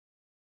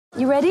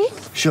You ready?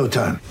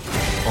 Showtime.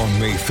 On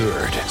May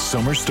 3rd,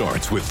 summer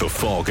starts with The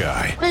Fall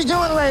Guy. Let's do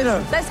it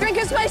later. Let's drink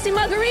a spicy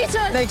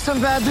margarita. Make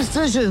some bad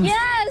decisions.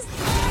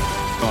 Yes!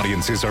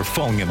 Audiences are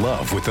falling in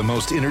love with the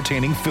most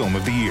entertaining film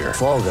of the year.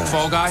 Fall Guy.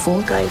 Fall Guy?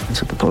 Fall Guy.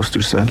 That's what the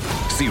poster said.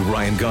 See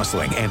Ryan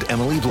Gosling and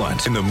Emily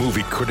Blunt in the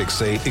movie critics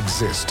say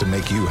exists to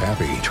make you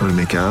happy. Trying to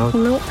make it out?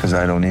 Nope. Because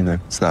I don't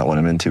either. It's not what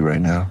I'm into right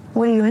now.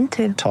 What are you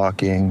into?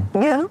 Talking.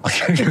 Yeah.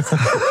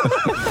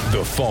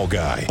 The Fall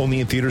Guy.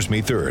 Only in theaters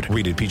May 3rd.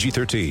 Rated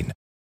PG-13.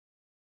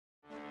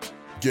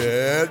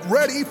 Get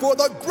ready for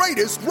the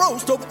greatest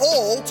roast of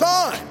all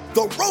time.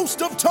 The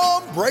Roast of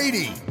Tom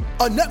Brady.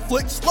 A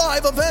Netflix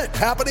live event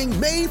happening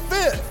May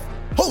 5th.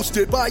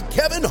 Hosted by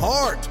Kevin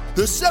Hart.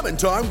 The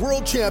 7-time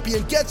world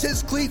champion gets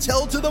his cleats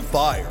held to the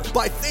fire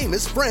by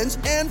famous friends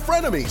and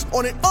frenemies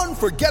on an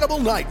unforgettable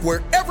night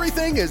where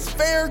everything is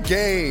fair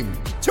game.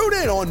 Tune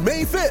in on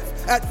May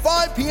 5th at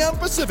 5 p.m.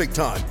 Pacific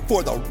time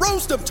for the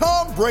Roast of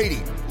Tom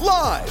Brady.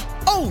 Live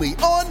only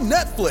on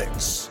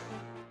Netflix.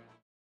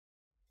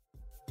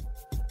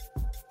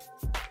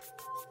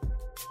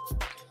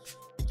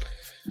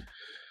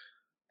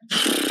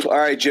 All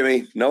right,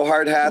 Jimmy. No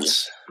hard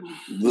hats.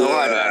 No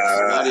hard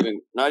hats.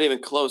 Not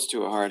even close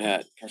to a hard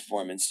hat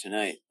performance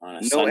tonight on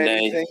a Sunday.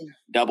 Anything?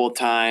 Double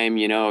time,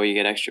 you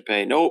get extra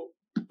pay. Nope.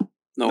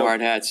 No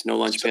hard hats, no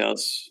lunch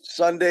pails.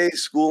 Sunday,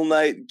 school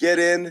night. Get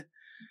in.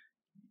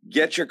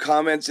 Get your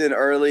comments in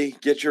early.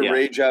 Get your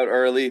rage out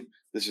early.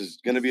 This is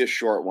going to be a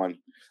short one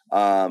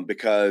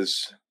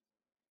because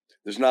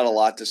there's not a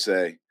lot to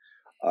say.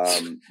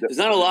 There's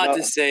not a lot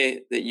to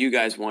say that you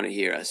guys want to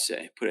hear us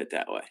say. Put it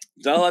that way.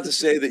 There's not a lot to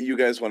say that you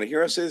guys want to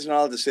hear us say. There's not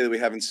a lot to say that we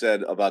haven't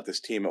said about this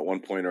team at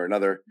one point or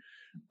another,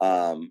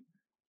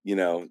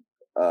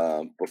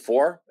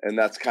 before. And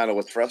that's kind of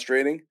what's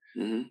frustrating.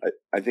 Mm-hmm.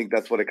 I think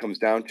that's what it comes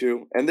down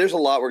to. And there's a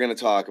lot we're going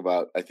to talk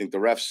about. I think the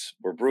refs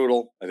were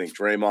brutal. I think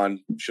Draymond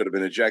should have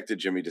been ejected.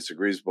 Jimmy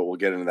disagrees, but we'll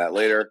get into that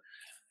later.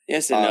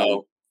 Yes and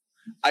no.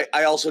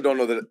 I also don't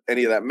know that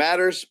any of that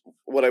matters.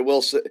 What I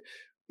will say,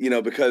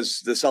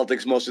 because the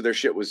Celtics, most of their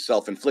shit was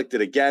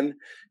self-inflicted again.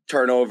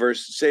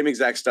 Turnovers, same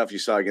exact stuff you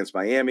saw against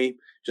Miami.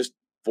 Just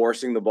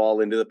forcing the ball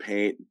into the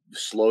paint,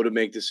 slow to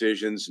make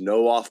decisions,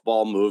 no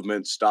off-ball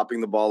movement, stopping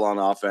the ball on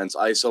offense,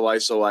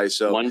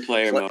 ISO. One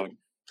player mode.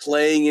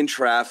 Playing in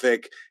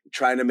traffic,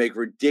 trying to make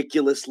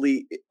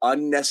ridiculously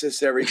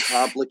unnecessary,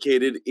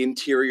 complicated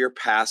interior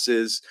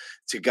passes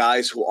to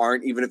guys who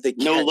aren't, even if they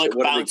catch no look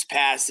bounce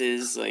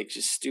passes, like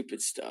just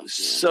stupid stuff.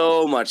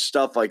 So much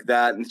stuff like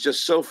that, and it's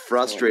just so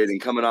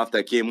frustrating coming off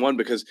that game one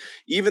because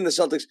even the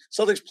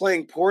Celtics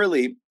playing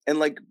poorly and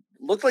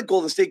looked like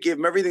Golden State gave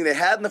them everything they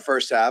had in the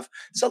first half.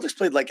 Celtics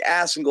played like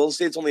ass, and Golden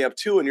State's only up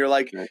 2, and you're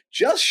like,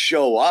 just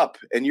show up,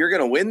 and you're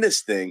going to win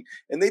this thing.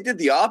 And they did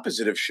the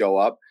opposite of show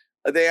up.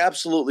 They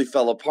absolutely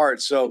fell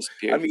apart. So,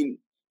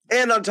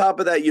 and on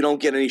top of that, you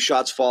don't get any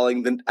shots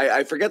falling. Then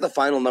I forget the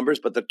final numbers,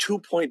 but the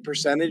 2-point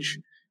percentage,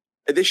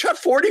 they shot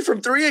 40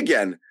 from 3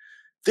 again.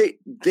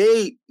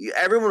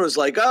 Everyone was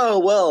like, oh,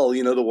 well,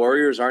 the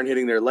Warriors aren't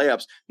hitting their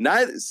layups.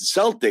 Neither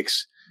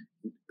Celtics,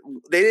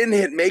 they didn't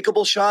hit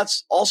makeable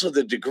shots. Also,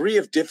 the degree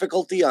of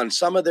difficulty on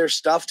some of their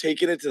stuff,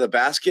 taking it to the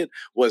basket,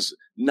 was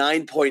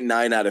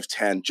 9.9 out of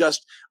 10.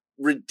 Just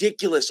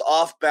ridiculous,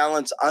 off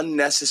balance,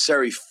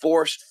 unnecessary,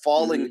 forced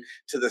falling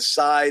to the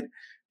side,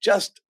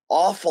 just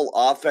awful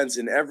offense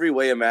in every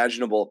way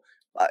imaginable.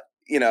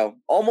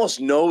 Almost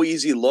no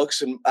easy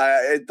looks, and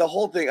the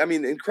whole thing.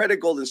 And credit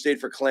Golden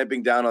State for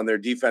clamping down on their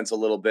defense a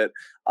little bit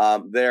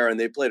there, and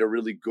they played a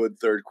really good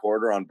third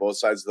quarter on both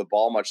sides of the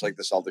ball, much like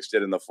the Celtics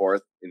did in the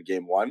fourth in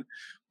Game 1.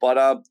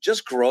 But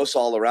just gross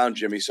all around,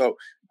 Jimmy. So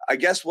I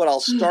guess what I'll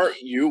start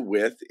you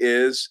with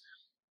is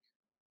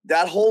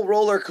that whole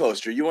roller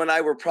coaster. You and I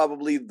were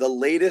probably the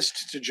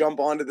latest to jump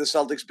onto the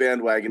Celtics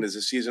bandwagon as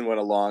the season went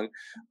along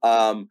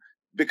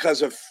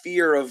because of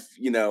fear of,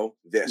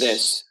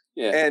 this.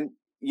 Yeah. And,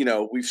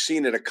 we've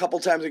seen it a couple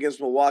times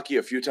against Milwaukee,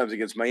 a few times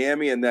against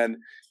Miami, and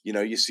then,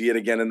 you see it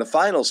again in the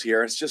finals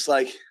here. It's just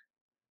like,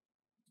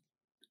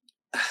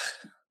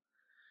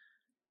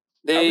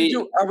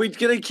 are we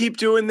going to keep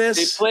doing this?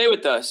 They play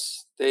with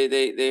us.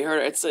 They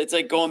heard it's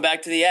like going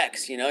back to the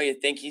ex. You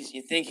think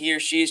he or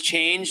she has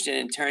changed,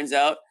 and it turns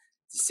out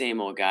it's the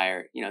same old guy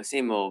or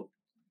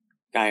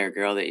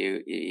girl that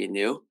you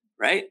knew,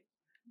 right?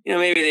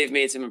 Maybe they've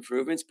made some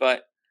improvements,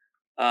 but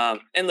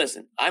and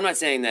listen, I'm not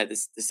saying that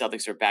the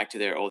Celtics are back to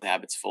their old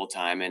habits full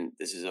time, and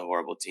this is a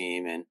horrible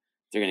team, and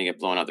they're going to get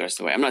blown out the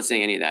rest of the way. I'm not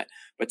saying any of that,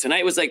 but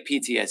tonight was like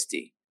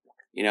PTSD,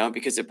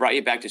 because it brought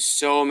you back to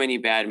so many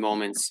bad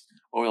moments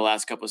over the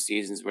last couple of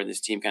seasons where this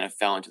team kind of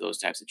fell into those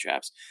types of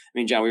traps.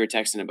 John, we were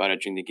texting about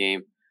it during the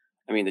game.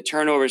 The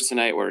turnovers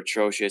tonight were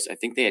atrocious. I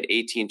think they had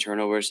 18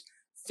 turnovers,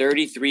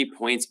 33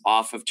 points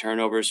off of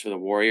turnovers for the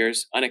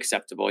Warriors.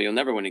 Unacceptable. You'll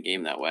never win a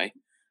game that way.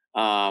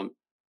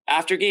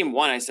 After Game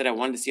 1, I said I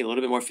wanted to see a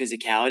little bit more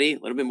physicality, a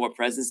little bit more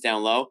presence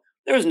down low.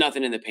 There was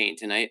nothing in the paint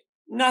tonight.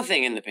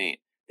 Nothing in the paint.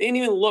 They didn't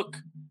even look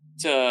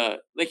to,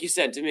 like you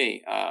said to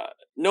me,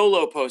 no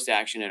low post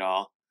action at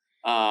all.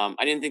 I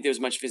didn't think there was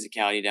much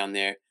physicality down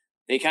there.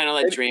 They kind of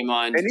let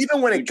Draymond. And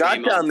even when it got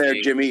Draymond down there,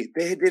 thing. Jimmy,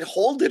 they did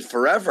hold it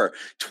forever.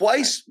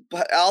 Twice,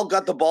 Al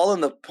got the ball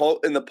in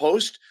the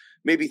post,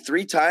 maybe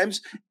 3 times,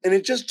 and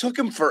it just took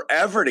him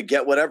forever to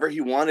get whatever he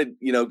wanted.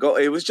 Go.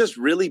 It was just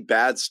really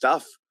bad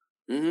stuff.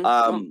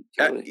 Mm-hmm.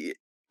 Totally.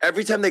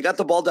 Every time they got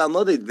the ball down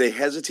low, they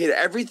hesitated.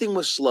 Everything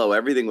was slow.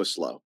 Everything was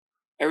slow.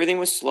 Everything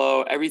was,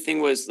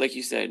 like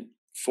you said,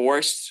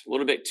 forced, a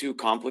little bit too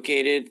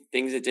complicated.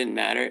 Things that didn't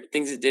matter.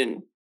 Things that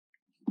didn't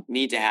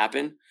need to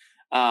happen.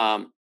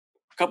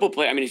 Couple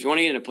play. I mean, if you want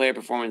to get into player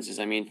performances,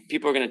 I mean,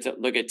 people are going to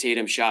look at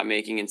Tatum's shot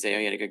making and say, "Oh,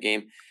 he had a good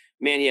game."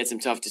 Man, he had some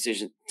tough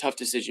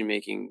decision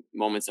making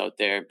moments out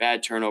there.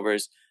 Bad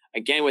turnovers.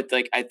 Again, with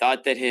I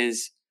thought that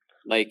his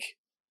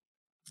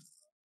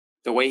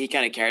the way he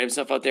kind of carried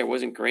himself out there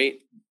wasn't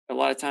great a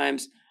lot of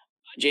times.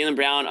 Jaylen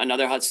Brown,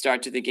 another hot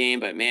start to the game,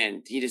 but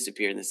man, he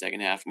disappeared in the second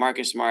half.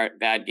 Marcus Smart,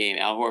 bad game.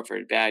 Al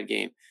Horford, bad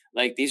game.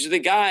 These are the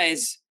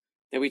guys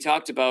that we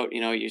talked about.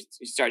 You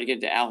start to get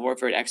into Al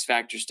Horford X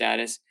Factor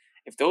status.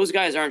 If those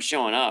guys aren't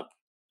showing up,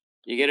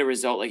 you get a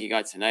result like you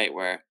got tonight,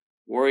 where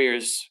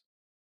Warriors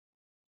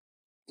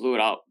blew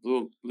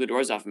the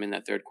doors off them in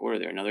that third quarter.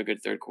 There, another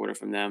good third quarter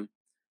from them.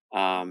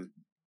 Curry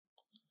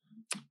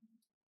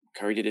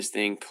did his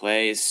thing.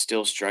 Clay is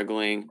still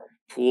struggling.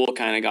 Poole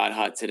kind of got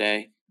hot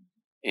today,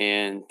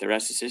 and the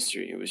rest is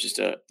history. It was just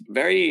a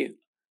very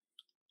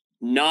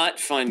not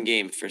fun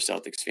game for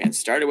Celtics fans.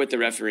 Started with the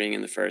refereeing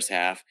in the first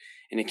half,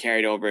 and it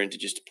carried over into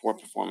just a poor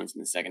performance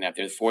in the second half.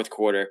 The fourth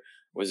quarter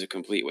was a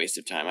complete waste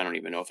of time. I don't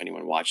even know if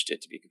anyone watched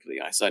it, to be completely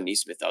honest. I saw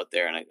Neesmith out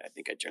there, and I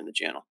think I turned the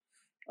channel.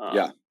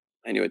 I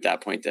knew at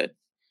that point that,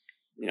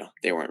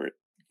 they weren't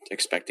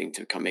expecting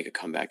to make a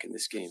comeback in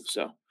this game.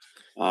 So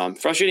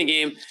frustrating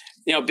game.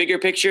 Bigger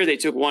picture, they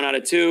took 1 out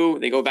of 2.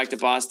 They go back to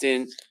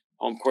Boston.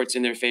 Home court's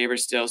in their favor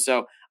still.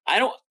 So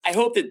I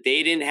hope that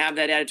they didn't have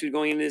that attitude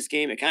going into this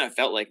game. It kind of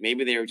felt like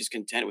maybe they were just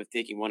content with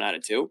taking 1 out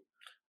of 2.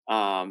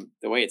 The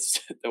way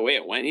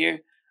it went here.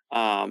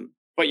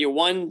 But you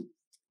won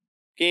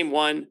game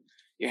 1.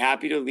 You're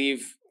happy to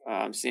leave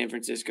San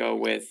Francisco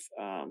with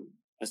a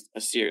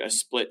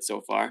split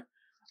so far.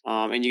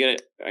 And you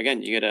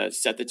gotta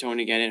set the tone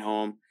again at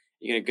home.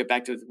 You gotta get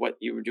back to what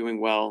you were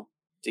doing well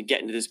to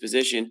get into this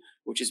position,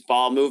 which is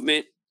ball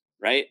movement,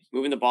 right?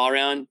 Moving the ball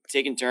around,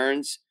 taking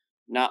turns.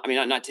 Not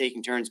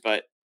taking turns,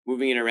 but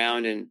moving it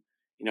around and,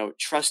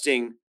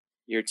 trusting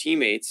your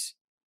teammates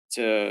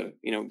to,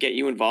 get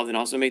you involved and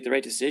also make the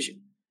right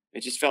decision.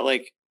 It just felt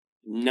like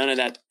none of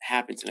that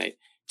happened tonight.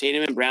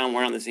 Tatum and Brown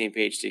weren't on the same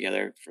page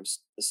together from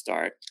the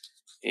start,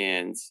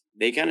 and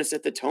they kind of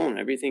set the tone.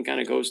 Everything kind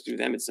of goes through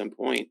them at some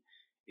point,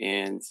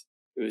 and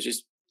it was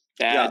just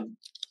bad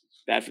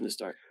from the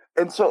start.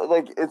 And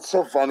so, it's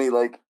so funny.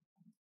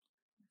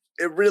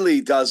 It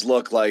really does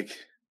look like,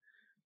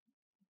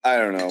 I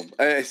don't know.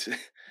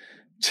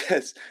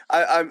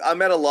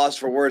 I'm at a loss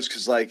for words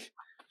because,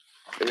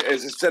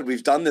 as I said,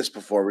 we've done this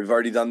before. We've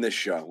already done this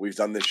show. We've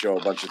done this show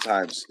a bunch of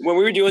times. When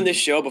we were doing this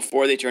show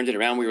before they turned it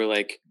around, we were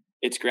like,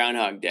 "It's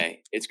Groundhog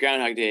Day. It's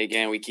Groundhog Day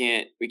again. We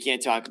can't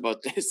talk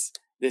about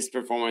this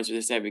performance or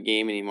this type of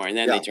game anymore." And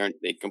then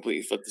they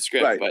completely flipped the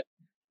script. Right. But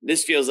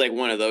this feels like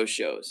one of those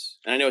shows.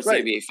 And I know it's the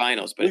NBA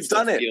Finals, but it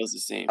feels the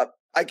same.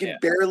 I can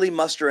barely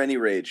muster any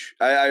rage.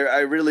 I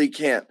really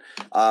can't.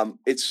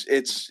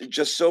 It's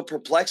just so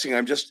perplexing.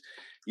 I'm just,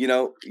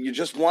 you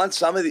just want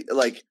some of the,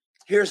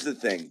 here's the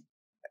thing,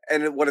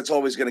 and what it's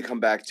always going to come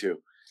back to.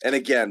 And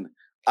again,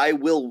 I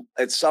will,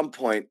 at some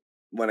point,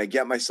 when I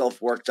get myself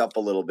worked up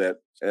a little bit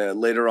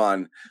later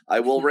on,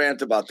 I will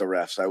rant about the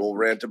refs. I will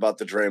rant about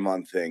the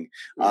Draymond thing.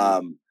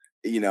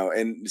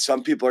 And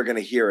some people are going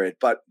to hear it.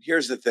 But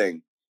here's the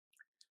thing.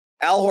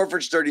 Al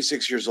Horford's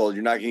 36 years old.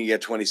 You're not going to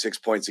get 26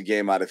 points a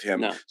game out of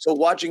him. No. So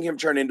watching him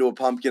turn into a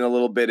pumpkin a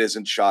little bit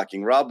isn't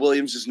shocking. Rob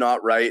Williams is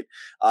not right.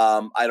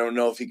 I don't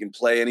know if he can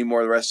play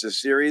anymore the rest of the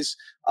series.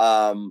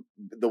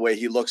 The way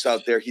he looks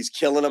out there, he's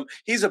killing him.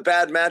 He's a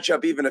bad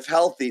matchup, even if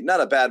healthy.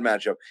 Not a bad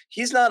matchup.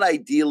 He's not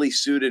ideally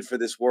suited for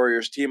this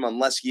Warriors team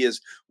unless he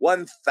is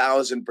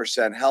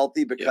 1,000%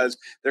 healthy, because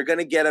they're going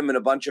to get him in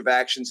a bunch of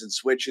actions and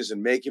switches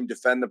and make him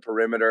defend the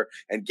perimeter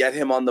and get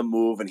him on the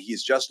move, and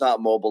he's just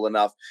not mobile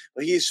enough.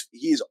 But he's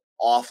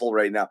awful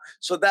right now.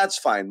 So that's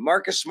fine.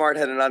 Marcus Smart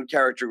had an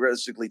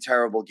uncharacteristically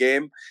terrible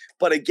game.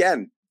 But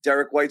again,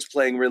 Derek White's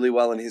playing really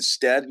well in his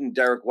stead, and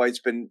Derek White's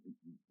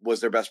was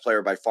their best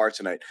player by far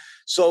tonight.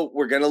 So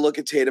we're going to look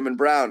at Tatum and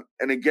Brown.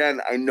 And again,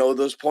 I know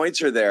those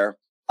points are there,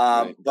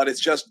 but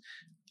it's just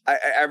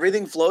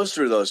everything flows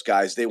through those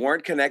guys. They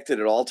weren't connected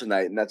at all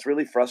tonight, and that's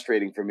really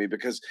frustrating for me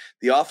because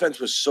the offense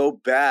was so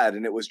bad,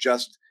 and it was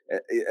just,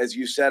 as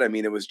you said, I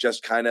mean, it was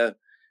just kind of,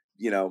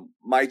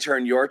 my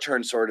turn, your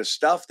turn sort of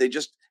stuff. They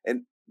just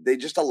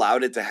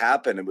allowed it to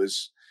happen. It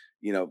was,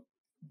 is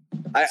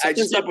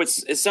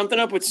something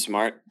up with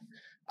Smart?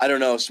 I don't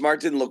know.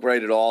 Smart didn't look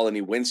right at all, and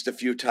he winced a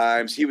few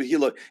times. He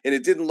looked, and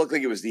it didn't look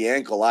like it was the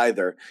ankle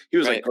either. He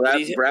was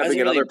grabbing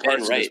at other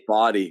parts of his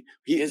body.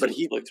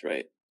 He looked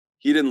right.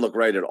 He didn't look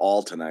right at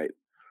all tonight.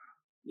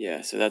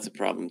 Yeah, so that's a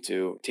problem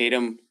too.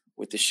 Tatum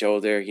with the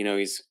shoulder.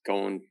 He's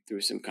going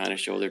through some kind of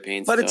shoulder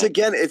pain. But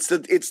still. it's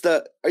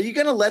the. Are you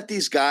going to let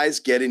these guys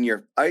get in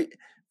your? Are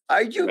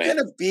you Right. going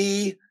to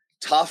be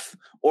tough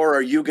or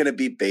are you going to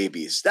be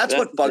babies? That's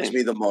what the bugs thing.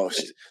 me the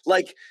most.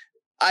 Like,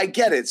 I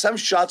get it. Some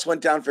shots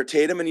went down for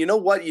Tatum, and you know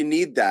what? You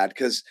need that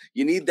because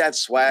you need that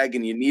swag,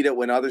 and you need it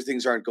when other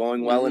things aren't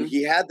going well. And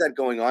he had that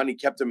going on. He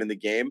kept them in the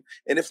game.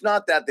 And if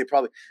not that, they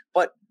probably.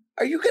 But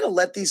are you going to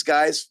let these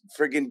guys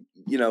friggin',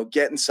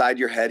 get inside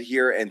your head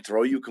here and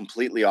throw you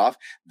completely off?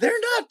 They're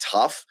not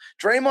tough.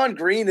 Draymond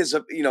Green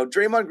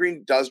Draymond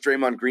Green does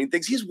Draymond Green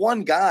things. He's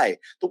one guy.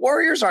 The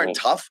Warriors aren't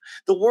tough.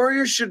 The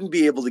Warriors shouldn't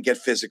be able to get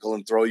physical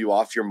and throw you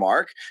off your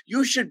mark.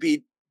 You should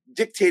be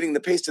dictating the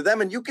pace to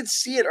them, and you can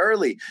see it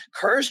early.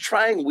 Kerr's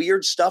trying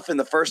weird stuff in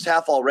the first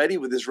half already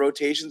with his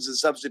rotations and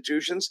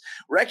substitutions,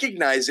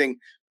 recognizing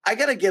I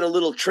got to get a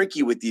little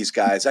tricky with these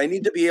guys. I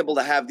need to be able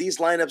to have these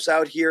lineups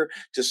out here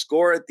to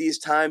score at these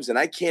times, and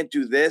I can't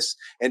do this.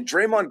 And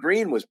Draymond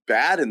Green was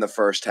bad in the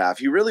first half.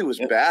 He really was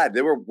bad.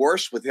 They were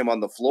worse with him on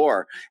the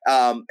floor,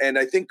 and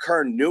I think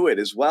Kerr knew it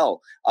as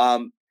well.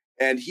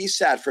 And he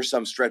sat for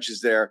some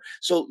stretches there.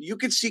 So you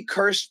could see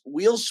Kerr's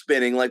wheels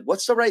spinning, like,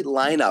 what's the right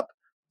lineup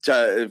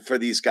for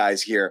these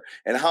guys here,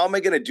 and how am I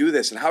going to do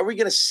this, and how are we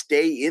going to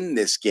stay in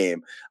this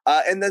game?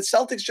 And the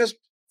Celtics just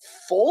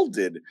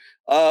folded.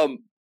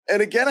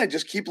 And again, I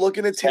just keep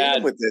looking at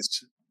Tatum with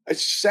this.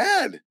 It's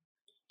sad.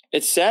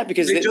 It's sad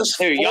because They they're just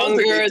folded.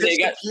 younger. They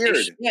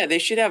disappeared. They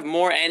should have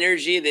more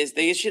energy.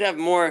 They should have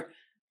more.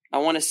 I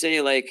want to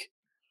say like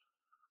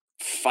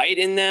fight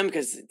in them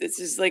because this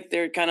is like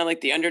they're kind of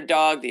like the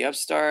underdog, the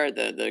upstart,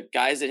 the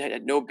guys that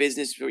had no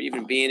business for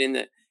even being in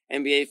the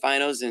NBA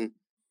Finals, and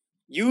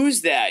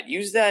use that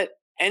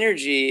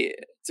energy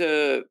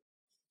to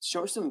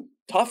show some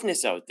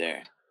toughness out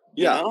there.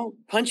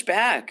 Punch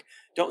back.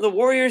 The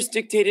Warriors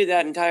dictated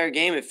that entire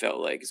game, it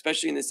felt like,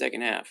 especially in the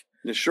second half.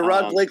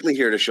 Sherrod Blakely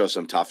here to show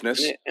some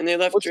toughness. And they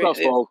left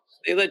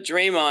they let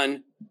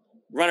Draymond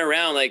run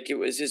around like it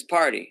was his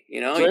party,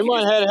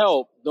 Draymond had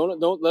help.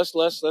 Let's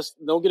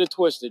don't get it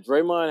twisted.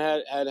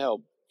 Draymond had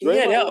help. He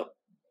had help.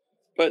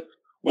 But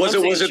was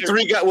it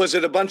three guys? Was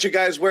it a bunch of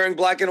guys wearing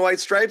black and white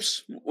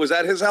stripes? Was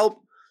that his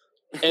help?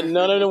 And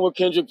none of them were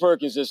Kendrick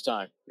Perkins this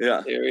time.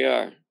 Yeah. There we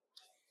are.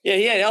 Yeah,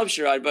 he had help,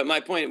 Sherrod, but my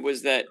point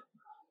was that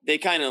they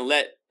kind of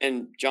let,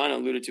 and John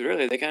alluded to it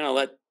earlier, they kind of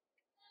let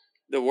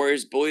the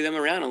Warriors bully them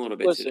around a little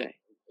bit today.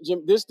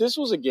 Jim, this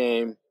was a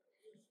game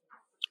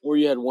where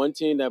you had one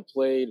team that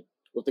played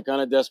with the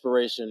kind of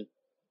desperation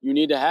you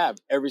need to have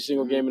every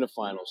single game in the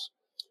finals.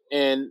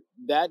 And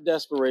that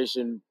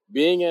desperation,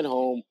 being at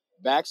home,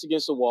 backs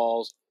against the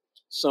walls,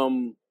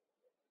 some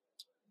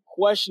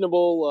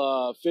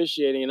questionable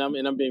officiating,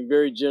 and I'm being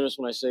very generous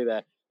when I say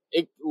that,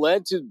 it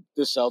led to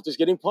the Celtics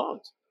getting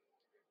punked.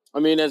 I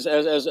mean, as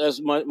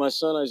my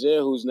son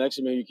Isaiah, who's next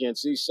to me, you can't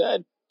see,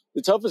 said,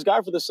 the toughest guy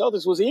for the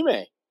Celtics was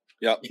Ime.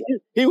 Yeah,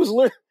 he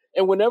was.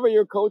 And whenever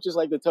your coach is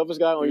like the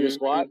toughest guy on your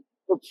squad,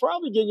 you're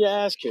probably getting your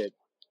ass kicked.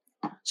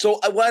 So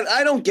what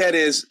I don't get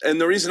is, and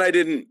the reason I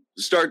didn't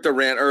start the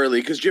rant early,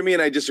 because Jimmy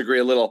and I disagree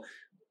a little.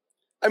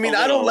 I mean,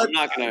 I'm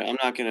not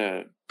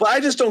gonna. But I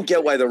just don't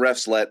get why the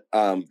refs let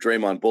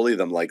Draymond bully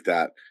them like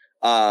that.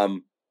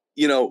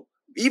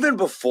 Even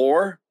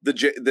before the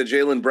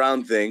Jaylen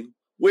Brown thing,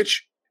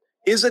 which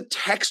is a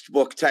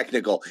textbook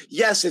technical.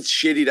 Yes, it's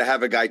shitty to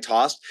have a guy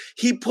tossed.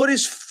 He put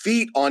his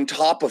feet on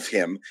top of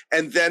him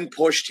and then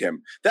pushed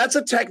him. That's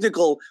a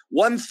technical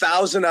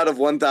 1,000 out of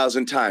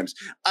 1,000 times.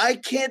 I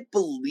can't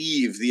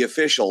believe the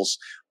officials.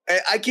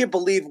 I can't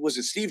believe, was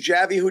it Steve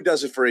Javie who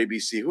does it for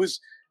ABC?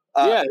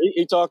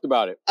 He talked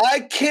about it.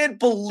 I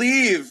can't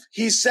believe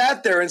he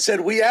sat there and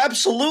said, we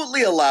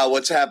absolutely allow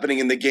what's happening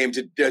in the game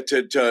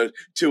to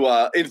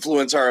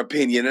influence our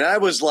opinion. And I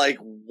was like,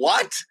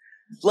 what?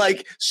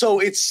 Like, so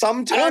it's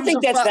sometimes. I don't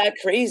think that's that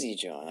crazy,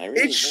 John. I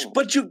really don't.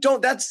 But you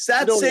don't. That's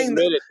saying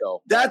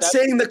that's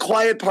saying the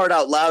quiet part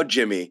out loud,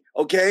 Jimmy.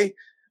 Okay,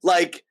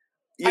 like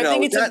I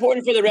think it's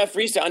important for the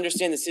referees to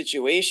understand the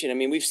situation. I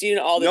mean, we've seen it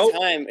all the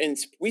time, and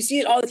we see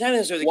it all the time.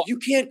 And so like, you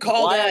can't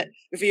call that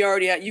if he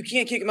already had. You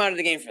can't kick him out of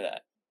the game for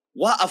that.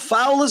 What? A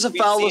foul is a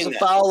foul is a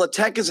foul. A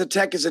tech is a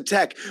tech is a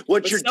tech.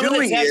 What you're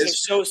doing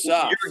is so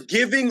soft. You're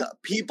giving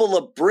people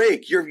a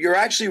break. You're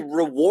actually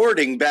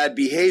rewarding bad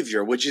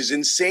behavior, which is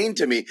insane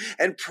to me.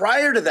 And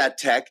prior to that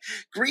tech,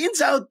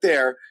 Green's out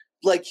there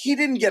like he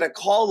didn't get a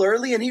call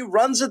early, and he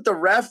runs at the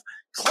ref,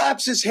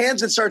 claps his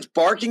hands, and starts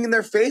barking in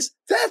their face.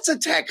 That's a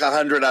tech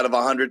 100 out of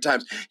 100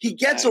 times. He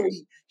gets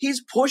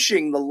he's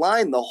pushing the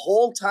line the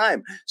whole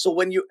time. So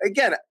when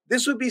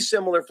this would be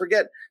similar.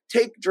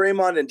 Take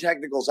Draymond and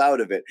technicals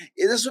out of it.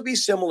 This would be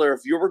similar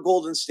if you were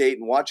Golden State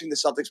and watching the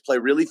Celtics play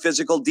really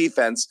physical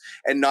defense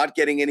and not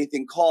getting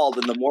anything called.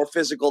 And the more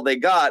physical they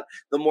got,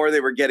 the more they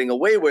were getting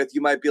away with.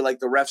 You might be like,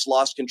 the refs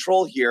lost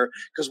control here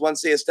because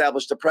once they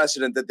established a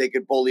precedent that they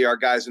could bully our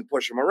guys and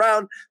push them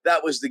around,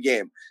 that was the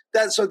game.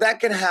 So that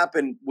can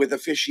happen with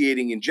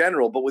officiating in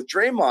general. But with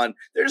Draymond,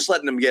 they're just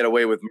letting him get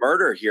away with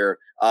murder here,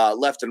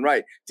 left and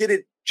right. Did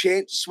it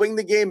swing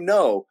the game?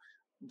 No.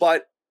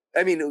 But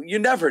I mean, you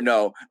never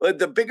know. But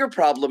the bigger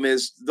problem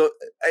is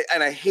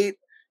and I hate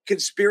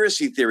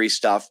conspiracy theory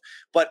stuff,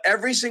 but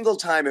every single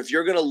time, if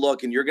you're going to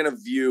look and you're going to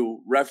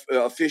view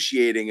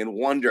officiating and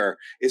wonder,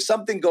 is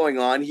something going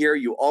on here?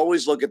 You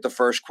always look at the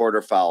first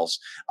quarter fouls.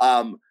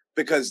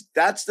 Because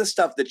that's the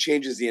stuff that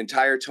changes the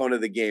entire tone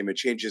of the game. It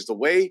changes the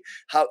way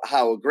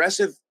how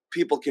aggressive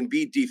people can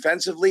be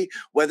defensively,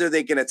 whether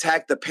they can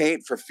attack the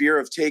paint for fear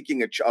of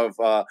taking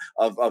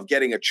of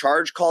getting a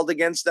charge called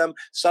against them,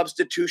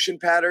 substitution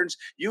patterns.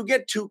 You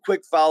get 2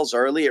 quick fouls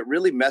early, it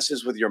really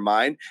messes with your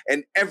mind.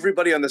 And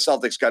everybody on the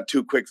Celtics got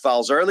 2 quick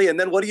fouls early. And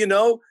then what do you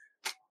know?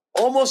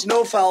 Almost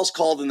no fouls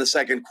called in the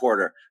second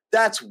quarter.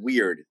 That's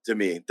weird to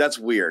me. That's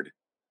weird.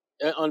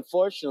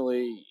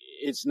 Unfortunately,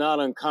 it's not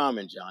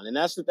uncommon, John, and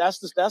that's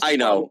I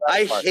know.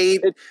 I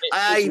hate.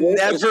 I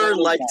never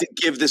like to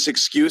give this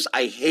excuse.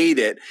 I hate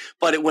it,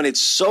 but when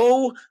it's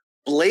so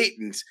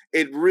blatant,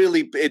 it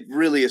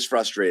really is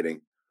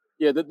frustrating.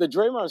 Yeah, the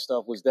Draymond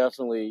stuff was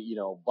definitely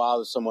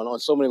bothered someone on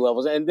so many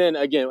levels, and then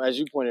again, as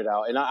you pointed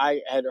out, and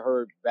I had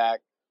heard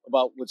back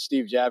about what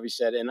Steve Javie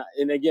said,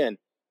 and again,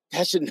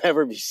 that should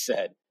never be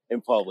said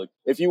in public.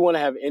 If you want to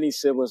have any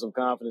semblance of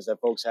confidence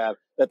that folks have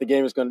that the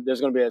game there's going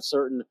to be a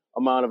certain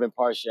amount of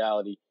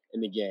impartiality in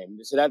the game.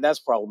 So that's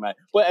problematic.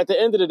 But at the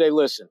end of the day,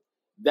 listen,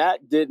 that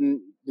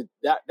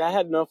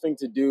had nothing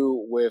to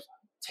do with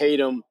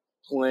Tatum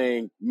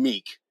playing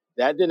meek.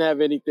 That didn't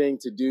have anything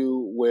to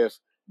do with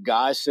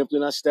guys simply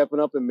not stepping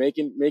up and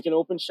making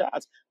open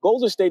shots.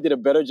 Golden State did a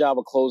better job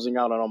of closing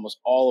out on almost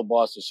all of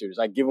Boston shooters.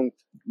 I give them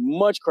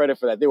much credit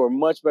for that. They were a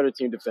much better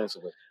team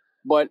defensively.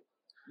 But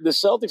the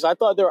Celtics, I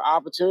thought there were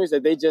opportunities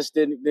that they just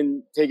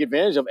didn't take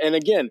advantage of. And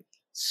again,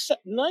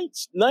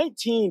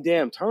 19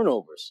 damn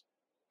turnovers.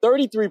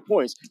 33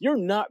 points. You're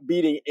not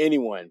beating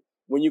anyone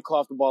when you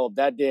cough the ball up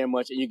that damn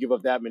much and you give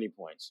up that many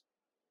points.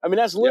 I mean,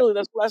 that's literally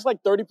that's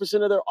like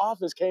 30% of their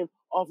offense came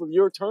off of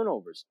your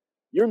turnovers.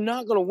 You're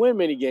not going to win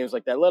many games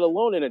like that, let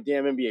alone in a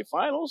damn NBA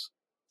Finals.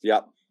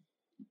 Yep.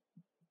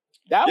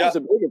 That was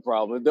a bigger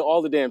problem.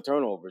 All the damn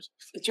turnovers.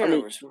 The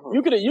turnovers. I mean,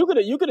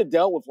 you could have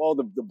dealt with all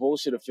the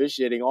bullshit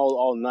officiating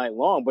all night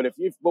long, but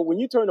but when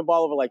you turn the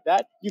ball over like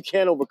that, you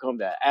can't overcome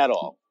that at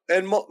all.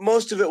 And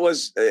most of it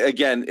was,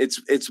 again,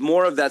 it's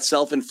more of that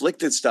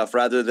self-inflicted stuff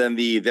rather than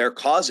they're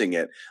causing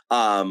it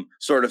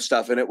sort of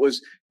stuff. And it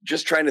was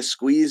just trying to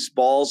squeeze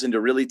balls into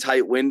really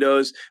tight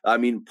windows. I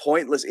mean,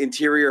 pointless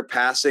interior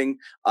passing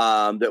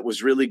that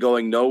was really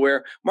going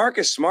nowhere.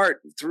 Marcus Smart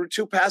threw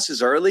 2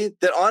 passes early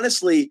that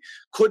honestly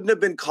couldn't have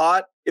been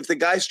caught if the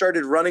guy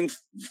started running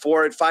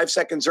for it 5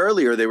 seconds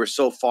earlier. They were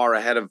so far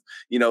ahead of,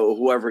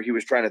 whoever he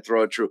was trying to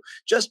throw it to.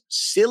 Just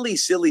silly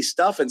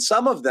stuff. And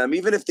some of them,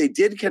 even if they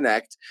did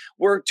connect,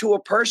 were to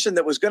a person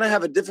that was going to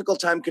have a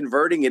difficult time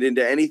converting it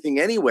into anything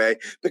anyway,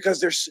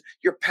 because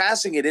you're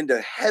passing it into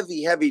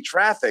heavy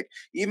traffic.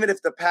 Even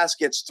if the pass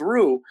gets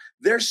through,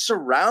 they're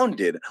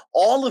surrounded.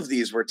 All of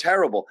these were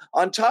terrible.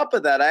 On top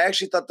of that, I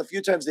actually thought the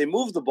few times they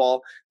moved the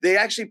ball, they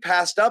actually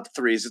passed up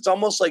threes. It's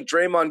almost like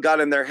Draymond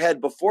got in their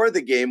head before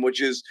the game, which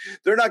is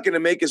they're not going to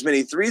make as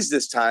many threes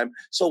this time.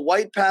 So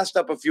White passed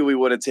up a few we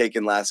would have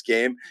taken last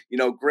game.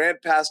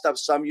 Grant passed up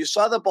some. You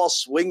saw the ball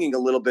swinging a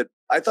little bit.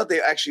 I thought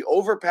they actually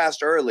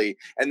overpassed early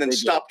and then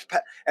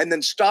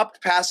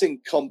stopped passing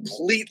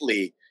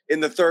completely in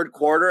the third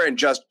quarter and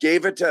just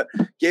gave it to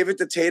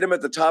Tatum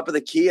at the top of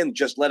the key and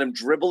just let him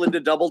dribble into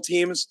double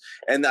teams.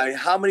 And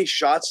how many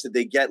shots did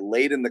they get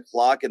late in the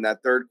clock in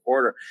that third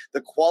quarter?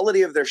 The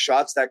quality of their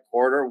shots that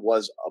quarter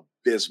was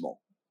abysmal.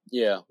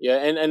 Yeah.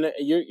 And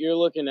you're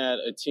looking at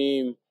a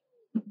team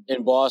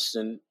in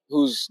Boston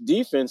whose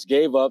defense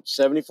gave up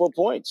 74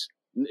 points.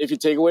 If you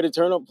take away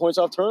the points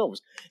off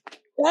turnovers,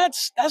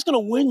 that's going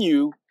to win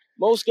you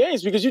most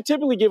games because you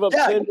typically give up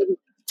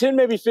 10,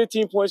 maybe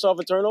 15 points off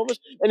of turnovers.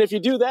 And if you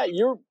do that,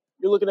 you're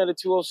looking at a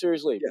 2-0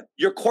 series lead. Yeah.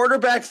 Your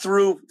quarterback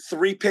threw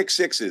 3 pick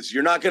sixes.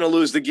 You're not going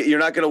to you're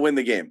not going to win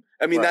the game.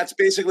 I mean, That's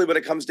basically what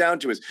it comes down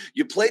to is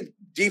you played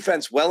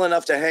defense well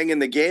enough to hang in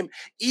the game.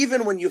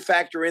 Even when you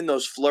factor in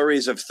those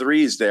flurries of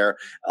threes there,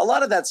 a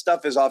lot of that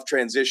stuff is off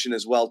transition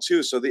as well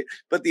too.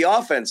 But the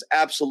offense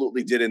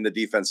absolutely did in the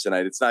defense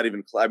tonight. It's not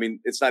even close.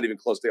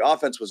 The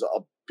offense was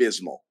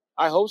abysmal.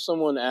 I hope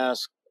someone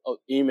asks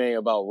Ime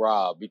about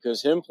Rob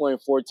because him playing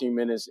 14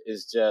 minutes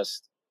is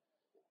just,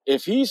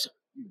 if he's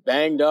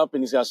banged up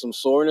and he's got some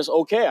soreness,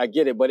 okay, I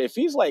get it. But if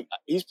he's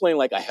playing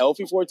like a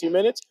healthy 14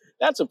 minutes,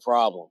 that's a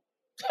problem.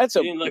 That's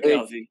he didn't look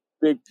healthy.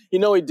 Big, he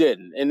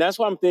didn't. And that's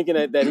why I'm thinking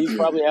that he's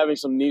probably having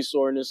some knee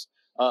soreness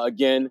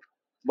again.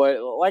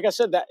 But like I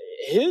said, that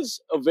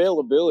his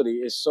availability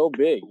is so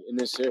big in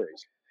this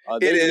series.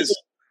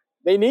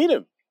 They need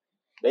him.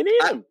 They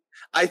need him.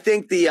 I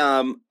think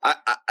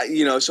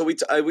so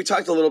we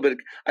talked a little bit.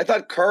 I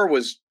thought Kerr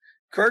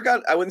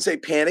got, I wouldn't say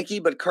panicky,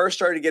 but Kerr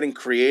started getting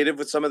creative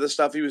with some of the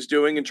stuff he was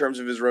doing in terms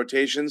of his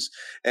rotations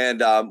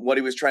and what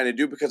he was trying to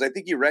do, because I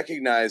think he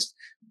recognized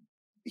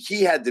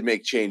he had to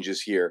make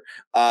changes here.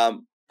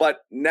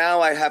 But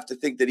now I have to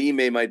think that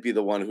Ime might be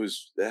the one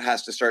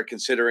has to start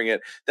considering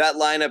it. That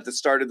lineup that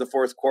started the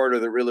fourth quarter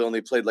that really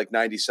only played like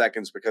 90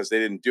 seconds because they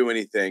didn't do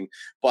anything.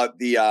 But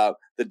the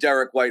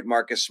Derek White,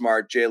 Marcus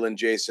Smart, Jalen,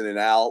 Jason, and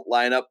Al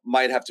lineup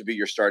might have to be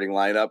your starting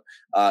lineup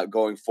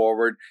going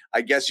forward.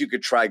 I guess you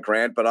could try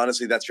Grant, but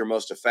honestly, that's your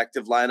most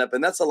effective lineup.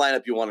 And that's the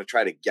lineup you want to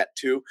try to get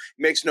to. It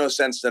makes no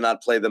sense to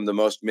not play them the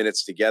most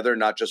minutes together,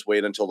 not just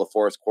wait until the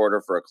fourth quarter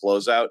for a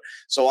closeout.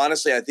 So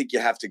honestly, I think you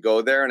have to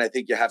go there, and I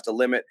think you have to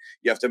limit.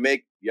 You have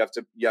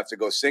to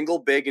go single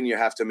big, and you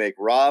have to make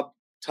Rob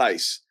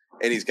Tice,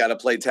 and he's got to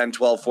play 10,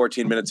 12,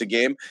 14 minutes a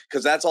game,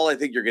 because that's all I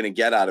think you're going to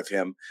get out of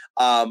him.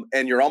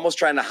 And you're almost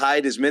trying to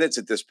hide his minutes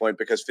at this point,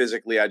 because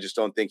physically I just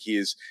don't think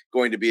he's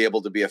going to be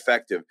able to be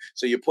effective.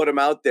 So you put him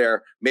out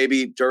there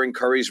maybe during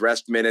Curry's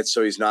rest minutes,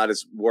 so he's not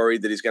as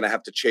worried that he's going to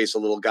have to chase a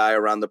little guy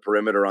around the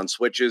perimeter on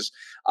switches.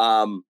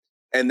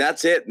 And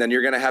that's it. And then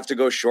you're going to have to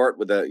go short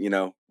with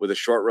a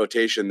short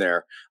rotation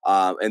there,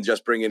 and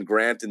just bring in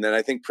Grant. And then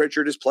I think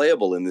Pritchard is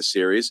playable in this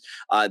series.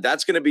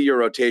 That's going to be your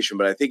rotation.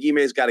 But I think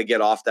Ime's got to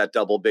get off that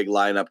double big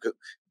lineup,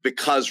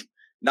 because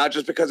not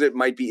just because it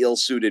might be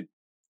ill-suited,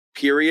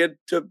 period,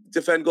 to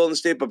defend Golden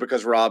State, but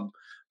because Rob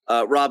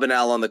and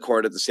Al on the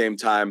court at the same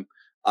time,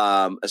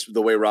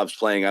 the way Rob's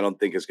playing, I don't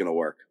think is going to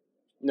work.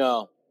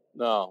 No.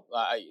 Rob's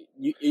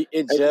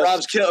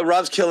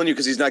killing you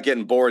because he's not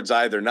getting boards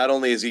either. Not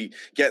only is he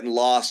getting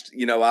lost,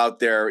 out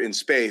there in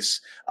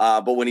space,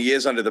 but when he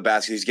is under the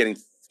basket, he's getting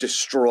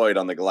destroyed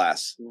on the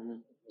glass. Mm-hmm.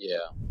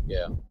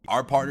 Yeah.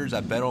 Our partners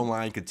at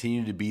BetOnline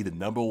continue to be the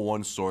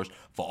 #1 source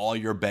for all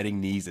your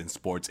betting needs and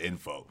sports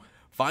info.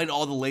 Find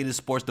all the latest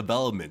sports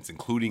developments,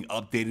 including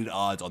updated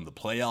odds on the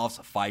playoffs,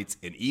 fights,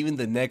 and even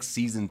the next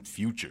season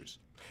futures.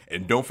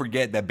 And don't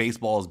forget that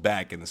baseball is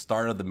back and the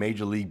start of the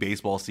Major League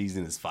Baseball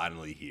season is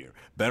finally here.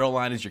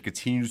 BetOnline is your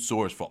continued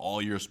source for all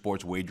your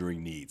sports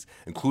wagering needs,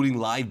 including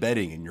live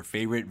betting and your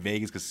favorite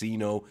Vegas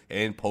casino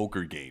and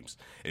poker games.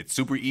 It's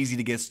super easy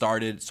to get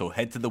started, so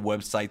head to the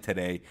website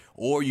today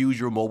or use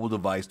your mobile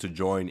device to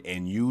join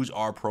and use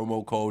our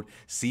promo code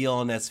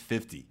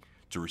CLNS50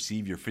 to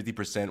receive your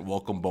 50%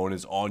 welcome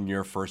bonus on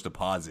your first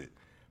deposit.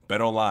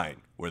 BetOnline,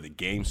 where the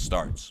game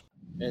starts.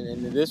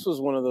 And this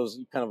was one of those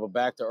kind of a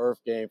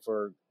back-to-earth game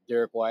for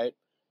Derek White,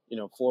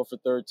 4 for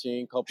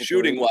 13, couple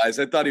shooting wise.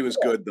 I thought he was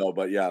good though,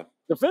 but yeah.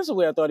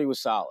 Defensively, I thought he was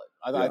solid.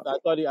 I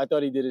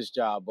thought he did his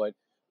job, but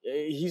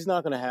he's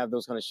not going to have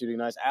those kind of shooting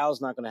nights. Al's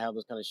not going to have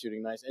those kind of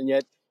shooting nights. And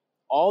yet,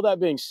 all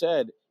that being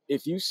said,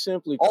 if you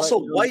simply also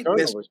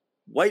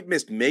White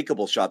missed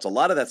makeable shots. A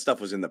lot of that stuff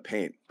was in the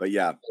paint, but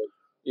yeah,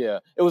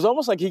 it was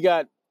almost like he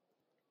got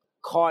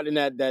caught in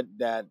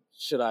that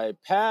should I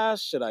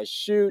pass? Should I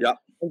shoot? Yep.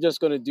 I'm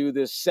just going to do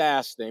this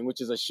SAS thing, which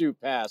is a shoot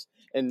pass,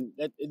 and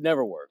it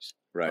never works.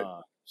 Right.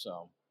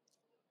 So,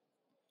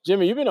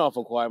 Jimmy, you've been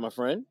awful quiet, my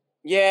friend.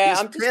 Yeah,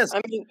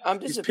 I'm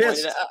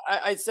disappointed.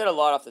 I said a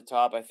lot off the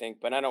top, I think,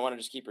 but I don't want to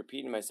just keep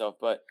repeating myself.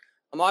 But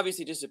I'm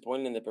obviously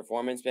disappointed in the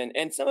performance,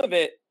 and some of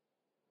it,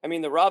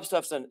 the Rob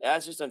stuff's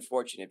that's just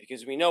unfortunate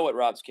because we know what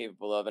Rob's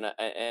capable of,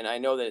 and I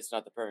know that it's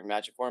not the perfect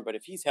matchup for him. But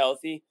if he's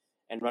healthy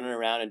and running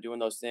around and doing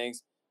those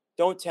things,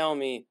 don't tell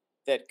me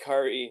that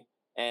Curry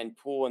and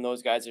Poole and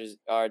those guys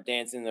are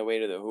dancing their way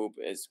to the hoop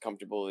as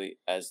comfortably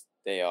as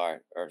they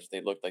are, or as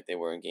they looked like they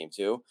were in game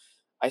 2.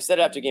 I said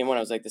after game 1,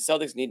 I was like, the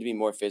Celtics need to be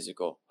more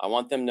physical. I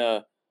want them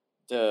to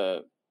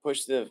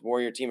push the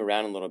Warrior team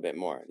around a little bit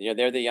more.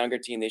 They're the younger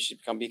team. They should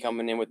be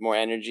coming in with more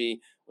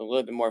energy, with a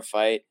little bit more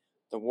fight.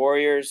 The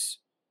Warriors,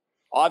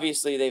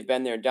 obviously, they've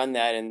been there, done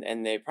that,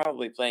 and they're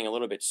probably playing a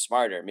little bit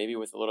smarter, maybe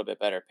with a little bit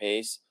better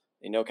pace.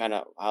 They know kind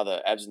of how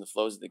the ebbs and the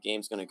flows of the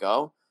game's going to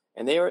go.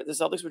 And the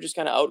Celtics were just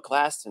kind of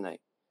outclassed tonight.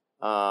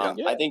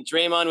 I think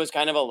Draymond was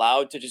kind of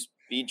allowed to just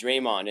be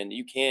Draymond, and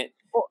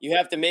you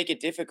have to make it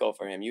difficult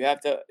for him. You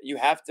have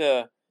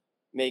to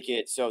make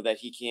it so that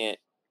he can't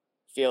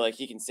feel like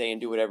he can say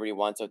and do whatever he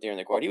wants out there in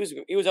the court.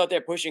 He was out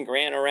there pushing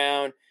Grant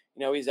around.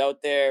 He's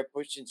out there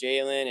pushing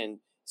Jalen and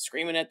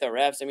screaming at the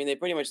refs. They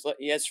pretty much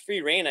he has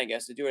free reign, I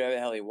guess, to do whatever the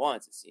hell he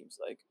wants. It seems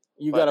like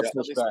you got to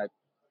push back.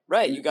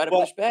 Right, you got to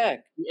push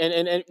back.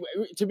 And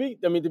to be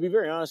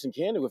very honest and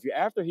candid with you,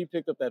 after he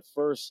picked up that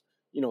first,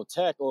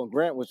 tech on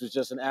Grant, which was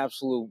just an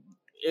absolute,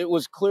 it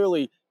was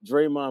clearly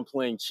Draymond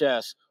playing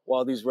chess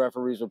while these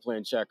referees were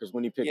playing checkers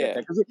when he picked up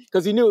that,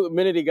 because he knew the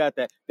minute he got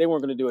that, they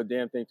weren't going to do a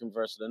damn thing for the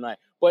rest of the night.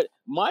 But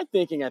my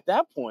thinking at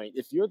that point,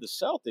 if you're the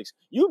Celtics,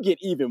 you get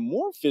even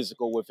more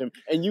physical with him,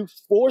 and you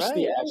force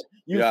the action.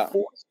 You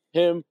force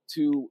him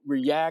to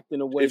react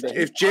in a way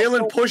if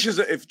Jalen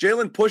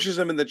pushes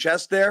him in the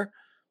chest there.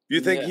 You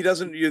think he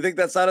doesn't? You think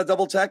that's not a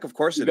double tech? Of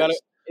course it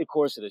is. Of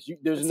course it is.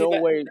 There's no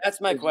way. That's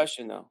my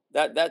question, though.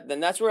 Then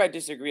that's where I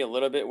disagree a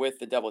little bit with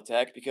the double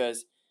tech,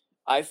 because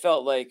I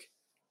felt like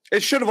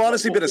it should have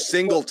honestly been a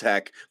single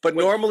tech. But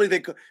normally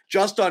they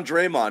just on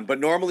Draymond. But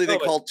normally they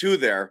call 2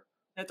 there.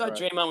 I thought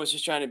Draymond was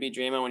just trying to be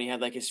Draymond when he had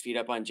like his feet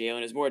up on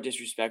Jalen. It's more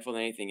disrespectful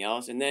than anything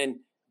else. And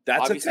then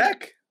that's a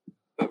tech.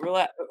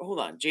 But hold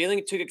on,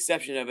 Jalen took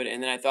exception of it,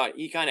 and then I thought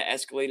he kind of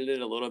escalated it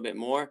a little bit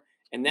more.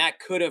 And that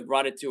could have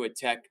brought it to a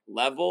tech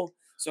level.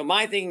 So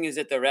my thinking is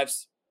that the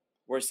refs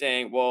were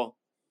saying, well,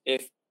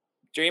 if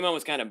Draymond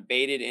was kind of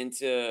baited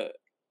into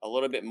a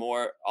little bit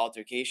more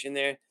altercation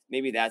there,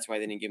 maybe that's why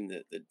they didn't give him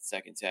the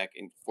second tech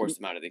and forced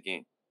him out of the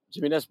game.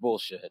 Jimmy, that's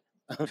bullshit.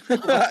 I'm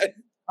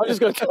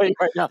just gonna tell you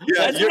right now.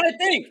 That's what I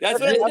think.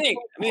 That's what I think.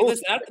 I mean,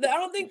 listen,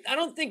 I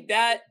don't think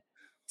that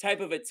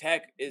type of a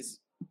tech is.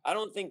 I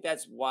don't think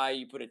that's why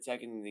you put a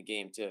tech in the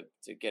game to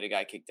get a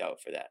guy kicked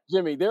out for that.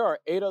 Jimmy, there are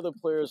 8 other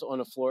players on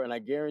the floor, and I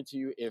guarantee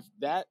you, if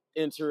that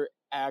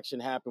interaction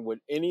happened with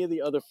any of the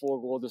other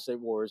 4 Golden State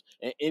Warriors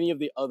and any of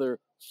the other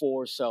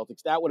 4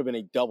 Celtics, that would have been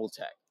a double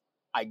tech.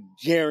 I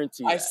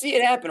guarantee. I see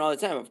it happen all the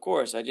time. Of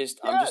course, I'm just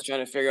trying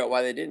to figure out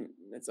why they didn't.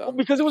 That's all. Well,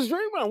 because it was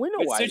Draymond. We know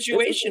it's why.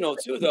 Situational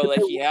too, though.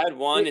 Like he had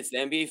one. It's the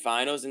NBA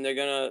Finals, and they're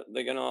gonna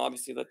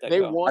obviously let that they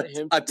go. Want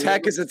him. A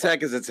tech is a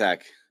tech is a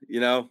tech.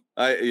 You know,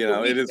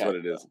 it is what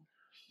it is.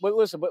 But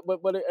listen,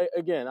 but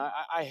again,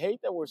 I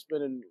hate that we're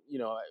spending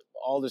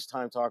all this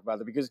time talking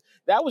about it, because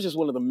that was just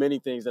one of the many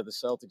things that the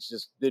Celtics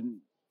just didn't,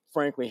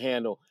 frankly,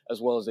 handle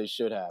as well as they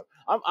should have.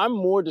 I'm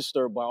more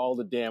disturbed by all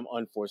the damn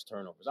unforced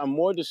turnovers. I'm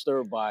more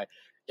disturbed by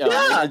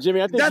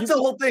Jimmy. I think that's the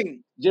whole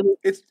thing. Jimmy,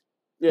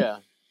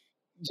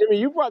 Jimmy,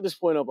 you brought this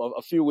point up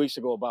a few weeks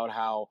ago about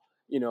how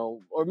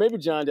or maybe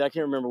John did. I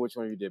can't remember which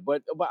one you did,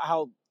 but about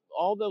how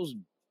all those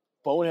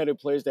boneheaded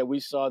plays that we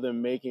saw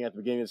them making at the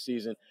beginning of the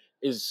season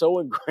is so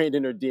ingrained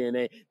in their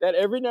DNA that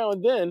every now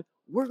and then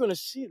we're going to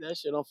see that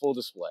shit on full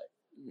display.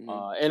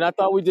 Mm-hmm. And I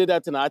thought we did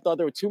that tonight. I thought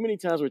there were too many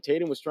times where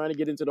Tatum was trying to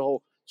get into the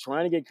hole,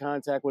 trying to get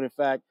contact, when in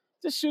fact,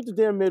 just shoot the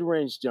damn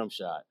mid-range jump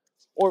shot.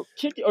 Or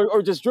kick,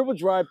 or just dribble,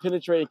 drive,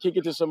 penetrate, and kick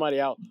it to somebody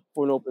out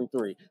for an open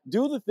 3.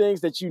 Do the things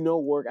that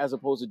work as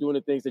opposed to doing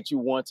the things that you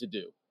want to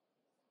do.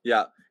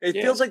 Yeah. It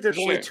feels like there's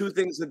only 2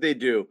 things that they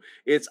do.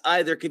 It's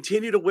either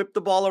continue to whip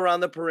the ball around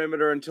the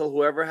perimeter until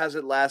whoever has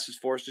it last is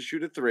forced to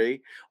shoot a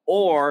 3,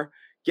 or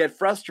get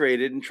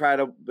frustrated and try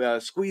to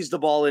squeeze the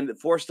ball in,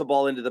 force the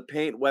ball into the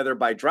paint, whether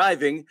by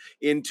driving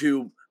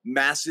into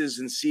masses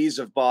and seas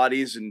of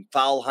bodies and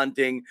foul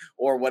hunting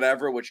or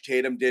whatever, which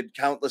Tatum did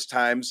countless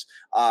times,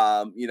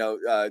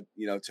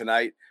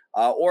 tonight,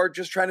 or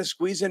just trying to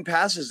squeeze in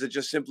passes that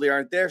just simply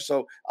aren't there.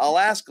 So I'll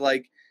ask,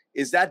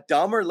 is that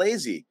dumb or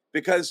lazy?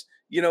 Because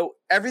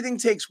everything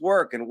takes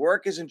work, and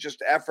work isn't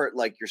just effort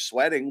like you're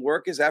sweating.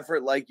 Work is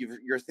effort like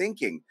you're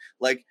thinking.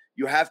 Like,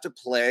 you have to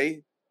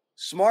play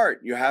smart.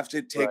 You have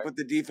to take what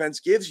the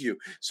defense gives you.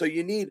 So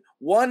you need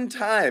one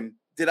time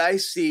did I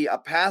see a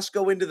pass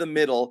go into the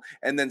middle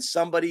and then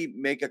somebody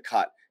make a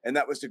cut. And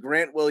that was to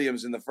Grant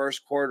Williams in the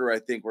first quarter, I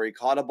think, where he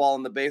caught a ball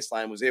in the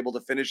baseline, was able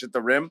to finish at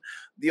the rim.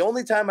 The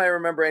only time I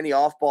remember any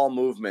off-ball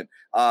movement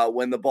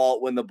when the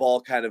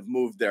ball kind of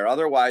moved there.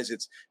 Otherwise,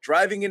 it's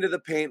driving into the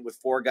paint with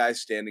 4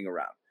 guys standing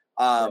around.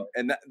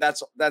 And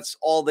that's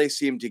all they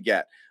seem to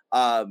get.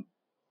 And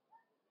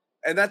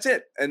that's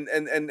it.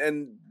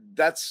 And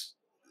that's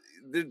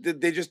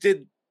they just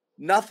did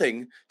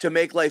nothing to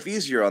make life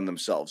easier on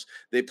themselves.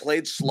 They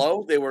played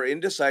slow, they were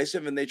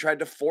indecisive, and they tried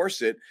to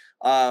force it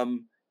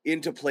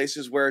into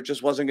places where it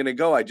just wasn't going to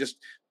go. I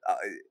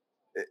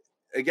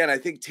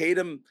think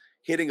Tatum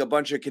hitting a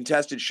bunch of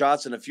contested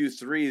shots and a few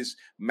threes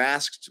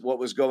masked what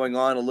was going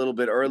on a little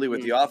bit early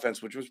with the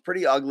offense, which was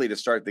pretty ugly to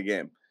start the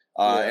game,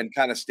 and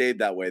kind of stayed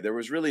that way. There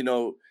was really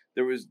there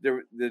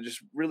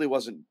just really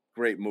wasn't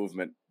great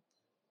movement.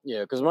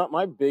 Yeah, because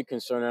my big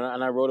concern,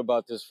 and I wrote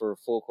about this for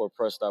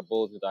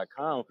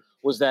fullcourtpress.bulletin.com,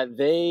 was that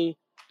they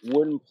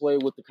wouldn't play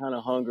with the kind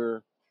of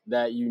hunger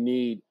that you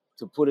need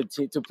to put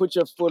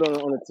your foot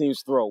on a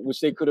team's throat, which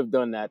they could have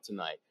done that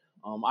tonight.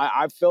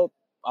 I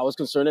was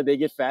concerned that they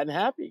get fat and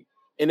happy,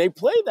 and they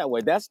played that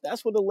way.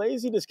 That's where the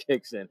laziness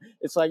kicks in.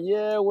 It's like,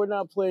 yeah, we're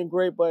not playing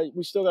great, but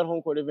we still got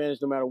home court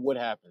advantage no matter what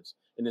happens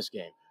in this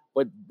game.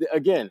 But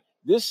again,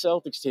 this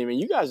Celtics team, and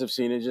you guys have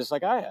seen it just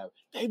like I have,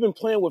 they've been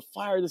playing with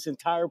fire this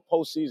entire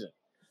postseason.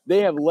 They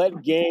have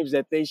let games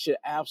that they should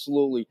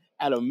absolutely,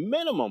 at a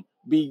minimum,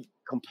 be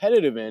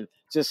competitive in,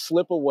 just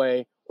slip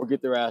away or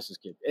get their asses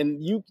kicked.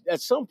 And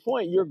at some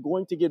point, you're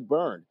going to get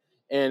burned.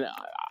 And,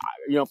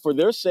 for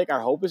their sake,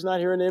 I hope it's not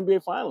here in the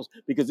NBA Finals,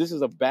 because this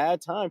is a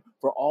bad time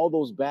for all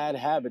those bad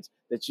habits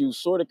that you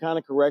sort of kind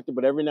of corrected,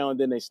 but every now and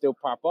then they still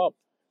pop up,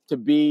 to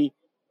be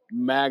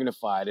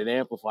magnified and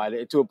amplified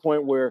to a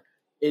point where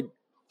it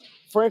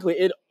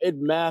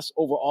masks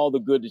over all the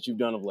good that you've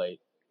done of late.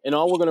 And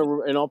all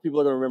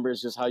people are going to remember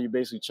is just how you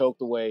basically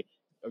choked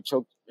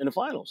in the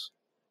finals.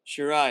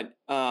 Sherrod,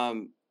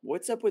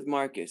 what's up with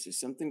Marcus? Is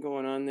something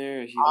going on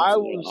there? He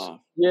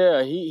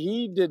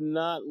did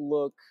not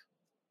look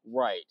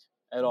right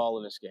at all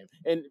in this game.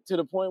 And to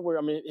the point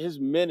where, his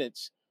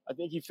minutes, I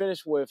think he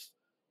finished with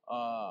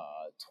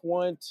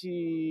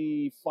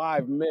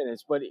 25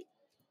 minutes, but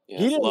he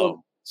didn't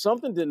look,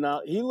 something did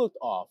not, he looked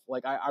off.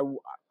 Like I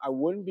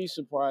wouldn't be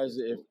surprised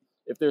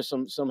if there's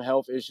some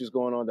health issues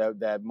going on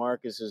that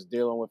Marcus is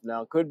dealing with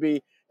now. Could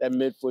be that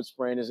midfoot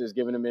sprain is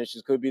giving him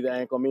issues. Could be the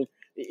ankle.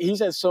 He's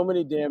had so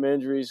many damn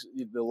injuries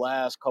the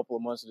last couple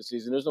of months of the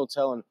season. There's no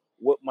telling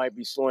what might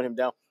be slowing him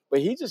down. But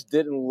he just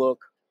didn't look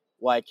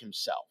like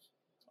himself.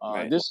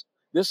 Right.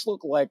 This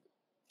looked like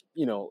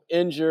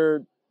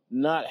injured,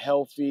 not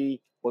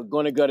healthy, but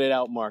going to gut it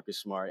out Marcus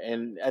Smart.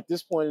 And at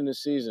this point in the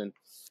season,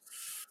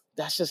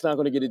 that's just not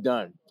going to get it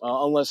done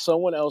unless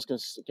someone else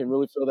can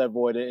really fill that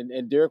void.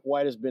 And Derek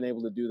White has been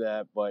able to do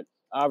that, but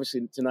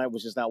obviously tonight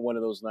was just not one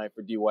of those nights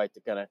for D. White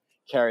to kind of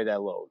carry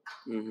that load.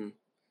 Mm-hmm.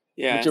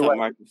 Yeah, But I you're thought right.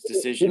 Marcus'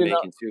 decision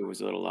making too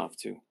was a little off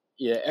too.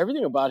 Yeah,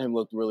 everything about him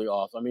looked really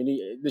off. I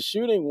mean, the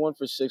shooting 1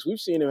 for 6. We've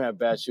seen him have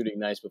bad shooting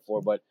nights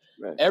before, but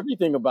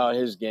everything about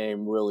his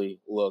game really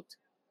looked,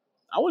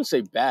 I wouldn't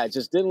say bad,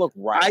 just didn't look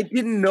right. I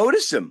didn't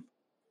notice him.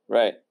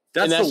 Right.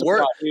 That's the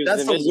worst.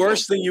 That's the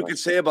worst thing you could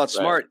say about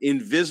Smart. Right.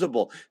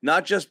 Invisible,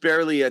 not just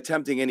barely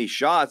attempting any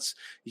shots.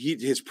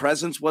 His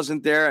presence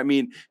wasn't there. I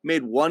mean,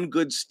 made one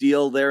good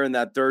steal there in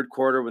that third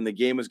quarter when the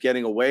game was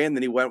getting away, and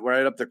then he went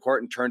right up the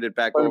court and turned it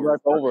back over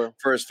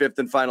for his 5th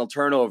and final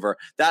turnover.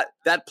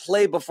 That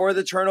play before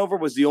the turnover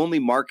was the only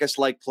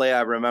Marcus-like play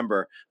I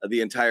remember of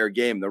the entire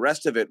game. The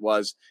rest of it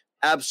was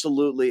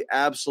absolutely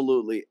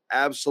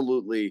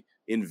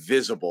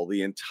invisible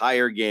the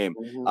entire game.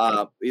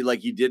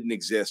 Like he didn't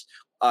exist.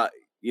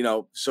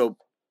 So,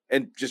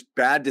 and just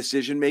bad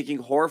decision making.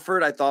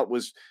 Horford, I thought,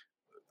 was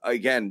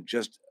again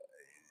just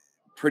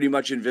pretty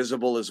much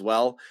invisible as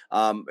well.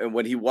 And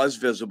when he was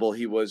visible,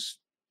 he was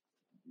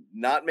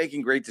not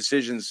making great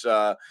decisions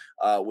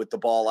with the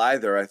ball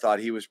either. I thought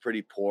he was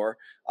pretty poor.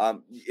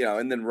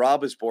 And then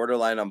Rob is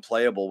borderline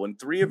unplayable. When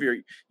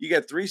you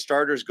get 3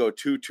 starters go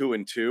 2, 2,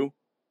 and 2,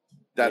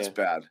 that's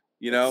bad.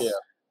 Yeah.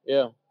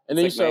 And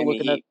then you start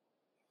looking at.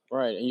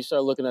 Right, and you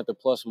start looking at the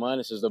plus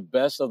minuses. The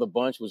best of the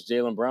bunch was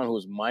Jaylen Brown, who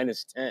was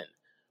 -10.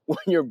 When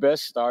your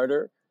best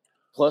starter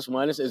plus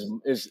minus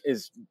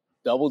is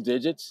double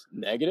digits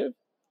negative,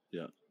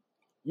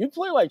 you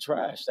play like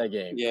trash that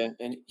game. Yeah,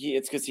 and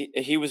it's because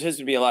he was his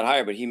to be a lot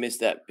higher, but he missed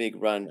that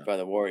big run by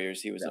the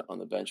Warriors. He was on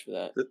the bench for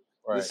that. The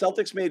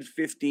Celtics made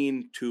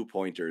 15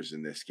 2-pointers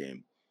in this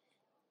game.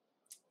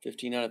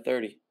 15 out of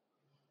 30.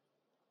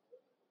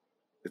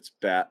 It's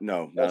bad.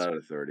 No, not out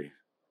of 30.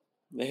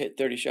 They hit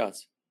 30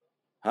 shots.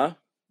 Huh?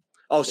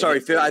 Oh,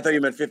 sorry. I thought you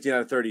meant 15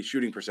 out of 30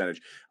 shooting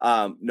percentage.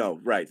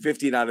 No, right.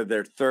 15 out of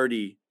their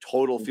 30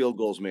 total field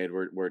goals made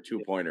were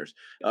 2-pointers.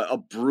 A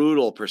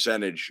brutal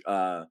percentage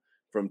from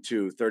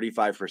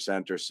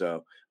 35% or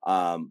so.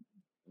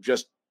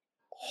 Just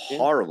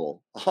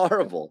horrible.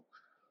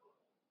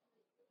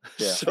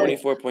 Yeah.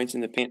 24 points in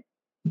the paint.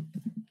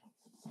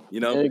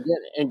 And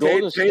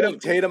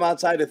Tatum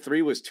outside of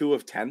 3 was 2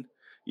 of 10.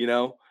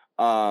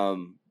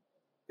 Jalen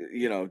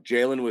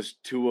was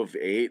 2 of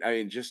 8. I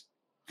mean, just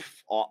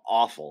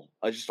awful.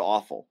 Just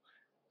awful.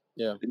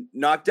 Yeah.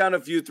 Knocked down a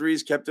few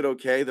threes, kept it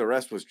okay. The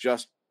rest was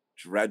just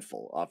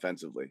dreadful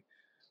offensively.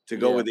 To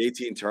go with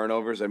 18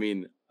 turnovers, I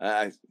mean,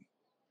 the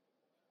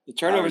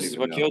turnovers is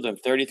what killed them.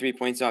 33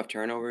 points off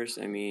turnovers.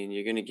 I mean,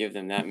 you're going to give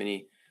them that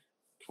many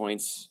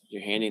points.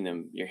 You're handing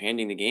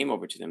the game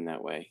over to them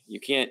that way. You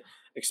can't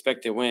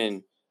expect to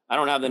win. I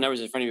don't have the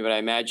numbers in front of me, but I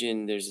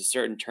imagine there's a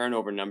certain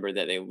turnover number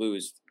that they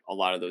lose a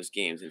lot of those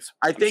games.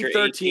 I think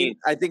 13.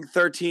 I think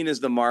 13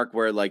 is the mark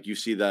where like you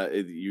see the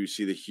huge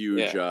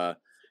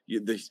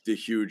the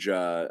huge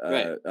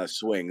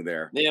swing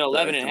there. They had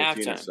 11 at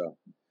halftime. So.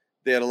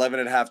 They had 11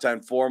 at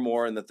halftime, 4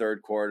 more in the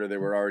third quarter. They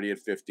were already at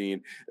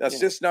 15.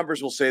 Assist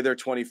numbers will say they're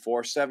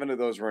 24. 7 of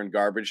those were in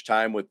garbage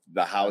time with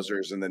the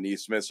Hausers and the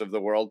Neesmiths of the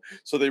world.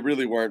 So they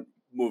really weren't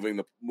moving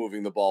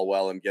the ball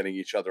well and getting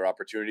each other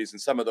opportunities.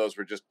 And some of those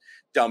were just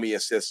dummy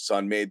assists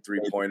on made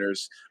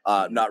 3-pointers,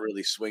 not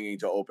really swinging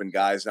to open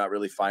guys, not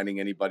really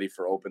finding anybody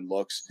for open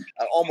looks.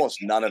 Almost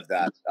none of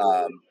that.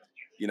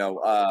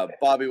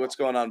 Bobby, what's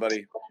going on,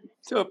 buddy?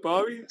 What's up,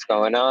 Bobby? What's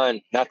going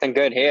on? Nothing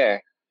good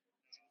here.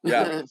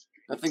 Yeah.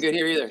 Nothing good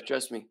here either.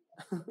 Trust me.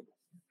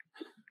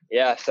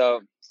 Yeah.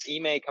 So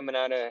Ime coming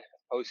out of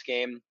post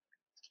game,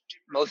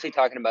 mostly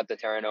talking about the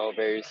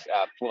turnovers,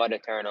 flood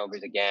of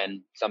turnovers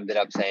again. Summed it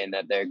up saying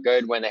that they're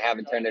good when they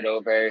haven't turned it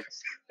over.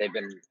 They've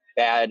been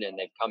bad and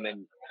they've come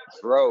in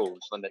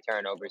droves when the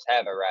turnovers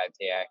have arrived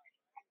here.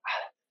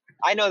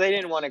 I know they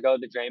didn't want to go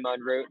the Draymond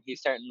route. He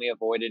certainly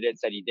avoided it.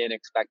 Said he didn't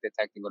expect the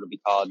technical to be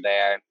called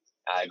there.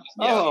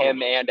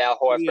 Him and Al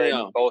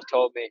Horford both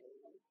told me.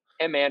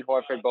 Him and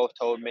Horford both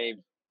told me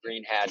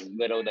Green had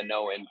little to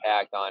no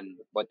impact on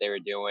what they were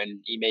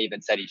doing. He may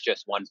even said he's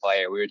just one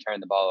player. We were turning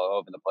the ball all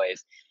over the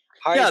place.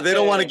 They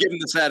don't want to give him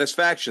the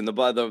satisfaction.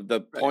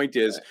 The point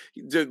is,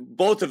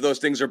 both of those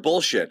things are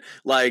bullshit.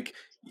 Like,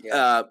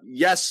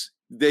 yes,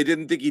 they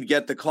didn't think he'd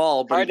get the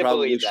call, but he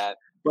probably that.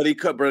 But he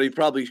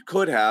probably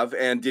could have.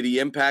 And did he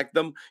impact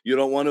them? You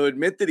don't want to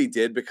admit that he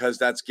did because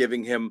that's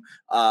giving him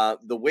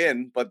the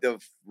win. But the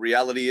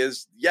reality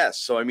is,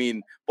 yes. So I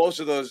mean,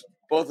 both of those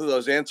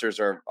answers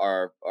are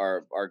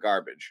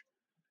garbage.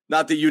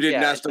 Not that you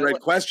didn't ask the right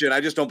question. I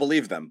just don't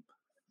believe them.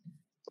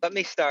 Let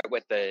me start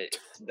with the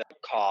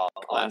call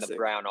on the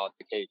Brown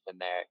altercation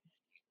there.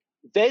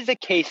 There's a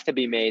case to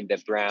be made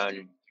that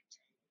Brown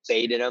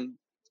baited him,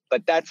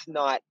 but that's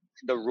not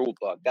the rule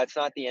book. That's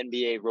not the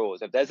NBA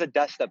rules. If there's a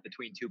dust-up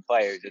between two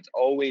players, it's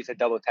always a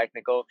double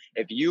technical.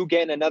 If you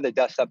get another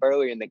dust-up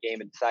earlier in the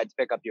game and decide to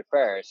pick up your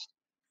first,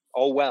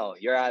 oh, well,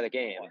 you're out of the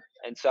game.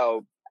 And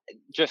so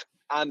just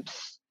I'm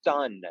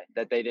stunned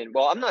that they didn't.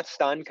 Well, I'm not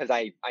stunned because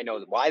I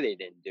know why they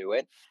didn't do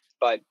it,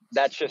 but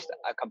that's just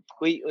a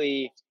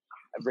completely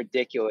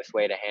ridiculous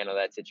way to handle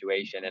that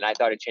situation. And I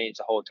thought it changed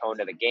the whole tone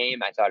of the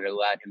game. I thought it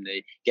allowed him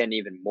to get in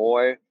even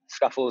more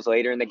scuffles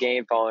later in the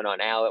game, falling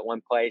on Al at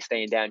one play,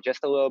 staying down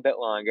just a little bit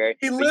longer.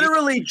 He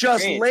literally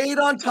just laid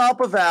on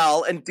top of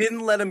Al and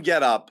didn't let him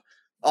get up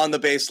on the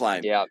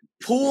baseline. Yeah.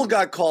 Poole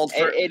got called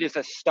for. It is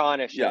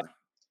astonishing. Yeah.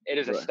 It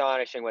is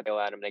astonishing what they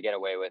allowed him to get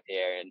away with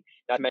here. And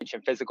not to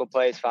mention physical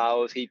plays,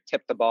 fouls. He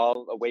tipped the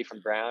ball away from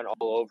Brown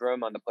all over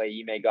him on the play.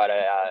 Ime got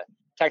a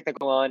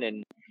technical on,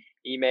 and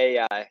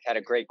Ime had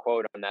a great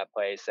quote on that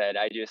play. Said,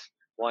 "I just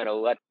want to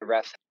let the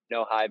refs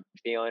know how I'm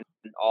feeling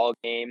all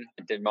game,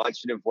 a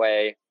demonstrative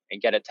way,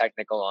 and get a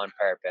technical on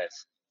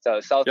purpose." So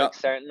Celtics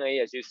certainly,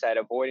 as you said,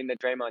 avoiding the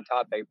Draymond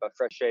topic, but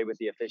frustrated with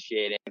the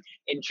officiating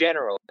in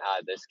general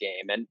this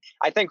game. And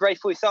I think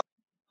rightfully so.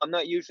 I'm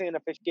not usually an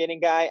officiating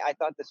guy. I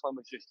thought this one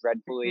was just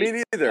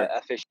dreadfully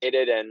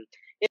officiated. And,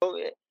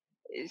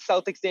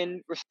 Celtics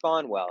didn't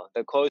respond well.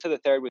 The close of the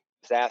third was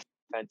disastrous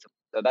offensively.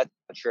 So that's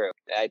not true.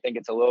 I think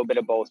it's a little bit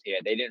of both here.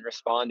 They didn't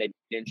respond. They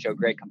didn't show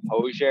great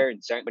composure.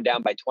 And certainly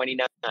down by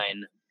 29.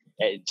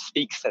 It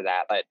speaks to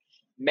that. But,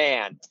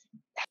 man,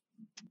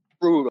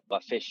 brutal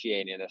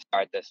officiating to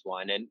start this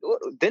one. And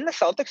didn't the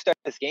Celtics start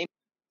this game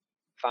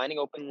finding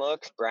open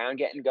looks, Brown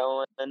getting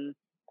going?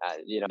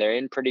 They're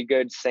in pretty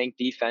good sync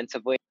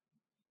defensively,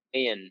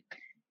 and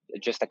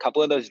just a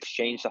couple of those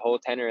changed the whole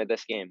tenor of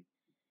this game.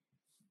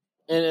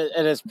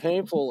 And as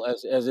painful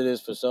as it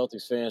is for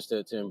Celtics fans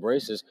to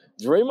embrace this,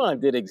 Draymond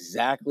did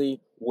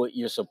exactly what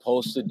you're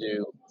supposed to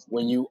do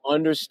when you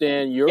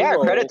understand your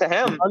role. Credit to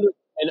him.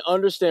 And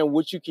understand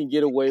what you can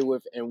get away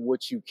with and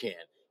what you can't.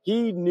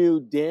 He knew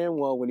damn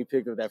well when he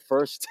picked up that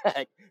first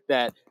tag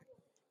that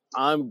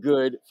I'm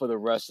good for the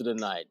rest of the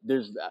night.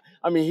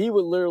 He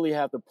would literally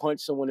have to punch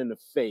someone in the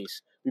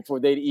face before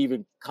they'd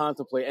even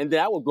contemplate, and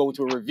that would go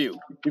to a review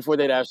before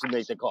they'd actually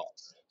make the call.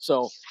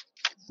 So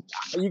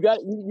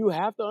you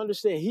have to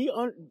understand.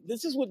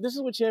 This is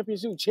what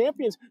champions do.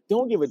 Champions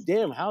don't give a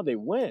damn how they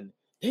win.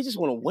 They just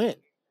want to win.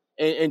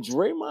 And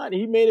Draymond,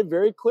 he made it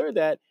very clear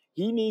that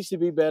he needs to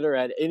be better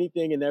at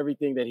anything and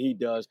everything that he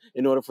does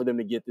in order for them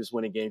to get this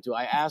winning game 2.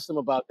 I asked him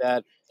about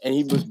that, and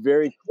he was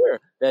very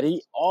clear that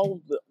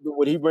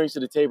what he brings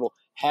to the table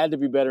had to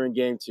be better in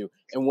game 2.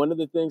 And one of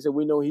the things that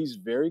we know he's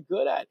very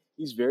good at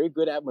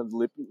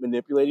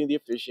manipulating the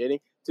officiating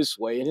to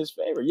sway in his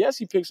favor. Yes,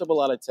 he picks up a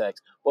lot of techs,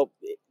 but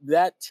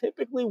that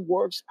typically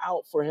works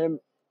out for him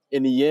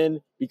in the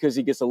end because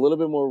he gets a little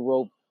bit more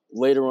rope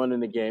later on in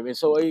the game. And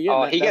so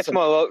again, he gets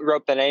more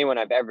rope than anyone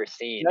I've ever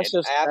seen. It's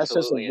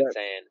absolutely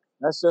insane.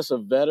 That's just a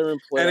veteran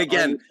player. And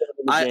again,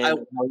 how he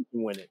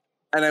can win it.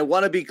 And I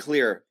want to be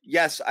clear.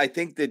 Yes, I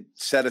think that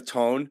set a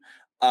tone.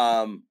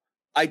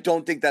 I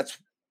don't think that's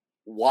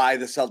why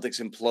the Celtics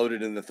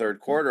imploded in the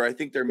third quarter. I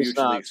think they're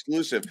mutually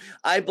exclusive.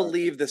 I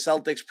believe the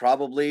Celtics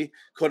probably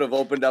could have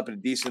opened up a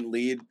decent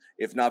lead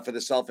if not for the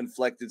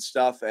self-inflicted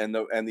stuff and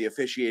the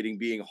officiating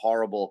being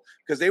horrible,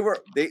 because they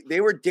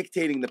were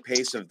dictating the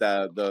pace of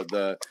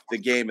the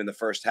game in the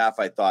first half.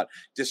 I thought,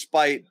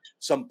 despite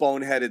some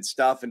boneheaded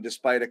stuff and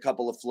despite a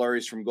couple of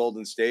flurries from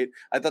Golden State,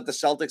 I thought the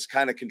Celtics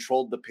kind of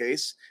controlled the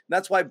pace. And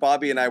that's why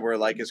Bobby and I were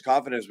like as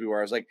confident as we were.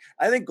 I was like,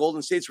 I think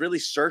Golden State's really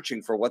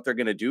searching for what they're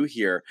going to do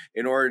here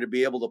in order to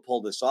be able to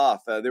pull this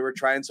off. They were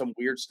trying some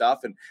weird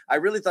stuff, and I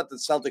really thought the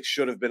Celtics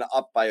should have been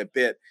up by a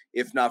bit,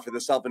 if not for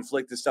the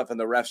self-inflicted stuff and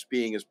the refs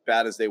being as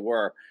bad as they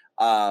were.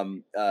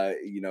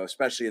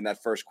 Especially in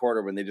that first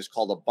quarter when they just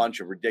called a bunch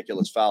of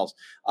ridiculous fouls,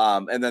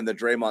 and then the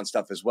Draymond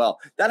stuff as well.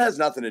 That has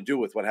nothing to do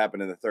with what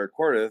happened in the third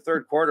quarter. The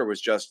third quarter was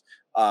just,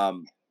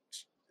 I'll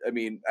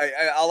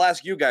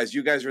ask you guys.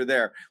 You guys were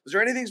there. Was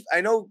there anything?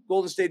 I know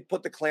Golden State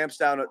put the clamps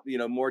down,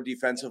 more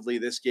defensively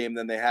this game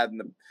than they had in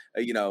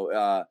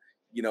the,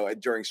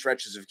 during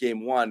stretches of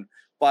game one.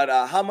 But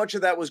how much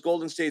of that was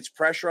Golden State's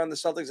pressure on the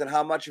Celtics, and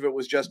how much of it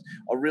was just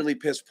a really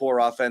piss poor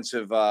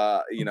offensive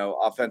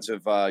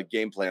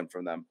game plan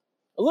from them?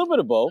 A little bit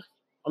of both.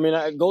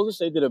 Golden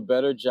State did a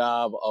better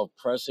job of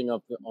pressing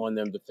up on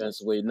them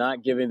defensively,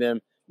 not giving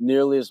them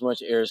nearly as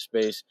much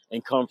airspace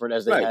and comfort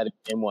as they had in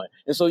game one.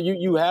 And so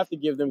you have to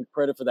give them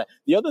credit for that.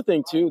 The other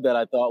thing, too, that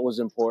I thought was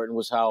important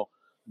was how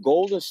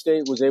Golden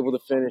State was able to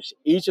finish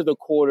each of the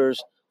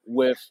quarters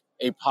with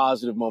a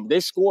positive moment. They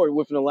scored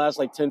within the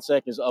last 10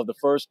 seconds of the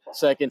first,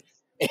 second,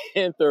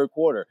 and third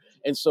quarter.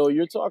 And so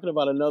you're talking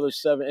about another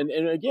 7.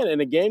 And again,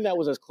 in a game that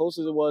was as close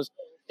as it was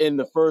in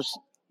the first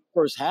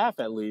half,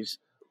 at least,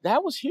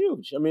 that was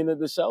huge. The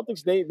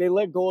Celtics, they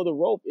let go of the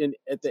rope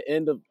at the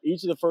end of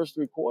each of the first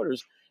 3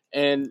 quarters.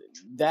 And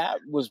that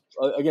was,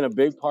 again, a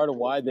big part of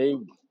why they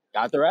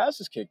got their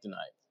asses kicked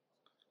tonight.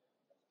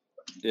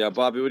 Yeah,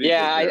 Bobby, what do you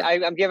think?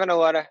 Yeah, I'm giving a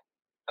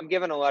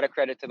lot of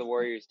credit to the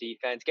Warriors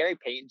defense. Gary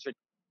Payton's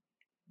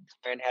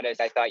return had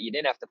us. I thought you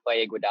didn't have to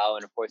play Iguodala,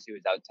 and of course he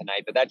was out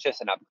tonight, but that's just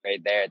an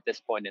upgrade there at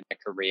this point in their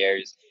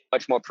careers.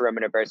 Much more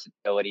perimeter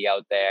versatility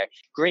out there.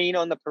 Green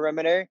on the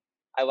perimeter,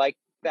 I like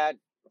that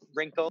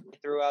wrinkle he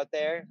threw out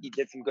there. He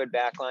did some good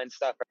backline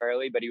stuff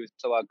early, but he was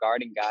still out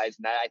guarding guys,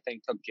 and that I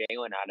think took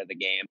Jalen out of the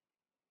game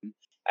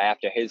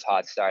after his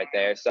hot start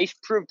there. So he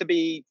proved to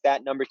be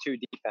that number 2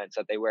 defense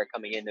that they were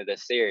coming into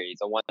this series,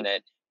 the one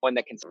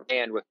that can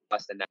stand with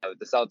Boston. Now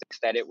the Celtics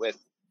fed it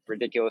with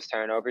ridiculous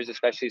turnovers,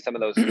 especially some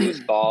of those loose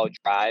ball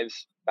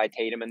drives by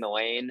Tatum in the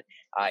lane.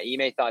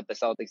 Ime thought the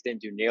Celtics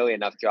didn't do nearly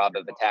enough job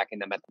of attacking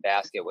them at the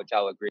basket, which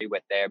I'll agree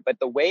with there. But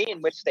the way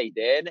in which they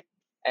did,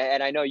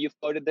 and I know you've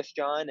quoted this,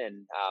 John,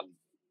 and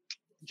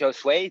Joe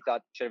Sway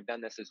thought should have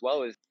done this as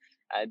well, is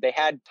they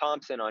had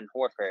Thompson on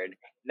Horford, and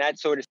that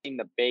sort of seemed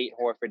to bait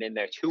Horford in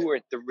there 2 or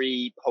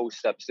 3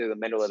 post-ups through the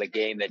middle of the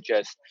game that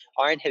just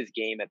aren't his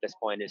game at this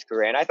point in his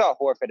career. And I thought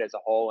Horford as a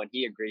whole, and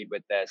he agreed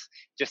with this,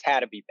 just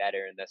had to be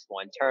better in this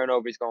one.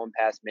 Turnovers going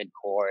past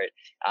midcourt,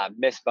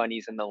 missed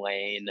bunnies in the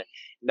lane,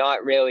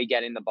 not really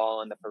getting the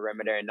ball on the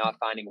perimeter and not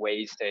finding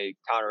ways to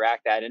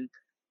counteract that. And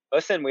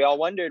listen, we all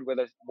wondered, were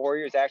the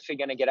Warriors actually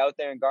going to get out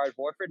there and guard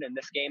Horford? In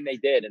this game, they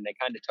did, and they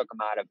kind of took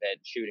him out of it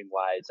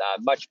shooting-wise.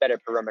 Much better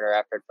perimeter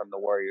effort from the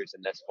Warriors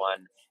in this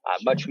one.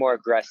 Much more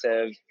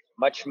aggressive,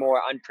 much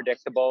more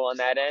unpredictable on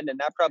that end, and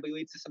that probably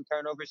leads to some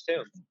turnovers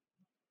too.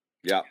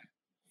 Yeah.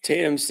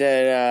 Tatum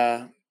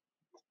said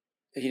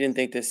he didn't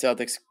think the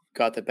Celtics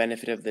got the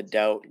benefit of the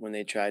doubt when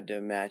they tried to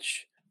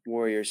match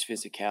Warriors'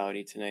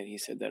 physicality tonight. He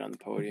said that on the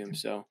podium,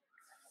 so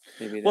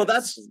maybe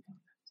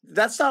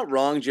that's not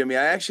wrong, Jimmy.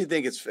 I actually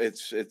think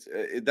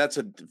that's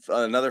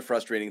another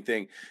frustrating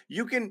thing.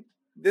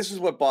 This is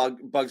what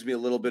bugs me a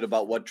little bit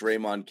about what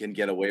Draymond can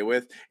get away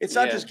with. It's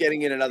not just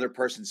getting in another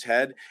person's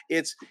head.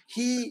 It's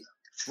he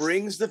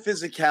brings the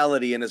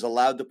physicality and is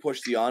allowed to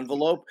push the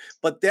envelope,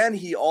 but then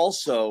he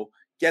also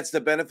gets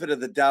the benefit of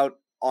the doubt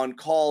on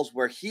calls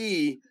where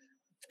he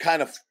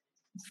kind of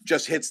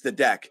just hits the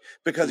deck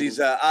because he's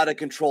out of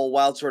control,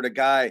 wild sort of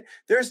guy.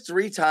 There's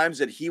 3 times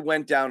that he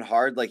went down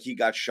hard like he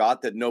got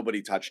shot that nobody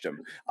touched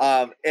him.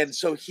 And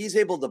so he's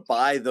able to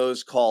buy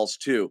those calls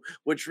too,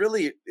 which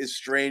really is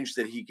strange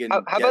that he can.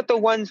 How about the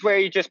ones where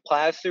he just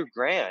plows through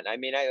Grant? I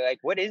mean,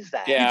 what is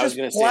that? Yeah, he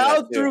just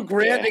plowed through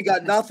Grant and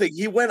got nothing.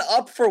 He went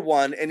up for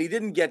one and he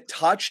didn't get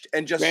touched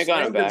and just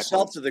slammed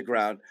himself to the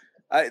ground.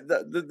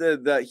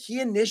 He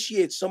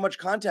initiates so much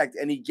contact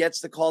and he gets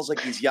the calls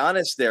like he's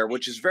Giannis there,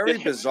 which is very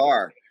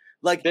bizarre.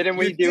 Like,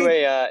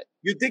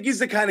 you'd think he's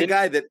the kind of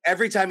guy that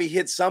every time he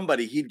hits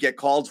somebody, he'd get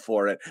called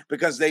for it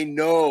because they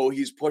know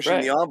he's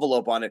pushing the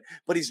envelope on it.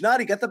 But he's not.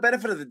 He got the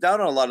benefit of the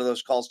doubt on a lot of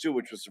those calls too,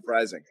 which was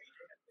surprising.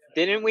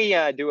 Didn't we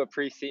do a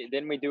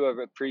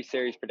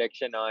pre-series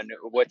prediction on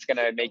what's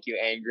gonna make you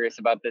angriest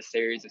about this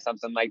series or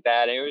something like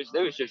that? And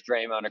it was just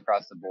Draymond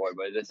across the board.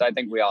 But I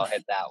think we all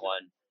hit that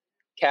one.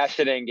 Cashed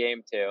it in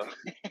game 2.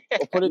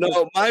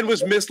 No, mine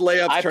was missed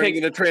layups turning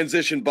into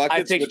transition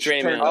buckets. I picked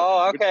Draymond.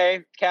 Oh,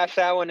 okay. Cash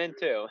that one in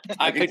too.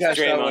 I picked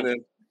Draymond.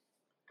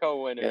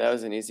 Co-winner. Yeah, that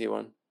was an easy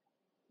one.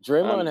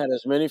 Draymond had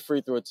as many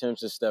free throw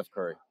attempts as Steph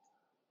Curry.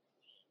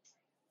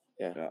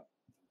 Yeah.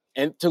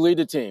 And to lead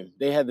the team,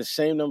 they had the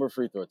same number of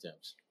free throw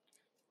attempts.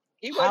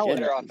 He was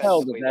better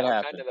offensively,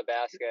 under the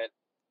basket.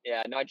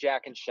 Yeah, not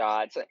jacking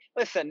shots.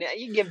 Listen,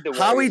 you give the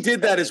how he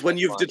did that is when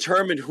you've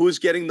determined who's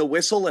getting the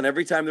whistle, and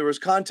every time there was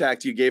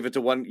contact, you gave it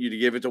to one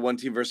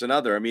team versus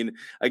another. I mean,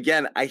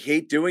 again, I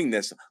hate doing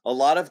this. A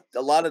lot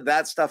of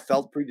that stuff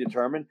felt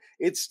predetermined.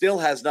 It still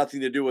has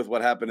nothing to do with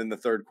what happened in the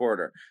third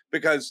quarter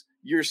because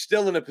you're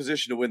still in a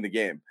position to win the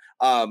game.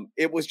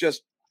 It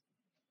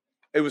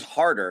was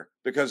harder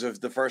because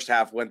of the first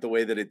half went the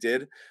way that it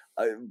did,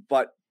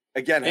 but.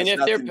 Again, and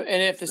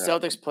if the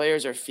Celtics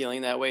players are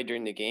feeling that way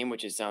during the game,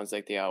 which it sounds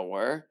like they all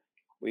were,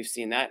 we've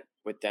seen that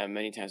with them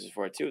many times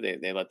before too.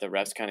 They let the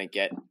refs kind of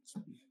get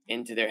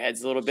into their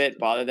heads a little bit,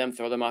 bother them,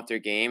 throw them off their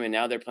game, and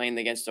now they're playing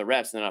against the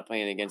refs. They're not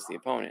playing against the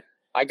opponent.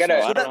 I got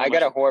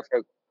a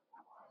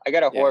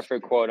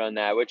Horford quote on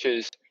that, which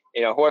is,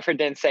 Horford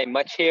didn't say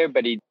much here,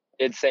 but he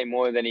did say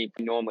more than he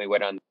normally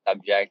would on the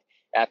subject.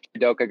 After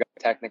Udoka got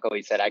technical,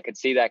 he said, "I could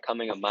see that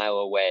coming a mile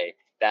away.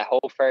 That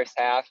whole first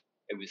half,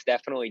 it was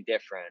definitely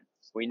different.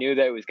 We knew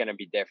that it was going to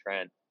be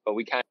different, but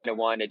we kind of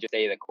wanted to just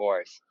stay the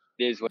course.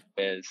 It is what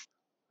it is."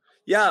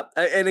 Yeah,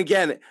 and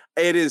again,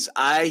 it is.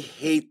 I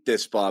hate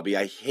this, Bobby.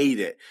 I hate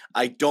it.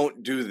 I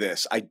don't do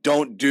this. I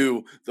don't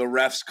do the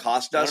refs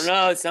cost us. I don't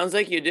know. It sounds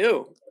like you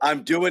do.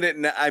 I'm doing it,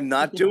 and I'm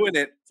not doing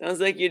it. Sounds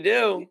like you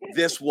do.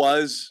 This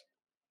was,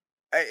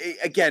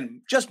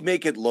 again, just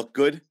make it look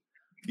good.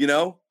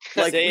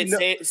 Like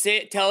say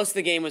it. Tell us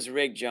the game was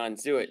rigged, John.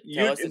 Do it.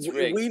 Tell us it's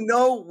rigged. We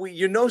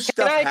know,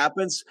 stuff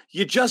happens.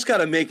 You just got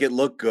to make it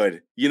look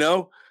good. You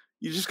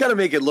just got to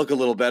make it look a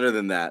little better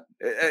than that.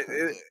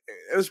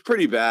 It was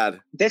pretty bad.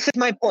 This is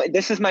my point.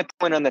 This is my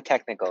point on the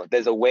technical.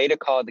 There's a way to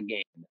call the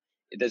game.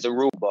 There's a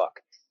rule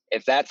book.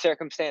 If that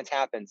circumstance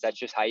happens, that's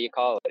just how you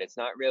call it. It's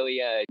not really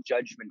a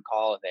judgment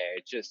call there.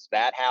 It's just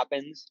that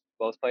happens.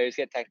 Both players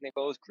get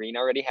technicals. Green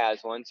already has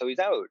one, so he's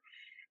out.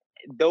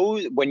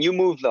 When you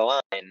move the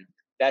line,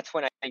 that's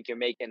when I think you're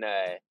making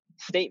a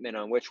statement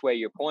on which way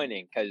you're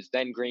pointing, because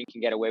then Green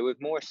can get away with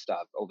more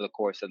stuff over the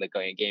course of the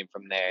game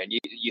from there. And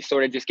you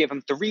sort of just give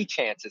him 3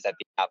 chances at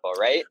the apple,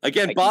 right?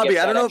 Again, like Bobby,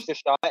 I don't know if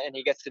shot and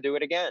he gets to do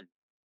it again.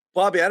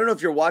 Bobby, I don't know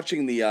if you're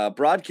watching the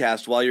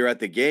broadcast while you're at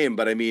the game,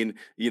 but I mean,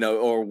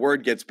 or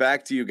word gets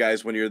back to you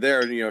guys when you're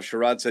there.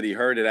 Sherrod said he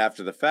heard it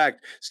after the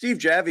fact. Steve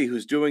Javie,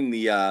 who's doing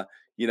the,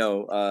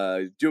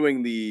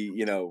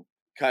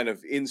 kind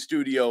of in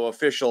studio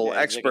official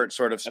expert like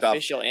sort of stuff,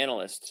 official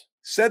analyst,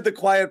 said the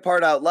quiet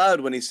part out loud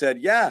when he said,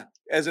 "Yeah,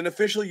 as an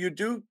official, you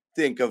do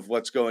think of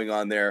what's going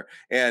on there,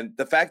 and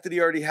the fact that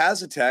he already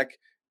has a tech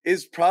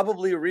is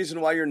probably a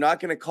reason why you're not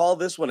going to call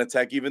this one a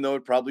tech, even though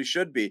it probably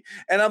should be."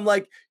 And I'm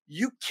like,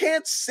 you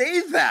can't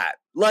say that.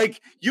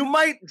 Like, you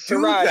might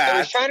do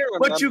that,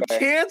 but you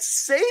can't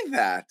say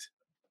that.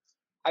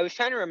 I was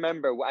trying to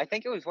remember. I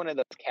think it was one of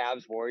those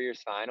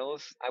Cavs-Warriors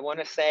finals. I want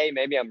to say,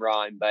 maybe I'm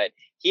wrong, but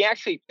he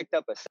actually picked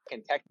up a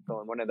second technical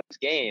in one of those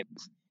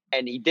games,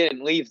 and he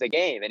didn't leave the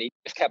game, and he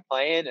just kept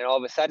playing. And all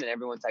of a sudden,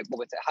 everyone's like,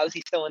 "Well, how's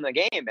he still in the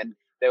game?" And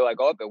they were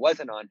like, "Oh, it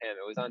wasn't on him.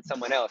 It was on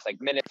someone else."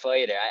 Like minutes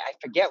later, I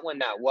forget when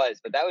that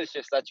was, but that was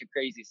just such a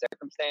crazy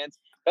circumstance.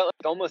 Felt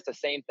like almost the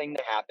same thing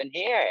that happened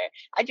here.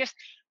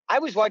 I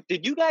was watching.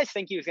 Did you guys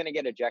think he was going to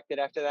get ejected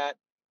after that?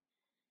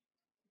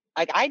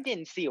 Like, I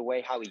didn't see a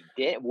way how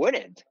he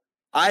wouldn't.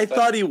 I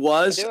thought he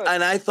was,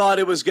 and I thought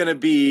it was going to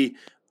be.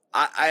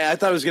 I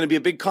thought it was going to be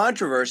a big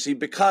controversy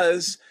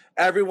because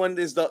everyone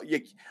is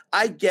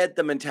I get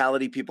the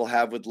mentality people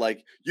have with,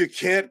 like, you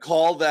can't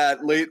call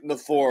that late in the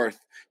fourth.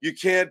 You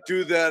can't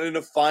do that in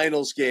a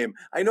finals game.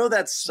 I know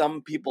that's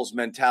some people's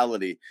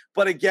mentality,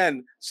 but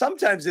again,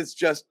 sometimes it's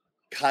just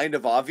kind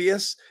of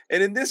obvious.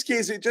 And in this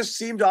case, it just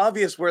seemed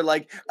obvious where,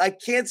 like, I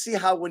can't see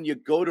how when you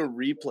go to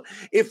replay,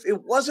 if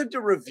it wasn't a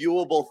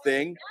reviewable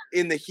thing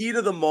in the heat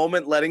of the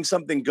moment, letting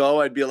something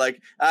go, I'd be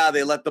like,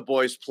 they let the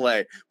boys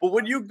play. But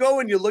when you go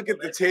and you look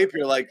at the tape,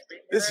 you're like,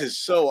 this is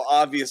so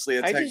obviously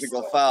a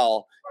technical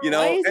foul,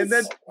 and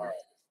then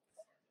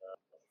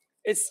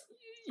it's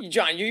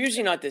John, you're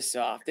usually not this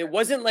soft. It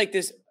wasn't like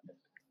this,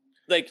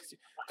 like,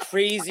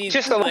 crazy.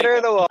 Just a letter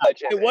of the law.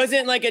 It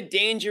wasn't like a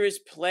dangerous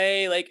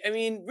play. Like, I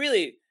mean,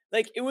 really,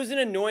 like, it was an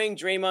annoying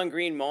Draymond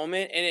Green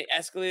moment, and it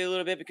escalated a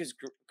little bit because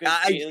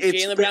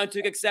Jaylen Brown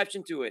took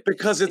exception to it.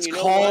 Because it's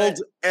called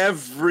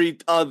every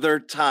other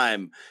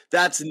time.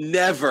 That's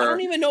never. I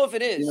don't even know if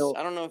it is.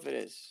 I don't know if it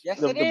is.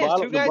 Yes, it is.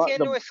 Two guys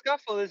get into a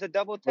scuffle is a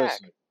double tech.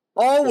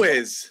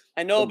 Always.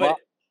 I know, but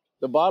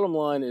the bottom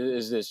line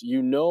is this: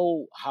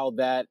 how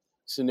that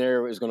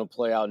scenario is going to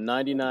play out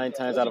 99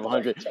 times out of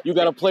 100. You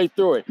got to play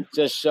through it.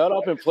 Just shut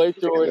up and play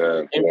through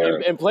it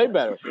and play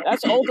better.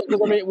 That's ultimate.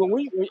 Because, I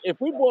mean,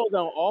 if we boil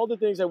down all the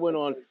things that went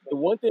on, the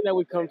one thing that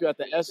we come to at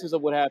the essence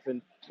of what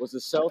happened was the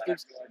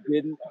Celtics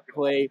didn't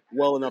play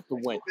well enough to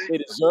win. They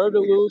deserved to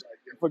lose.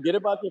 Forget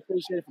about the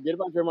officiating. Forget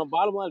about Draymond.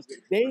 Bottom line is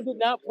they did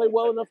not play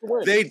well enough to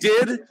win. They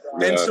did.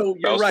 And so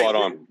you're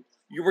right.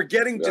 You were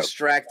getting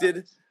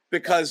distracted.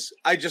 Because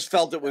I just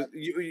felt it was.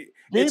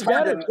 It's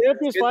hard to,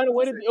 champions find a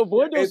way to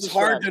avoid those. It's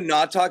hard to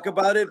not talk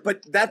about it,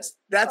 but that's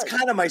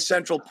kind of my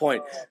central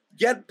point.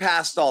 Get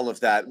past all of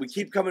that. We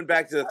keep coming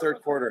back to the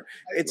third quarter.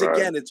 It's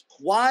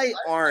why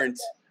aren't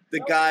the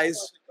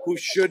guys who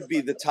should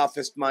be the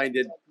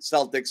toughest-minded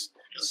Celtics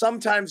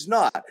sometimes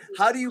not?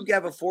 How do you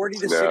have a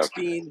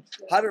 40-16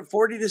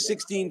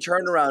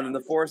 turnaround in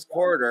the fourth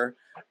quarter,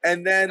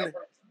 and then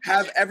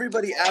have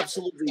everybody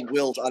absolutely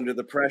wilt under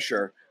the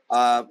pressure?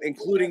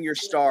 Including your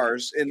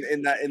stars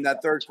in that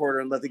third quarter,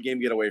 and let the game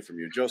get away from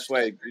you.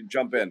 Josue,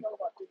 jump in.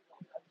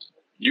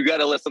 You got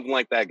to let something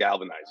like that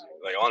galvanize you.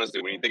 Like,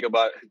 honestly, when you think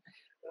about it,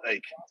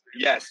 like,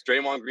 yes,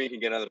 Draymond Green can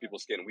get under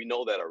people's skin. We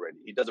know that already.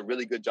 He does a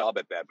really good job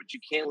at that, but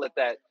you can't let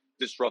that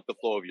disrupt the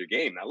flow of your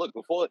game. Now, look,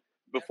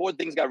 before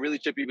things got really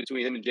chippy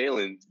between him and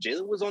Jaylen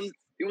was on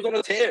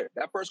a tear.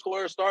 That first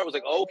quarter start was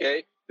like, oh,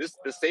 okay,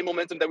 the same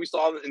momentum that we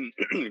saw in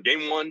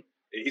game one.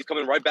 He's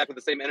coming right back with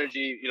the same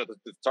energy,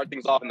 to start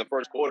things off in the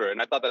first quarter. And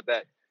I thought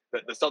that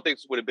the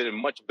Celtics would have been in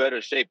much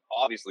better shape,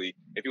 obviously,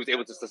 if he was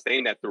able to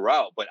sustain that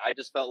throughout. But I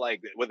just felt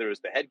like whether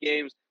it's the head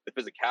games, the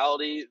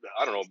physicality,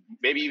 I don't know,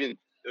 maybe even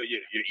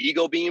your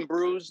ego being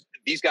bruised,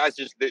 these guys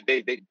just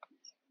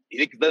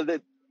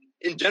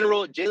in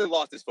general, Jaylen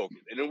lost his focus,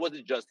 and it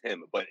wasn't just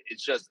him. But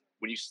it's just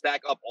when you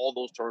stack up all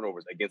those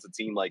turnovers against a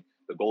team like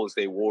the Golden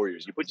State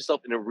Warriors, you put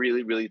yourself in a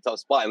really, really tough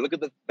spot. And look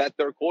at that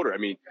third quarter. I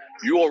mean,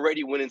 you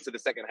already went into the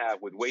second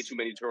half with way too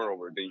many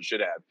turnovers than you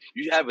should have.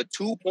 You have a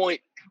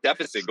 2-point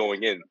deficit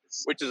going in,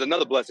 which is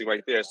another blessing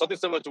right there. Something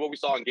similar to what we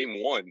saw in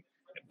game one,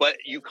 but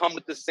you come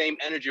with the same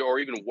energy or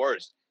even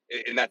worse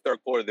in that third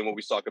quarter than what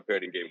we saw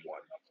compared in game one.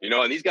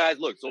 And these guys,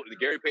 look, so the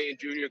Gary Payton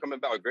Jr. coming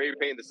back, or Gary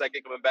Payton the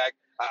second coming back,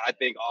 I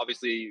think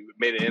obviously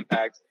made an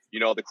impact.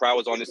 The crowd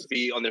was on their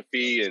feet, and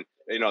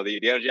the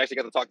energy. Actually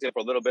got to talk to him for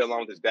a little bit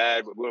along with his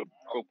dad. We'll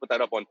put that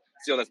up on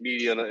CLNS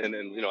Media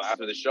and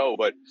after the show.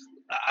 But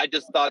I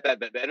just thought that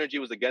the energy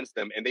was against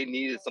them, and they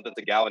needed something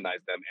to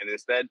galvanize them. And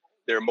instead,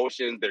 their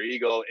emotions, their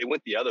ego, it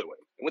went the other way.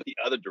 It went the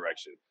other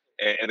direction.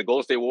 And the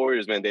Golden State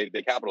Warriors, man, they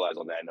capitalized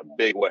on that in a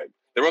big way.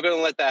 They weren't going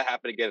to let that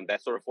happen again.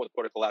 That sort of fourth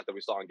quarter collapse that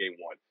we saw in game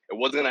one. It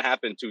wasn't going to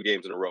happen 2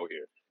 games in a row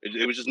here.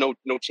 It was just no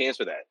chance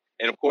for that.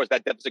 And of course,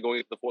 that deficit going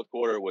into the fourth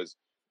quarter was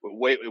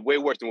way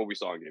worse than what we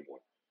saw in game one.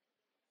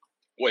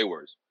 Way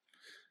worse.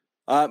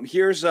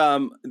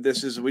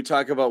 We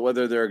talk about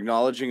whether they're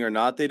acknowledging or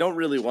not. They don't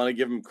really want to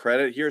give him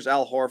credit. Here's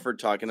Al Horford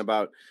talking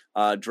about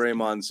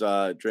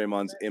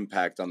Draymond's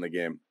impact on the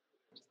game.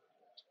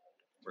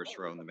 First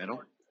row in the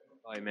middle.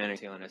 Manning,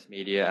 TLNS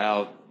Media.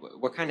 Al,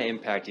 what kind of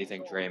impact do you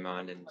think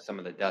Draymond and some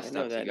of the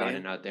dust-ups he got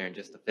in out there and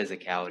just the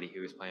physicality he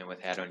was playing with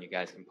had on you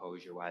guys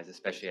composure-wise,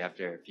 especially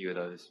after a few of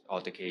those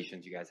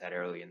altercations you guys had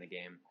early in the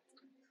game?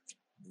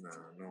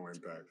 No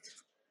impact.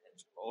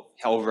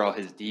 Overall,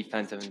 his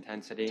defensive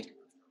intensity?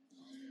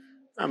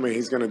 I mean,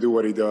 he's going to do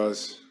what he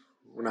does.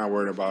 We're not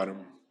worried about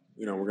him.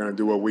 We're going to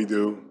do what we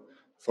do,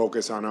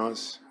 focus on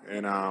us,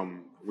 and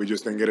we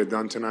just didn't get it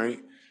done tonight.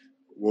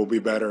 We'll be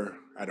better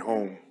at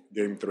home,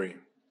 game 3.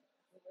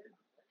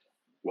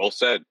 Well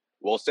said.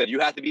 Well said. You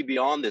have to be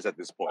beyond this at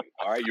this point.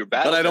 All right, you're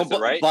bad. But I don't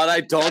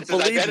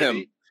believe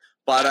him.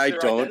 But I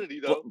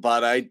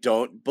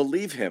don't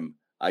believe him.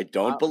 I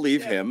don't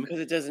believe him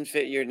because it doesn't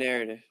fit your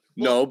narrative.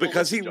 No,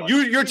 because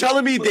you're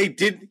telling me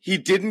he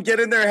didn't get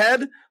in their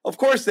head? Of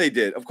course they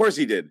did. Of course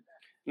he did.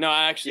 No,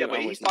 actually, yeah,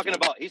 but he's talking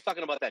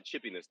about that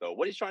chippiness though.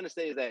 What he's trying to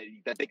say is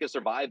that they can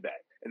survive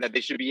that and that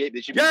they should be.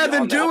 Yeah,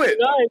 then do it.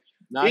 He's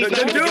not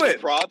then do it.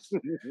 Props.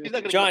 He's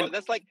not John,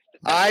 that's like.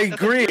 I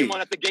agree. That's like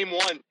Draymond after game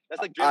 1.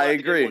 That's like Draymond I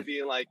agree.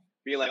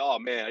 Being like, oh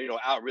man,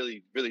 Al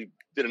really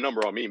did a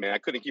number on me, man. I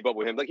couldn't keep up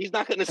with him. Like he's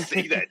not going to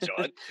say that,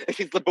 John.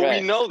 But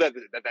we know that's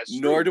true.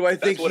 Nor do I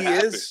think he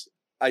is.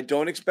 I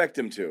don't expect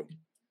him to.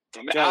 I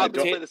mean, Al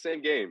don't play the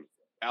same game.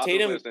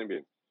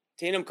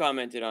 Tatum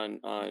commented on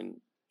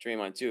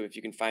Draymond too. If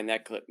you can find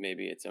that clip,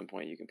 maybe at some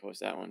point you can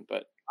post that one.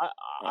 But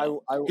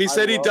he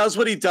said he does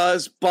what he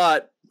does,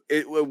 but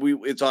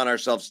it's on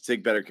ourselves to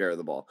take better care of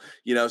the ball.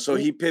 So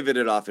he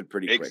pivoted off it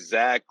pretty quick.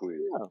 Exactly.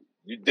 Yeah.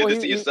 You did this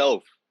to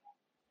yourself.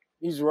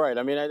 He's right.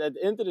 I mean, at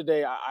the end of the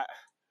day,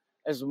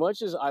 as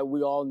much as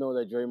we all know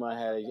that Draymond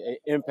had an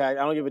impact,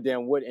 I don't give a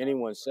damn what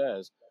anyone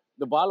says.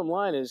 The bottom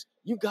line is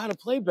you got to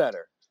play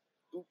better.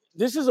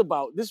 This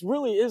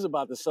really is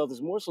about the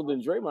Celtics more so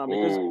than Draymond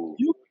because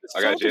the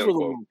Celtics were the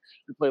ones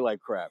to play like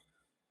crap.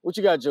 What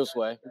you got, Josue?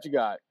 What you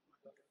got?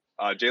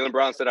 Jaylen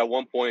Brown said at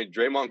one point,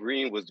 Draymond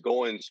Green was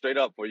going straight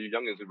up, for you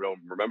youngins who don't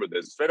remember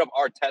this, straight up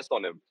our test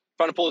on him,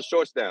 trying to pull his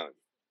shorts down,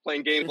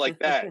 playing games like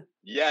that.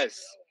 Yes,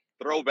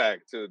 throwback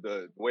to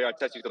the way our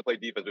test used to play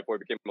defense before he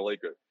became a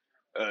Laker.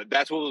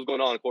 That's what was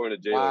going on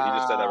according to Jaylen. Wow. He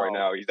just said that right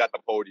now. He's at the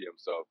podium,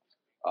 so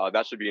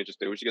that should be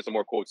interesting. We should get some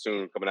more quotes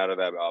soon coming out of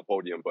that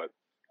podium. But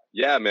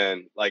yeah,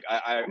 man, like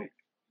I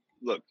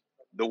look,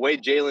 the way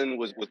Jaylen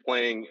was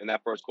playing in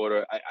that first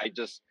quarter, I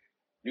just.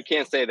 You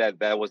can't say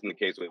that wasn't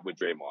the case with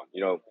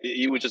Draymond.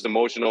 He was just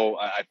emotional.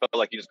 I felt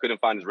like he just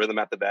couldn't find his rhythm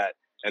after that.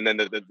 And then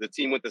the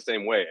team went the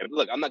same way. And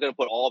look, I'm not going to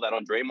put all that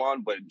on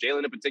Draymond, but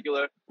Jaylen in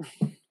particular,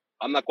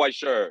 I'm not quite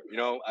sure.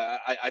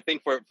 I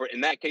think for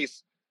in that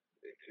case,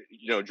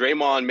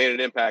 Draymond made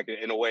an impact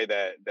in a way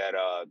that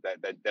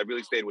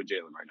really stayed with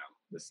Jaylen right now.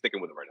 That's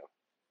sticking with him right now.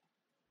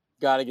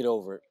 Got to get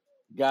over it.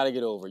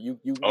 You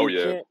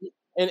can't,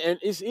 and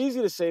it's easy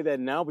to say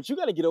that now, but you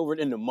got to get over it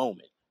in the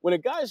moment. When a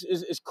guy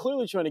is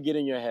clearly trying to get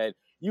in your head,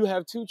 you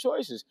have two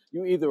choices.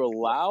 You either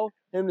allow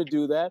him to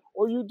do that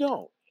or you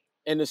don't.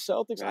 And the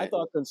Celtics, right. I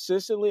thought,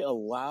 consistently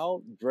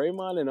allowed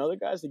Draymond and other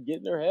guys to get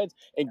in their heads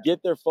and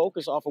get their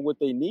focus off of what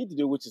they need to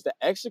do, which is to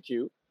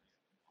execute,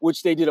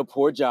 which they did a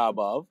poor job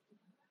of,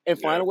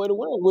 and find a way to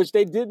win, which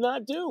they did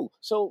not do.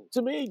 So,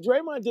 to me,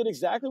 Draymond did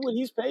exactly what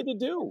he's paid to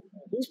do.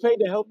 He's paid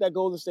to help that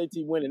Golden State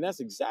team win, and that's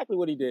exactly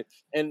what he did.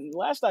 And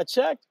last I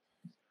checked,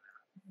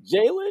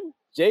 Jaylen,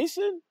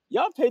 Jason,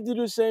 y'all paid to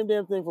do the same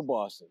damn thing for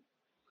Boston.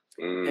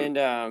 And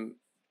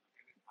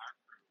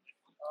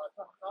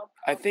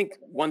I think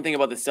one thing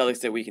about the Celtics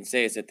that we can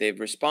say is that they've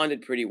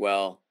responded pretty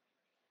well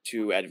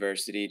to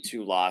adversity,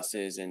 to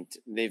losses, and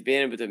they've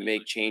been able to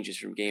make changes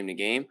from game to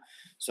game.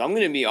 So I'm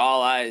going to be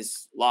all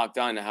eyes locked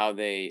on to how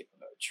they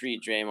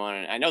treat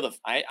Draymond. And I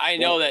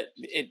know that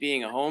it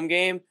being a home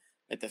game,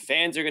 that the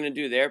fans are going to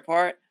do their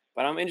part,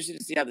 but I'm interested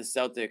to see how the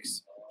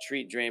Celtics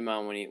treat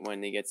Draymond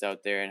when he gets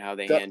out there and how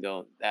they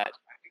handle that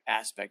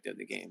aspect of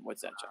the game.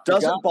 What's that, John?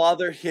 Doesn't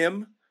bother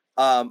him,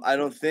 I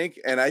don't think,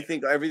 and I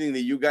think everything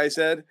that you guys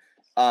said,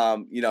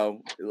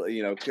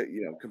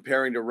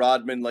 comparing to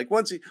Rodman, like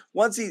once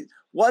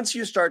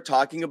you start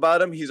talking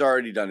about him, he's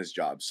already done his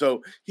job,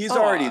 so he's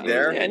already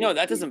there. Yeah, no,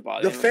 that doesn't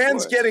bother the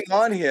fans getting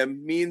on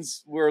him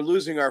means we're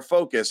losing our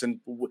focus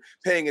and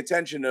paying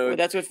attention to. Well,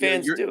 that's what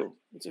fans do.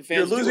 That's what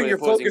fans you're losing your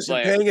focus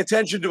and paying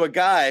attention to a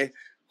guy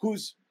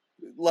who's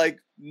like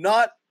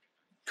not.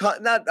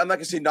 I'm not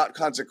gonna say not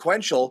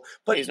consequential,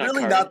 but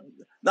really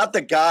not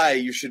the guy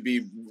you should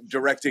be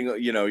directing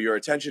your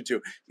attention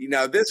to.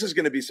 Now this is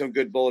going to be some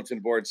good bulletin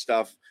board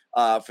stuff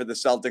for the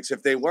Celtics.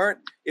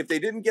 If they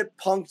didn't get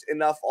punked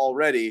enough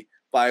already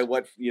by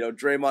what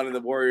Draymond and the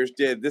Warriors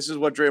did, this is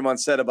what Draymond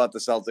said about the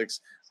Celtics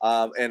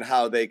and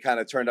how they kind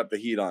of turned up the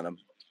heat on him.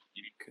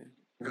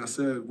 I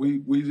said, we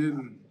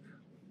didn't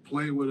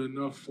play with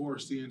enough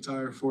force the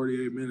entire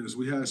 48 minutes.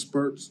 We had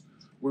spurts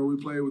where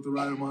we played with the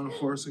right amount of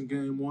force in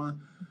game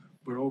one,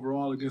 but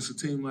overall against a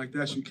team like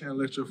that, you can't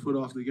let your foot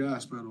off the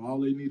gas pedal. All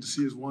they need to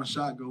see is one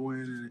shot go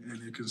in,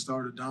 and it can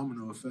start a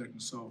domino effect.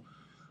 And so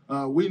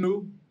we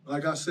knew,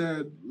 like I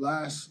said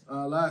last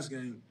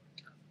game,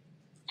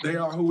 they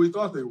are who we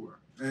thought they were.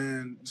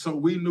 And so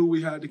we knew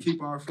we had to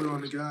keep our foot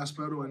on the gas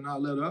pedal and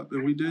not let up,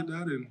 and we did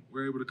that, and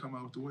we're able to come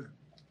out with the win.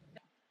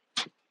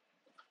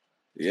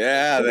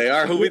 Yeah, they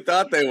are who we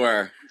thought they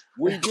were.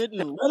 We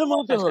didn't let them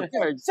off the hook.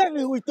 They're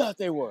exactly who we thought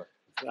they were.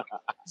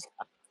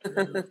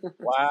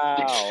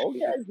 Wow. Okay,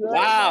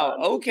 wow.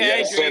 Okay.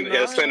 Yeah,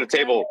 let's slam the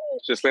table.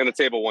 Just slam the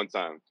table one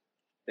time.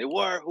 They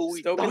were who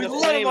we thought. We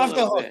let them off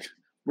the hook.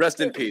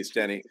 Rest in peace,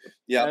 Jenny.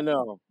 Yeah, I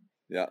know.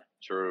 Yeah.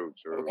 True.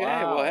 Okay.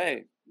 Wow. Well,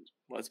 hey,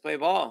 let's play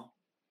ball.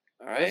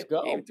 All right. Let's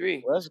go. Game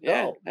 3. Let's go.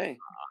 Yeah. Hey.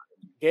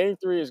 Game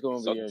 3 is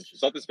going to be interesting.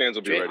 Celtics fans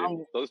will be ready.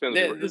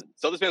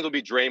 Celtics fans will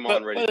be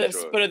Draymond ready.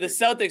 But are the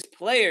Celtics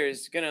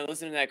players going to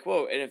listen to that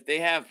quote? And if they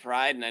have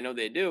pride, and I know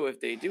they do, if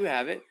they do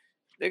have it,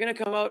 they're going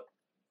to come out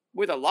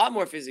with a lot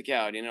more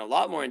physicality and a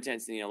lot more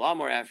intensity and a lot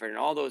more effort and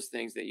all those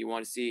things that you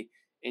want to see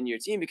in your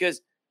team,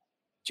 because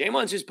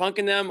Draymond's just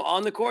punking them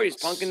on the court. He's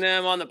punking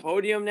them on the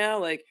podium now.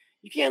 Like,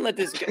 you can't let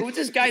this guy. What's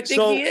this guy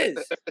think he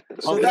is?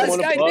 So this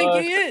guy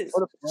think he is?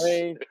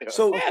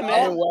 So yeah,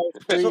 man.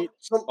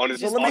 On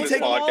his let me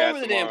take all podcast over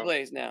the damn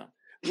place now.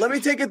 Let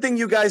me take a thing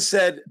you guys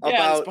said Yeah,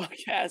 about. this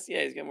podcast.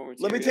 Yeah, he's got more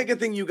material. Let me take a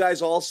thing you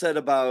guys all said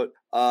about.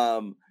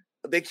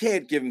 They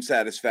can't give him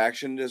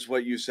satisfaction, is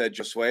what you said,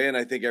 Josue, and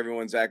I think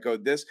everyone's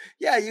echoed this.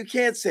 Yeah, you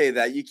can't say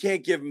that. You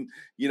can't give him,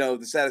 the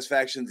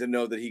satisfaction to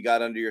know that he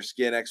got under your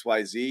skin,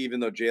 XYZ,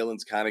 even though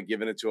Jalen's kind of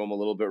giving it to him a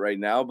little bit right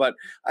now. But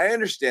I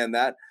understand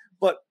that.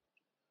 But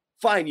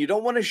fine, you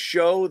don't want to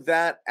show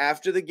that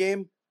after the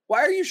game. Why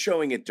are you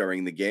showing it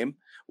during the game?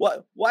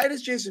 Why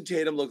does Jason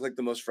Tatum look like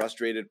the most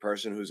frustrated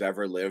person who's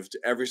ever lived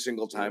every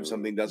single time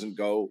something doesn't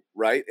go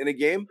right in a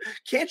game?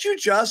 Can't you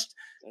just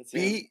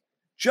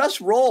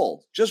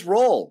roll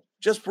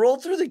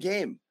through the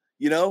game?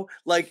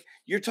 Like,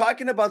 you're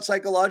talking about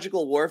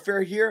psychological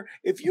warfare here.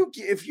 If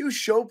you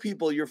show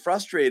people you're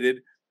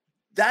frustrated,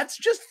 that's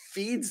just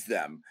feeds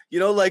them.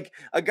 Like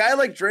a guy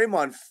like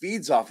Draymond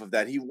feeds off of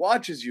that. He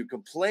watches you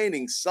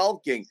complaining,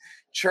 sulking,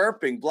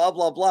 chirping, blah,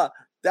 blah, blah.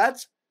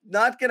 That's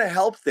not going to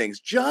help things.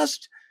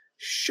 Just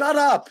shut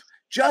up.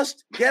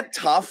 Just get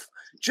tough.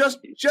 Just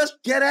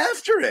get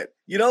after it.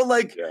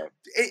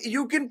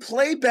 You can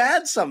play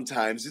bad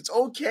sometimes. It's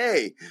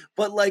okay.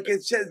 But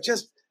it's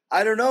just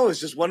I don't know. It's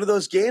just one of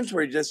those games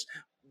where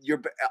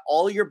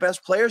all your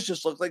best players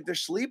just look like they're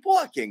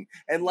sleepwalking.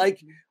 And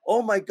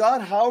oh my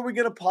God, how are we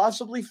going to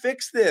possibly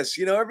fix this?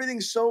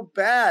 Everything's so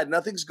bad.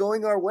 Nothing's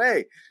going our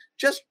way.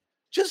 Just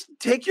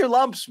take your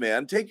lumps,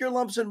 man. Take your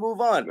lumps and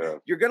move on. Yeah.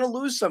 You're going to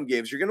lose some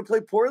games. You're going to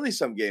play poorly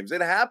some games.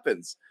 It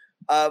happens.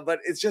 But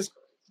it's just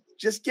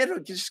get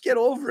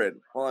over it.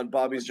 Hold on,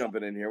 Bobby's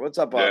jumping in here. What's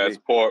up, Bobby? Yeah, it's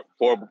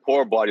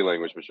poor body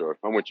language for sure.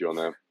 I'm with you on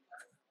that.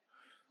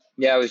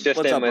 Yeah, I was just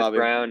in with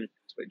Brown.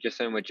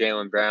 Just in with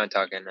Jaylen Brown,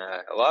 talking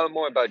a lot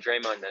more about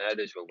Draymond than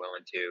others were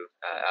willing to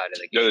out of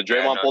the game. Did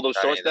Draymond pull those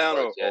shorts down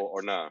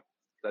or not? Is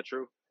that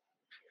true?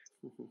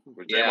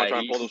 Was Draymond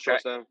trying to pull those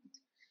shorts down?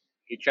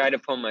 He tried to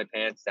pull my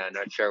pants down.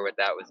 Not sure what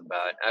that was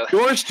about.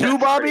 Yours too,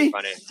 Bobby?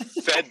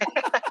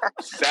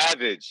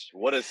 Savage.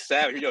 What a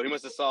savage. He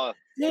must have saw.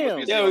 Damn.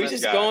 He's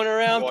just going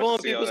around pulling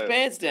people's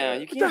pants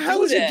down. You can't what the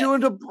hell is he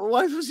doing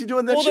why was he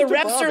doing that? Well, the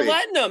refs are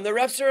letting him. The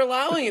refs are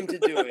allowing him to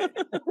do it.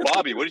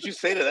 Bobby, what did you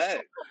say to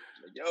that?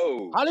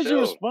 Yo. How did you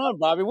respond,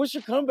 Bobby? What's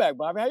your comeback,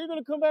 Bobby? How are you going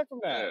to come back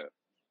from that?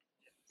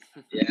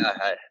 Yeah,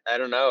 I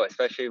don't know,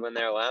 especially when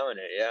they're allowing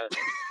it. Yeah.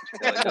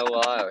 No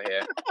law out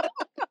here.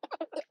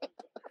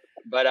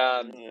 But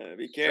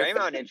be careful.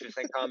 Draymond,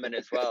 interesting comment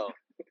as well.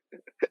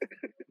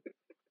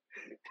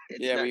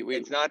 We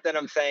it's not that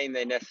I'm saying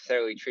they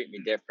necessarily treat me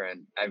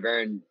different. I've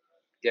earned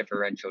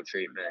differential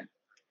treatment.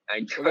 I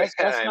enjoy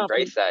that. I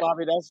embrace that.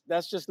 Bobby,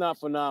 that's just not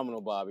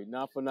phenomenal, Bobby.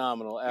 Not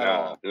phenomenal at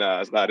all. No,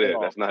 that's not it.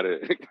 That's not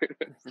it.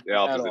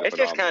 It's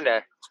just kind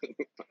of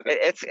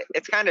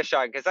it's kind of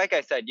shocking because, like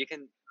I said, you can.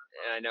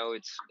 And I know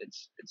it's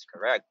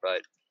correct,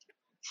 but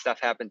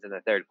stuff happens in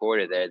the third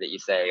quarter there that you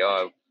say,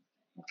 oh,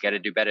 got to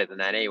do better than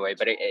that anyway.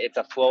 But it's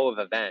a flow of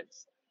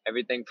events.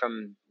 Everything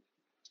from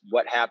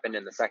what happened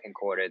in the second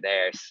quarter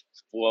there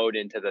flowed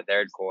into the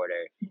third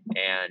quarter,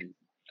 and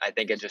I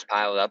think it just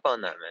piled up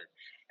on them.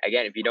 And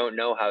again, if you don't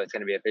know how it's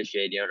going to be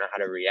officiated, you don't know how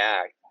to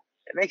react,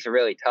 it makes it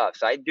really tough.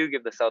 So I do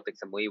give the Celtics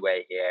some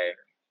leeway here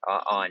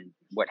on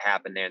what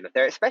happened there in the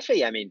third, especially,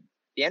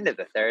 the end of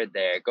the third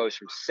there, it goes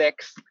from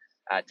 6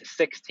 to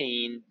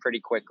 16 pretty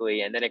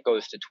quickly, and then it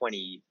goes to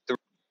 23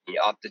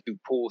 off the 2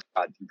 pool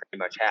shots in pretty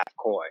much half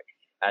court.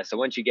 So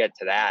once you get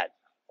to that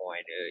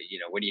point,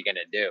 what are you going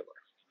to do?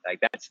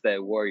 That's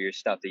the Warriors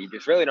stuff that you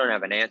just really don't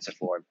have an answer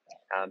for.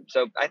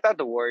 So I thought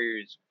the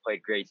Warriors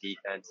played great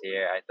defense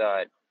here. I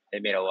thought they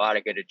made a lot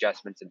of good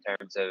adjustments in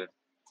terms of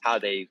how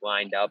they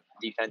lined up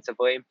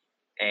defensively.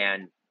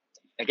 And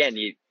again,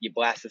 you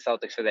blast the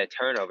Celtics for their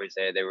turnovers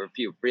there. There were a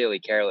few really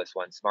careless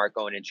ones. Smart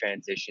going in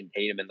transition,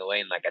 Tatum in the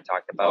lane, like I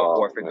talked about,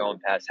 Horford going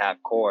past half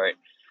court.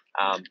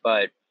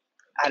 But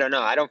I don't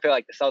know. I don't feel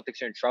like the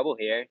Celtics are in trouble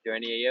here. Do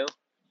any of you?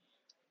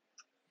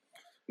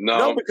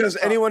 No, because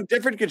anyone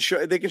different could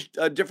show.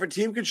 A different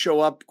team could show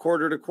up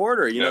quarter to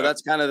quarter. You know,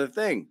 that's kind of the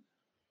thing.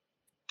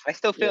 I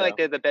still feel like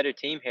they're the better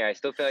team here. I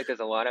still feel like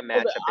there's a lot of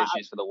matchup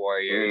issues for the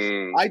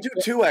Warriors. I do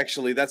too,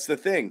 actually. That's the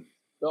thing.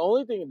 The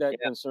only thing that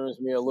concerns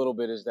me a little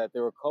bit is that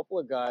there were a couple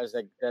of guys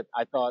that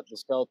I thought the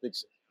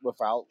Celtics,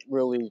 without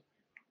really,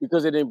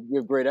 because they didn't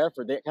give great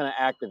effort, they kind of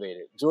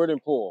activated. Jordan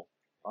Poole.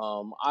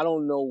 I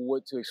don't know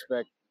what to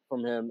expect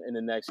from him in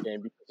the next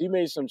game because he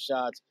made some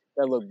shots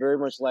that look very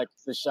much like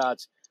the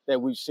shots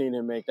that we've seen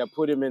him make that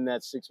put him in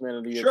that 6 man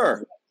of the year.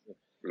 Sure.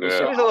 It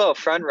was a little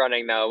front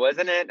running though,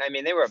 wasn't it? I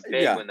mean, they were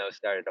big when those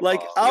started to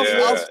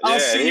fall. I'll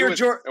see your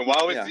Jordan. And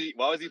why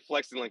was he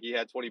flexing like he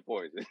had 20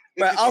 points?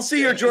 Right, I'll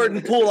see your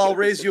Jordan Poole. I'll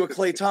raise you a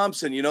Klay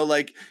Thompson.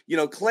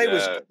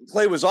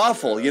 Klay was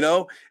awful.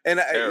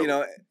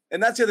 And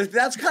and that's the other.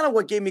 That's kind of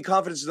what gave me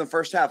confidence in the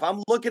first half.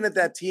 I'm looking at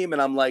that team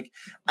and I'm like,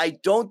 I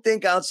don't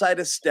think outside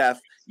of Steph,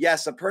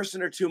 yes, a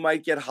person or two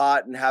might get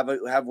hot and have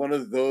one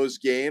of those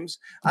games.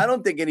 I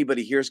don't think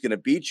anybody here is going to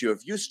beat you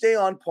if you stay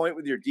on point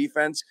with your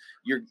defense.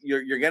 You're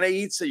going to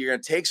eat, so you're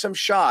going to take some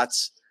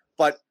shots,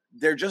 but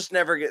they're just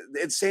never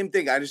it's same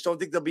thing. I just don't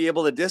think they'll be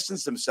able to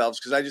distance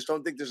themselves because I just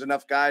don't think there's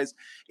enough guys,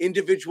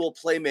 individual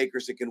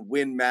playmakers that can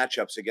win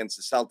matchups against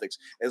the Celtics.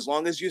 As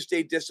long as you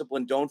stay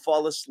disciplined, don't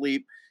fall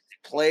asleep.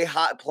 Play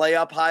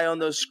up high on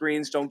those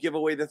screens. Don't give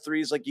away the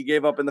threes like you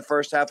gave up in the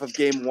first half of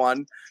game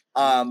one.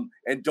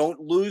 And don't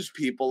lose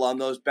people on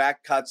those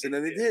back cuts. And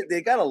then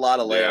they got a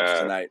lot of layups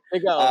tonight.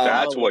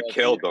 That's what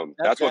killed them.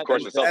 That's what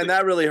crushed the Celtics. And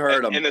that really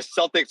hurt them. And the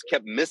Celtics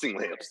kept missing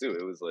layups too.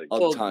 It was like a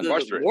ton.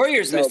 The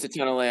Warriors missed a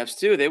ton of layups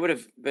too. They would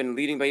have been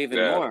leading by even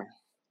more.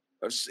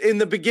 In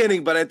the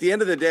beginning, but at the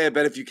end of the day, I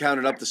bet if you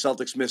counted up, the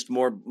Celtics missed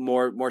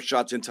more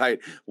shots in tight.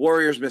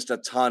 Warriors missed a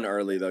ton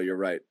early, though. You're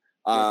right.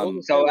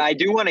 So I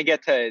do want to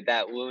get to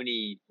that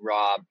Looney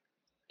Rob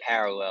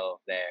parallel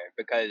there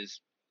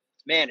because,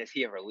 man, is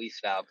he a release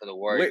valve for the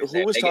Warriors?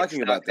 Wait, who was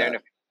talking about that?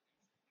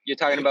 You're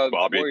talking about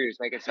Bobby. Warriors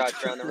making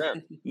shots around the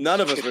rim. None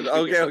of us were.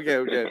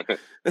 Okay.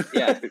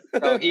 Yeah.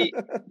 So he's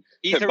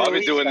a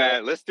Bobby's doing valve.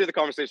 that. Let's steer the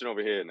conversation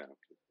over here now.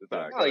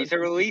 Oh, he's a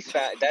release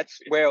valve. That's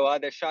where a lot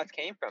of their shots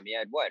came from. He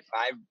had,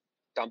 5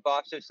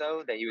 dump-offs or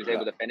so that he was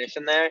able to finish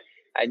in there?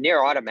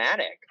 Near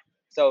automatic.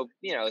 So,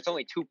 it's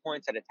only 2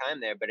 points at a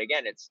time there. But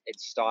again, it's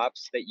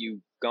stops that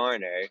you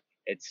garner.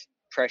 It's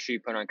pressure you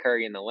put on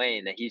Curry in the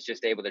lane that he's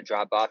just able to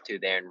drop off to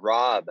there. And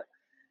Rob,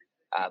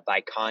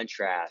 by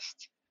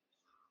contrast,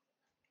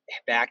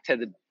 back to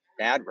the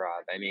bad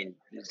Rob. I mean,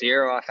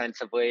 0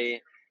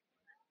 offensively.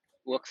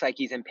 Looks like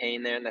he's in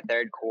pain there in the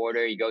third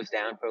quarter. He goes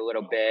down for a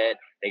little bit.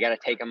 They got to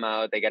take him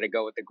out. They got to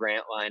go with the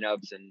Grant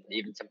lineups and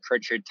even some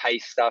Pritchard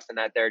Tice stuff in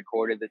that third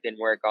quarter that didn't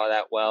work all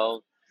that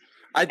well.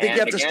 I think you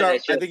have to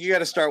start. I think you got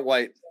to start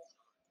White.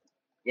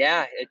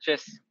 Yeah, it's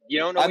just you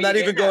don't know. I'm not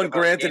even going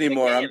Grant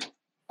anymore.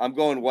 I'm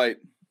going White.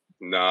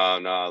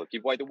 No.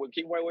 Keep White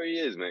where he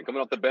is, man.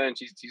 Coming off the bench,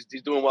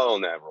 he's doing well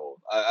in that role.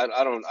 I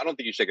don't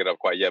think you shake it up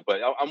quite yet, but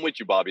I'm with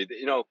you, Bobby.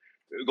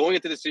 Going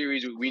into the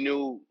series, we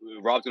knew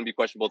Rob's going to be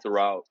questionable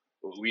throughout.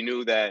 We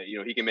knew that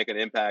he can make an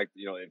impact.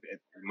 If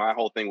my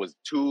whole thing was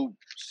 2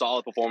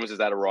 solid performances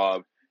out of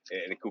Rob,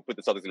 and it could put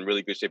the Celtics in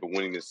really good shape of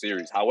winning this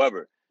series.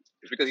 However,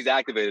 just because he's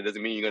activated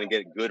doesn't mean you're going to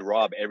get good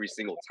Rob every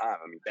single time.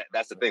 I mean,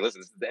 that's the thing.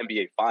 Listen, this is the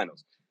NBA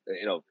Finals.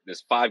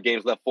 There's 5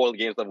 games left, 4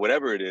 games left,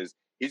 whatever it is.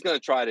 He's going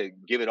to try to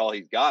give it all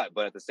he's got,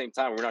 but at the same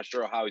time, we're not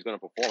sure how he's going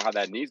to perform, how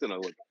that knee's going to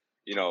look.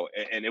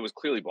 And it was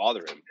clearly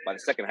bothering him. By the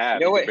second half,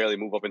 he could barely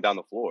move up and down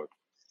the floor.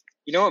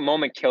 You know what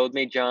moment killed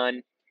me,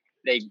 John?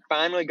 They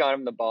finally got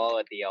him the ball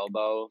at the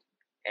elbow,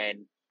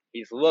 and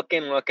he's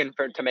looking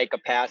to make a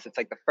pass. It's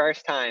like the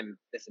first time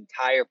this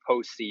entire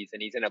postseason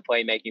he's in a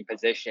playmaking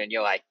position.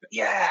 You're like,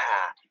 yeah,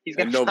 he's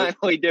going to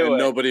finally do it.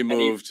 Nobody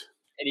moved.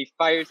 And he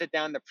fires it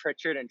down to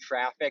Pritchard in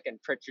traffic,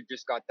 and Pritchard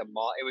just got the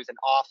ball. It was an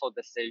awful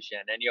decision,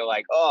 and you're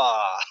like,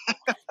 oh.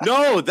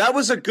 No, that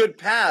was a good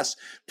pass.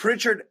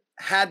 Pritchard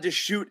had to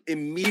shoot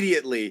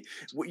immediately.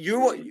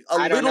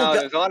 I don't know.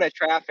 There's a lot of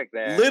traffic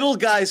there. Little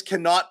guys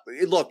cannot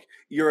look.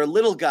 You're a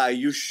little guy.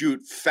 You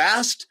shoot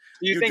fast.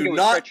 You think it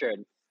was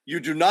Pritchard? You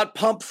do not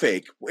pump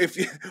fake.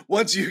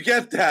 Once you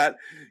get that,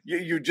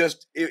 you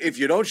just if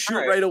you don't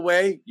shoot right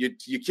away, you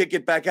kick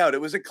it back out.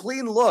 It was a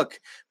clean look.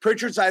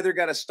 Pritchard's either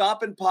got to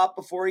stop and pop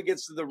before he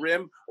gets to the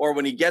rim, or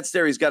when he gets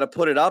there, he's got to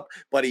put it up.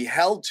 But he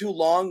held too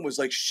long. Was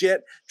like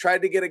shit.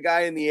 Tried to get a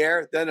guy in the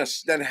air. Then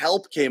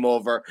help came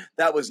over.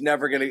 That was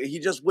never gonna. He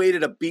just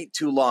waited a beat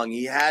too long.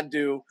 He had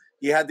to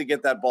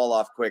get that ball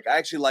off quick. I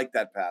actually like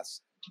that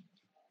pass.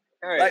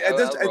 Right,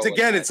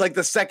 it's like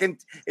the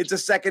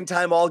second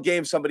time all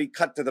game somebody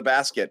cut to the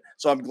basket.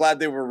 So I'm glad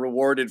they were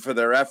rewarded for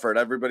their effort.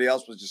 Everybody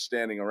else was just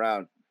standing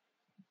around.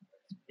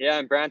 Yeah,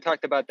 and Brown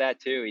talked about that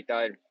too. He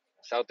thought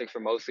Celtics were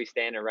mostly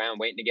standing around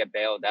waiting to get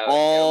bailed out.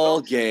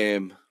 All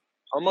game.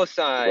 Almost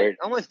didn't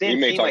He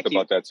may seem talk like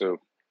about that too.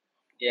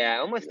 Yeah, it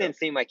almost didn't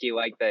seem like he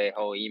liked the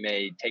whole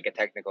Ime take a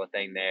technical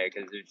thing there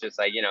because it was just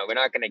like, we're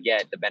not going to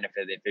get the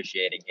benefit of the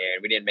officiating here.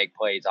 And we didn't make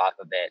plays off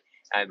of it.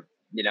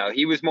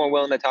 He was more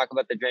willing to talk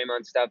about the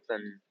Draymond stuff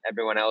than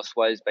everyone else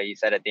was. But he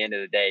said at the end of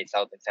the day,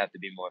 Celtics have to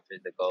be more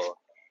physical.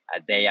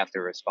 They have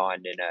to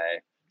respond in a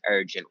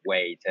urgent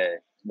way to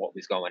what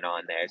was going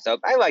on there. So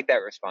I like that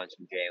response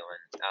from Jalen.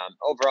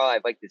 Overall,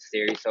 I've liked this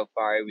series so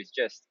far. It was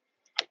just,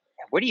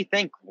 what do you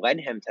think led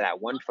him to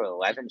that 1 for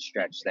 11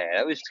 stretch there?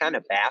 That was kind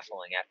of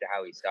baffling after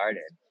how he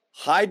started.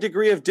 High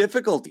degree of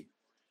difficulty.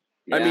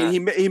 Yeah. I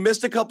mean, he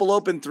missed a couple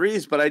open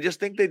threes, but I just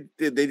think they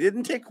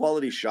didn't take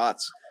quality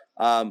shots.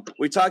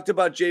 We talked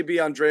about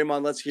JB on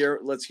Draymond. Let's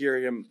hear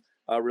him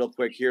real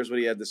quick. Here's what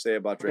he had to say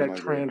about Draymond.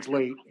 That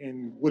translate,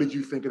 and what did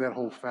you think of that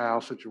whole foul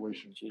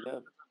situation?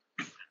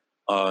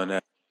 In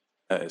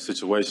that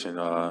situation,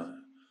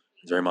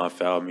 Draymond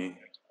fouled me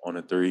on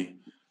a 3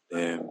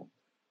 and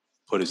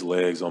put his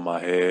legs on my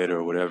head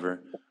or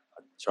whatever.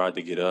 I tried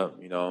to get up,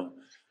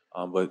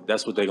 but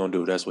that's what they're going to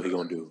do. That's what he's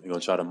going to do. He's going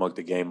to try to muck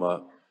the game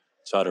up,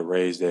 try to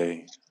raise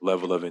their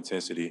level of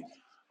intensity.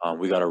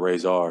 We got to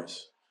raise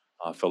ours.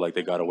 I felt like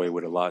they got away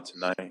with a lot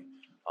tonight,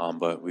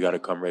 but we got to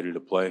come ready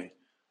to play,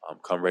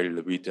 come ready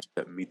to meet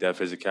that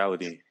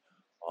physicality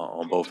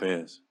on both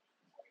ends.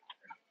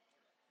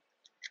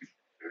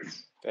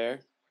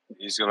 Fair.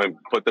 He's going to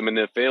put them in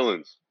their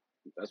feelings.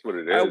 That's what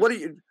it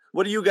is.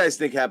 What do you guys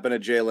think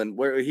happened to Jalen,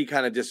 where he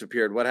kind of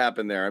disappeared? What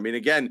happened there? I mean,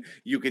 again,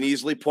 you can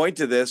easily point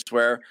to this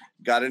where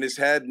got in his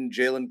head and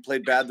Jalen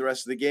played bad the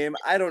rest of the game.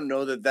 I don't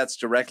know that that's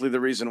directly the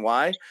reason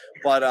why,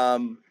 but I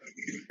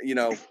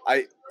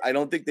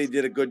don't think they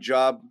did a good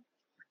job.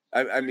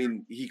 I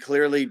mean, he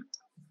clearly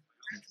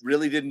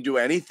really didn't do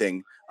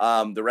anything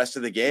the rest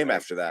of the game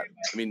after that.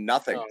 I mean,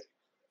 nothing.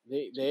 I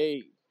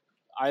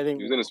think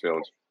he was in his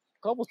feelings.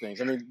 A couple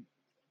things. I mean,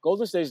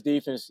 Golden State's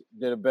defense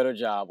did a better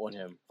job on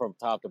him from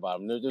top to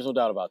bottom. There's no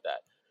doubt about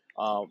that.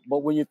 But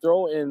when you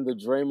throw in the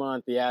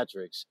Draymond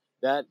theatrics,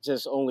 that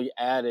just only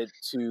added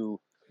to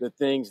the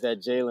things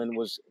that Jalen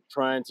was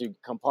trying to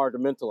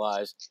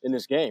compartmentalize in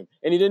this game.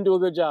 And he didn't do a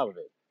good job of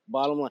it.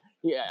 Bottom line,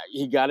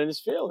 he got in his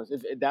feelings.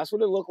 That's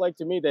what it looked like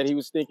to me, that he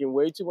was thinking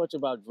way too much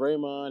about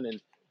Draymond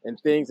and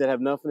things that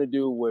have nothing to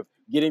do with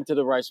getting to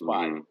the right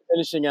spot,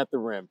 finishing at the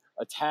rim,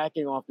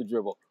 attacking off the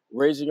dribble,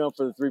 raising up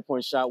for the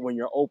three-point shot when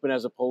you're open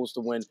as opposed to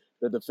when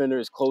the defender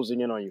is closing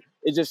in on you.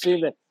 It just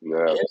seemed that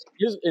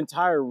his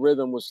entire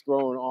rhythm was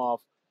thrown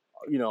off,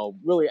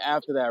 really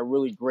after that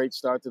really great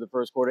start to the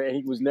first quarter, and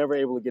he was never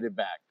able to get it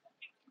back.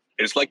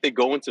 It's like they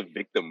go into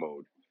victim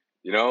mode,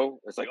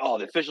 It's like,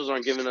 the officials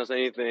aren't giving us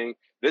anything.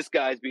 This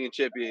guy's being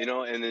chippy,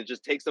 and it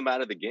just takes them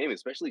out of the game,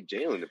 especially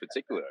Jalen in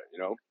particular,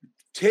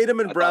 Tatum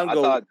and Brown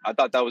I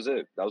thought that was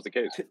it. That was the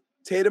case.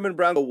 Tatum and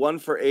Brown go 1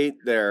 for 8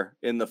 there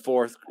in the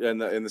fourth in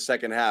the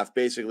second half,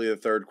 basically the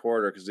third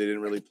quarter, because they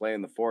didn't really play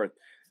in the fourth.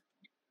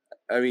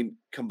 I mean,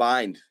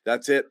 combined,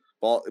 that's it.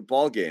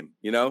 Ball game,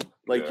 your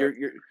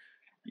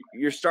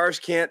stars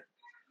can't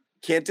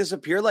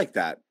disappear like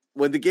that.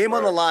 When the game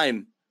on the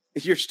line,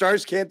 your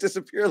stars can't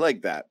disappear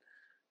like that.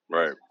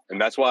 Right, and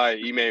that's why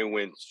Ime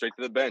went straight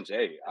to the bench.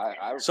 Hey,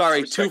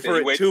 sorry, 2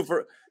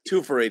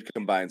 for 8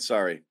 combined.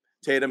 Sorry,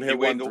 Tatum hit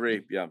 1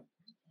 3. Yeah.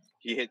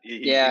 He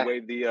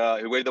waved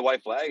the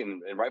white flag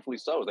and rightfully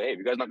so. Like, hey, if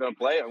you guys not gonna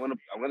play, I'm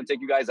gonna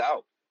take you guys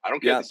out. I don't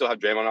care if they still have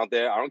Draymond out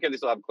there. I don't care if they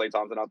still have Klay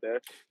Thompson out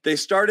there. They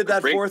started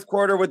that fourth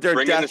quarter with their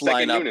death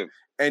lineup,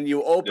 and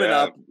you open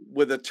up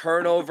with a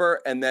turnover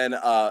and then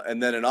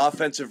an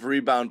offensive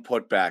rebound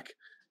putback.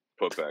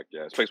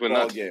 Yeah.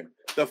 Ball game.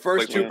 The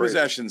first 2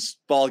 possessions,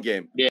 ball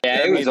game. Yeah,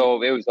 it was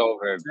over.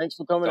 Thanks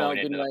for coming out.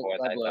 Good night.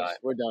 God bless.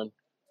 We're done.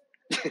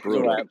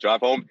 Brutal.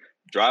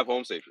 Drive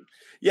home safely.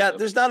 Yeah,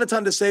 there's not a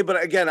ton to say,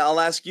 but again, I'll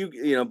ask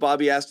you,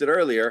 Bobby asked it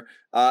earlier,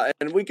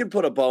 and we can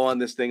put a bow on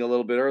this thing a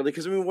little bit early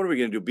because, I mean, what are we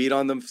going to do? Beat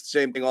on them?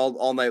 Same thing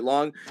all night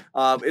long?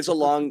 It's a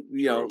long,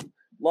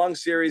 long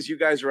series. You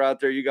guys are out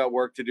there. You got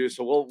work to do,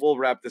 so we'll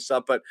wrap this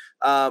up. But,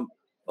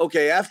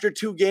 okay, after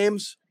 2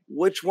 games,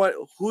 what's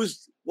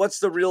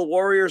the real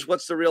Warriors?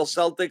 What's the real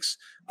Celtics?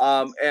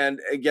 And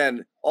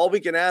again, all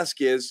we can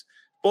ask is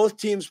both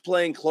teams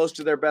playing close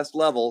to their best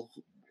level.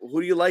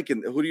 Who do you like?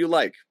 And who do you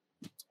like?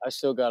 I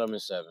still got them in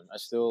 7.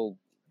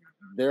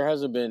 There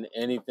hasn't been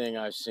anything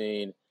I've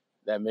seen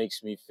that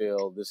makes me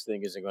feel this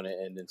thing isn't going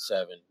to end in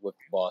 7 with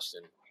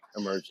Boston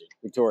emerging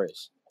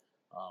victorious.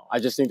 I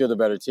just think they're the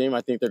better team. I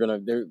think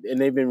and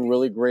they've been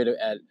really great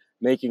at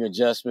making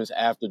adjustments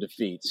after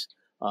defeats.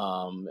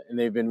 And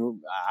they've been,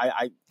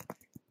 I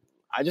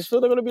just feel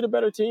they're going to be the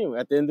better team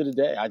at the end of the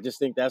day. I just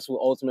think that's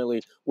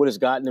ultimately what has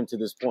gotten them to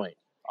this point.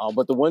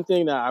 But the one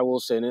thing that I will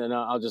say, and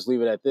I'll just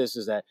leave it at this,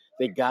 is that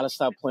they got to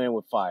stop playing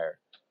with fire.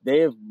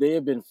 They have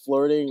been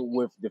flirting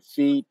with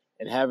defeat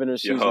and having their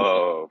season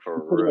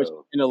pretty much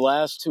in the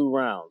last 2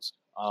 rounds,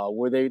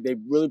 where they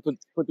really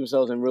put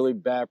themselves in really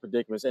bad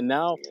predicaments. And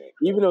now,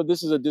 even though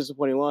this is a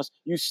disappointing loss,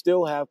 you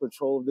still have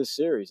control of this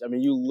series. I mean,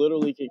 you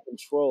literally can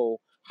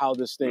control how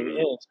this thing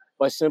ends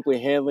by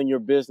simply handling your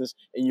business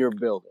in your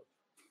building.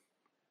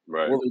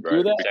 Right. Will they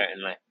do that?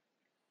 Certainly.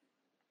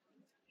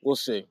 We'll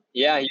see.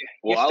 Yeah,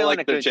 you're I still like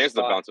in a their good chances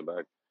of spot. bouncing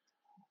back.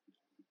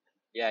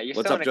 Yeah, you're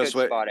What's still up, in a good Just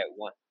Wait? spot at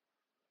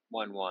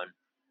 1-1.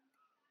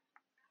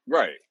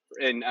 Right.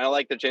 And I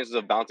like the chances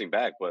of bouncing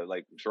back, but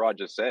like Sherrod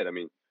just said, I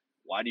mean,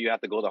 why do you have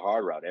to go the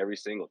hard route every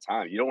single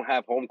time? You don't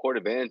have home court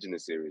advantage in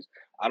this series.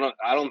 I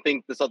don't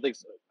think the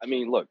Celtics. I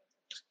mean, look,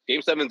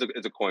 Game 7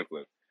 is a coin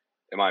flip,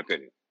 in my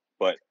opinion.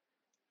 But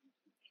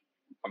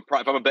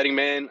if I'm a betting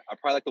man, I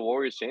probably like the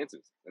Warriors'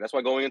 chances, and that's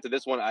why going into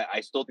this one,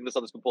 I still think the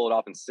Celtics can pull it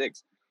off in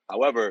 6.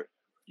 However,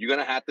 they're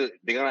gonna have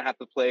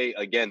to play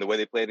again the way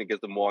they played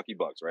against the Milwaukee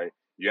Bucks, right?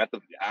 You have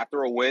to,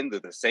 after a win,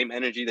 the same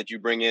energy that you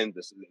bring in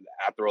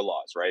after a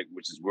loss, right?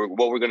 Which is what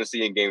we're going to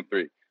see in Game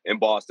 3 in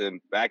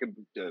Boston. Back in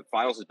the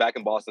finals is back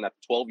in Boston after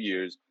 12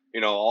 years.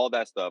 All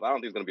that stuff. I don't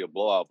think it's going to be a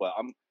blowout, but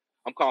I'm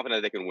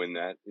confident they can win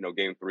that.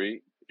 Game 3.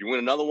 If you win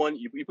another one,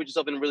 you put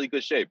yourself in really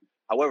good shape.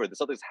 However, the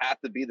Celtics have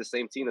to be the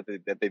same team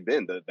that they've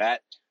been.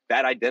 That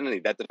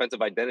identity, that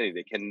defensive identity,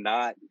 they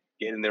cannot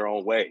get in their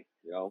own way.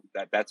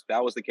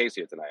 That was the case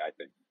here tonight, I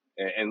think.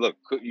 And look,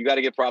 you got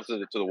to give props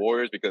to the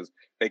Warriors because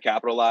they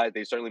capitalized.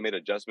 They certainly made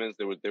adjustments.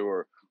 They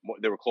were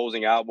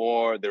closing out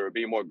more. They were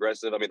being more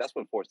aggressive. I mean, that's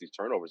what forced these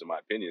turnovers, in my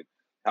opinion.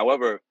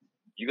 However,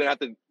 you're gonna have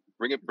to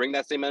bring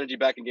that same energy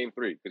back in Game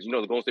 3 because the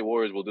Golden State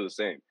Warriors will do the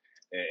same.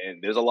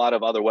 And there's a lot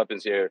of other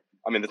weapons here.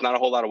 I mean, there's not a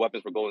whole lot of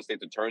weapons for Golden State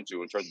to turn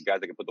to in terms of guys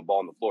that can put the ball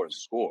on the floor and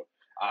score.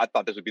 I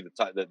thought this would be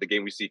the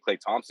game we see Klay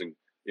Thompson,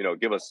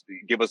 give us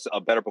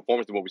a better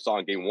performance than what we saw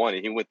in Game 1,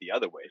 and he went the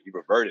other way. He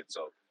reverted.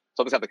 So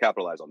Celtics have to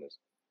capitalize on this.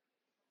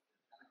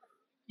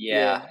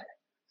 Yeah.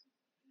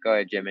 Go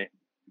ahead, Jimmy.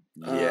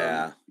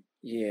 Yeah.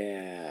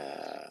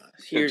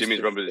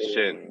 Jimmy's rubbing his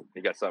chin.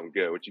 He got something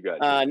good. What you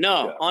got?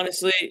 No,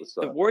 honestly,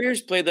 the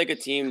Warriors played like a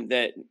team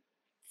that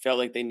felt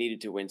like they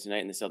needed to win tonight,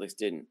 and the Celtics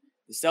didn't.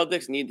 The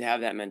Celtics need to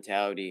have that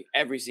mentality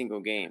every single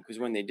game because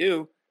when they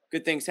do,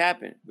 good things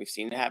happen. We've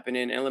seen it happen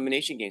in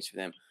elimination games for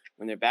them.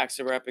 When their backs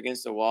are up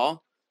against the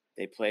wall,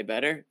 they play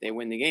better, they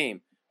win the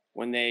game.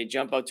 When they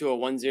jump up to a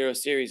 1-0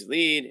 series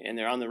lead and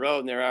they're on the road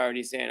and they're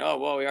already saying, oh,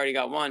 well, we already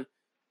got one,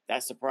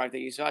 that's the product that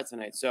you saw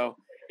tonight. So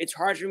it's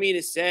hard for me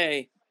to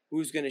say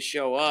who's going to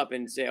show up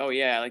and say, oh,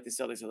 yeah, I like the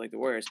Celtics, I like the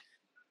Warriors.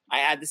 I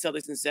had the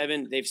Celtics in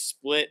 7. They've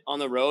split on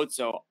the road,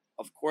 so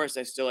of course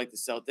I still like the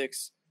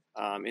Celtics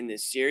in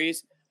this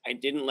series. I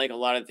didn't like a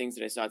lot of the things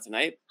that I saw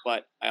tonight,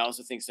 but I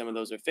also think some of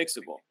those are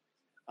fixable.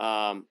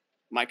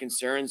 My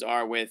concerns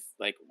are with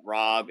like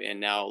Rob and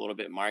now a little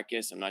bit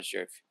Marcus. I'm not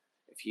sure if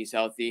he's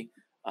healthy.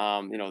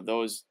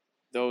 Those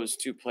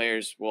two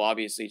players will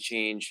obviously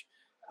change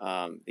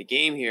the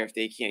game here if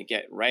they can't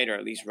get right or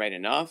at least right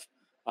enough.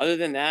 Other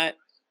than that,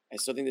 I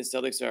still think the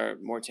Celtics are a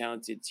more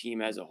talented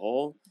team as a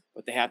whole,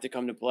 but they have to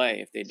come to play.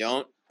 If they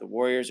don't, the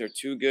Warriors are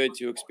too good,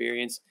 too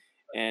experienced,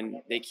 and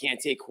they can't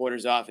take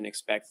quarters off and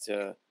expect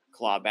to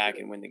claw back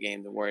and win the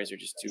game. The Warriors are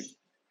just too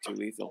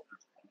lethal.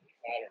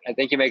 I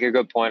think you make a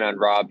good point on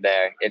Rob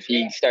there. If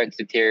he starts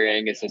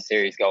deteriorating as the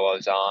series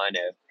goes on,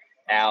 if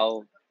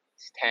Al's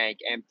tank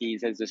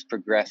empties as this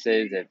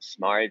progresses, if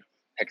Smart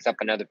picks up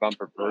another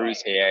bumper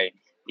bruise here,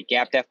 the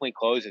gap definitely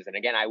closes. And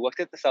again, I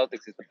looked at the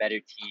Celtics as the better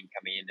team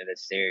coming into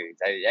this series.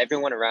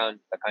 Everyone around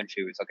the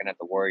country was looking at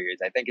the Warriors.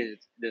 I think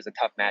there's a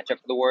tough matchup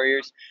for the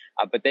Warriors,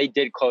 but they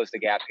did close the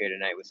gap here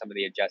tonight with some of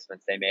the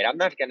adjustments they made. I'm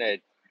not going to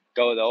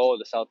go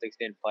the Celtics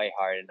didn't play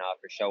hard enough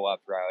or show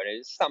up route.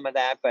 It's some of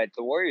that, but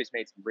the Warriors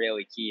made some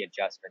really key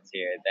adjustments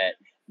here that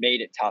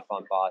made it tough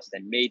on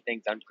Boston, made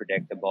things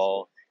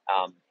unpredictable.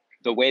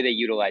 The way they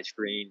utilized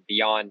Green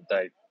beyond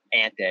the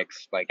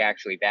antics, like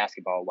actually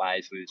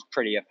basketball-wise, was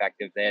pretty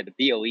effective there. The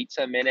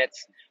Bielitsa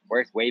minutes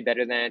worked way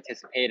better than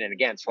anticipated. And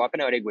again,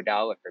 swapping out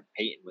Iguodala for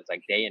Peyton was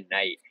like day and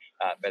night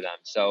for them.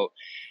 So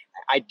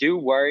I do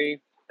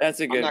worry. That's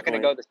a good I'm not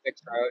going to point. go the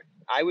 6th route.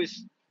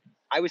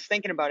 I was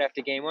thinking about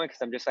after game 1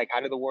 because I'm just like,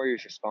 how do the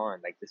Warriors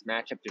respond? Like this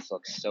matchup just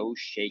looks so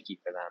shaky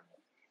for them.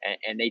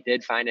 And they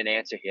did find an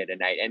answer here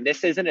tonight. And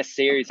this isn't a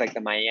series like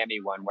the Miami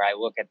one where I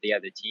look at the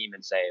other team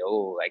and say,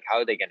 oh, like, how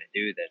are they going to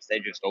do this? They're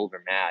just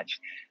overmatched.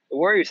 The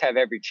Warriors have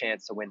every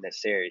chance to win this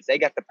series. They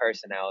got the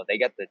personnel. They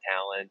got the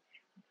talent.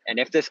 And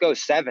if this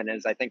goes 7,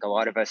 as I think a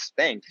lot of us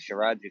think,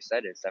 Sherrod just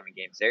said it's a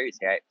 7-game series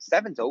here.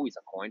 7's always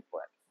a coin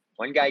flip.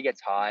 One guy gets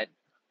hot,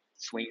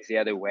 swings the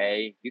other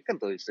way. You can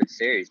lose the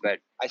series, but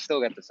I still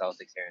got the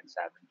Celtics here in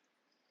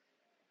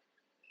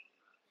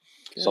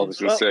 7.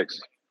 Celtics in 6.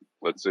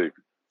 Let's see.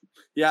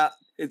 Yeah,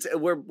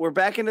 we're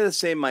back into the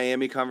same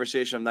Miami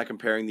conversation. I'm not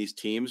comparing these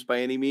teams by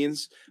any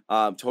means.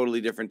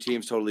 Totally different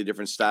teams, totally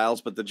different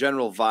styles. But the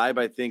general vibe,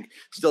 I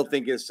still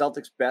think is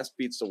Celtics best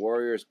beats the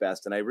Warriors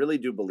best, and I really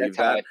do believe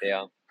that. How I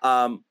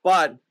feel.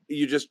 But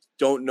you just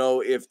don't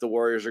know if the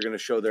Warriors are going to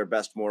show their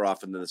best more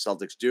often than the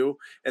Celtics do,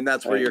 and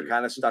that's where you're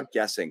kind of stuck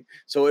guessing.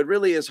 So it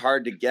really is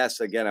hard to guess.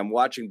 Again, I'm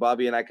watching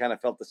Bobby, and I kind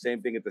of felt the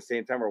same thing at the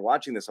same time we're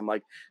watching this. I'm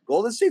like,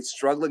 Golden State's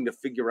struggling to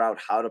figure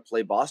out how to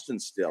play Boston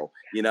still,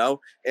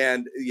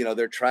 and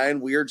they're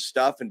trying weird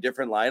stuff and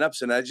different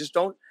lineups, and I just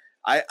don't.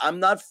 I'm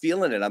not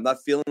feeling it. I'm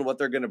not feeling what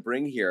they're going to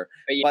bring here.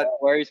 But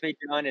what worries me,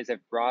 John, is if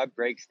Rob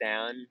breaks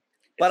down.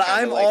 But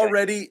I'm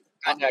already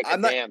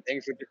damn,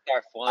 things would just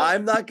start flying.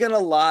 I'm not gonna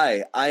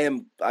lie.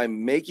 I'm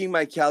making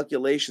my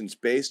calculations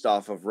based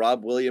off of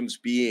Rob Williams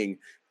being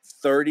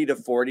 30 to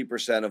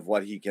 40% of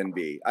what he can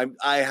be.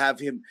 I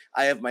have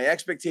my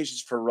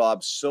expectations for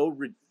Rob so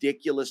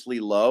ridiculously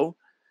low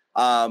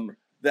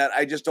that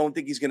I just don't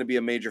think he's going to be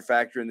a major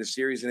factor in the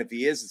series. And if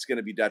he is, it's going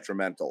to be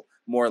detrimental,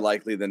 more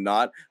likely than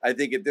not. I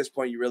think at this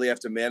point, you really have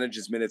to manage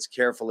his minutes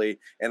carefully.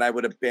 And I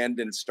would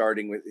abandon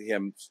starting with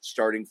him,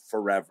 starting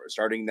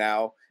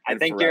now. I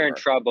think you're in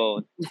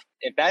trouble.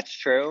 If that's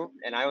true,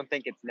 and I don't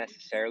think it's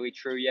necessarily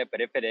true yet, but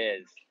if it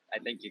is, I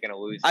think you're going to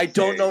lose. I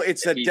don't know.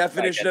 It's a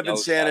definition of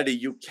insanity.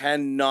 You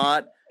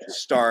cannot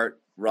start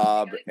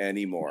Rob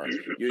anymore.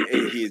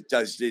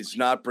 He's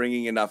not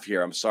bringing enough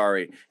here. I'm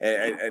sorry.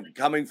 And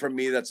coming from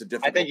me, that's a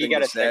difficult thing to say. I think you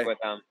got to stick with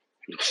him.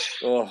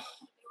 Oh,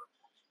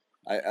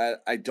 I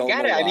don't know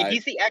why. I mean,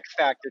 he's the X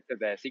factor to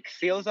this. He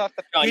seals off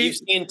the. You've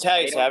seen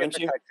Tice, haven't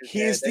you?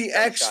 He's the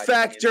X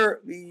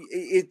factor.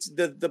 It's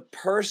the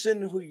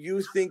person who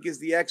you think is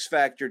the X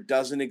factor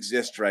doesn't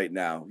exist right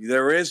now.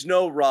 There is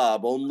no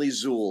Rob, only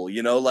Zool.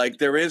 You know, like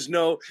there is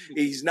no.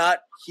 He's not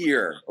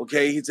here.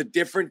 Okay, he's a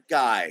different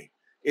guy.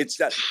 It's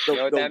that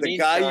the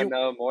guy you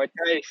know. More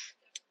Tice.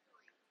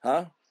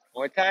 Huh?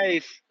 More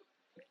Tice.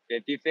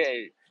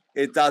 50-50.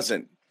 It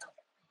doesn't.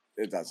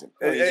 It doesn't.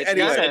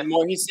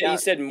 Anyway, he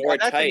said more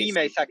that's Tice. That's an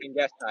Ime second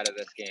guess out of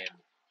this game.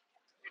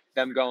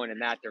 Them going in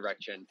that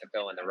direction to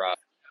fill in the rough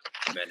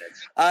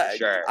minutes.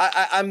 Sure.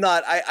 I'm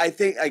not. I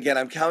think, again,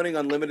 I'm counting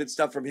on limited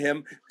stuff from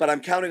him, but I'm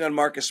counting on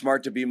Marcus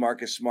Smart to be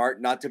Marcus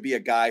Smart, not to be a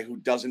guy who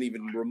doesn't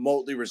even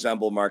remotely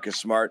resemble Marcus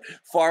Smart.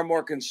 Far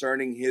more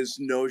concerning his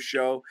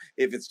no-show.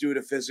 If it's due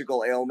to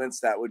physical ailments,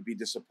 that would be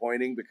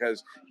disappointing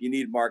because you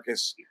need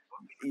Marcus.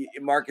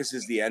 Marcus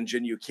is the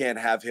engine. You can't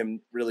have him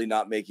really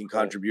not making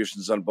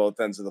contributions on both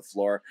ends of the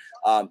floor.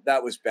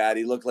 That was bad.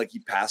 He looked like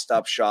he passed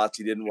up shots.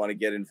 He didn't want to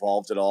get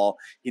involved at all.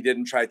 He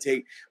didn't try to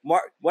take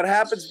what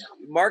happens.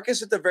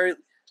 Marcus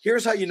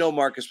here's how you know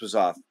Marcus was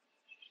off.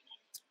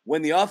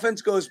 When the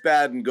offense goes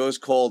bad and goes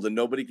cold and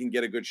nobody can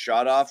get a good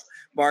shot off,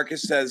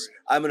 Marcus says,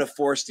 I'm going to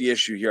force the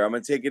issue here. I'm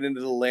going to take it into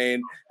the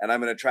lane and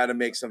I'm going to try to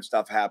make some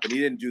stuff happen. He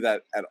didn't do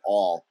that at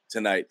all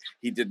tonight.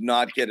 He did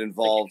not get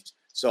involved.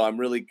 So I'm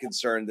really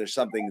concerned there's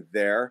something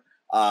there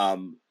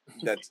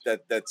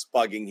that's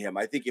bugging him.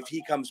 I think if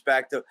he comes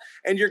back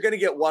and you're going to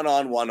get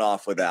one-on,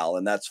 off with Al,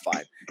 and that's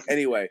fine.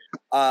 Anyway.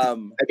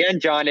 Again,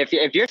 John,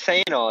 if you're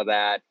saying all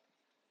that,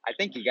 I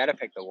think you got to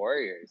pick the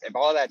Warriors. If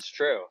all that's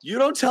true. You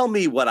don't tell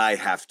me what I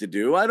have to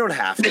do. I don't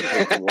have to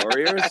pick the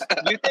Warriors.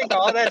 You think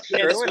all that's true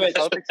and the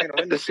Celtics going to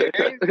win the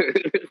series?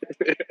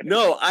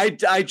 No, I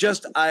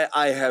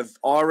have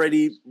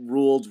already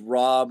ruled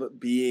Rob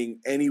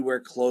being anywhere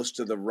close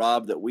to the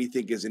Rob that we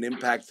think is an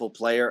impactful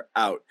player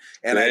out.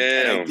 And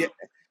I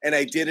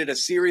did it a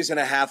series and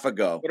a half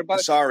ago. What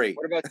about Smart?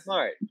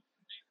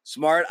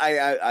 Smart,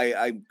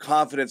 I'm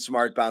confident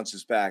Smart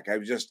bounces back. I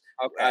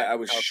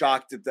was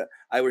shocked at the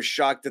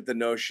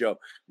no-show.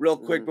 Real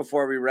quick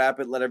before we wrap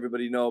it, let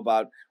everybody know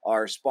about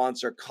our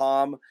sponsor,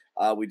 Calm.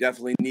 We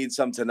definitely need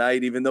some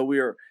tonight, even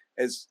though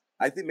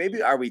I think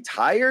maybe are we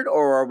tired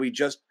or are we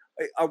just?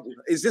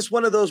 Is this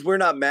one of those we're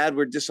not mad,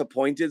 we're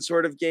disappointed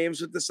sort of games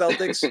with the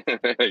Celtics?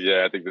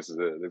 Yeah, I think this is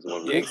it. This is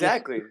one. Yeah,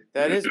 exactly.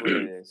 That is what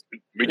it is.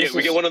 We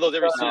get one of those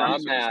every series.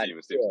 I'm mad.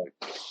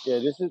 Yeah,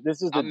 this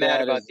is the I'm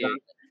mad about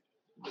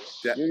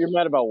You're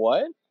mad about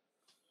what?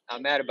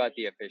 I'm mad about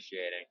the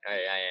officiating. I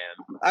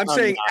am. I'm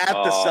saying at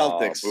the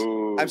Celtics.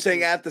 I'm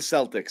saying at the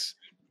Celtics.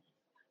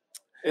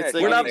 It's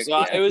like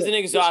it was an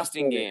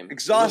exhausting game.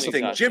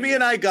 Exhausting. Jimmy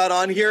and I got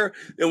on here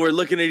and we're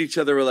looking at each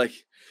other. We're like,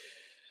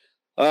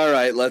 all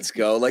right, let's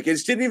go. Like, I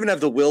just didn't even have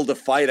the will to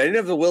fight. I didn't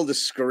have the will to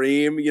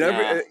scream. You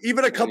know,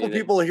 even a couple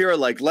people here are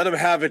like, let him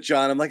have it,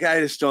 John. I'm like,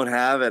 I just don't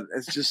have it.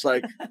 It's just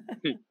like,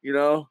 you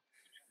know,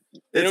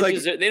 they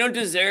don't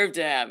deserve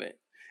to have it.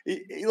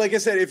 Like I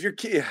said, if you're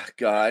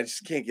God, I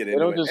just can't get into it.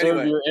 They don't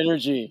deserve your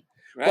energy.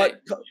 Right.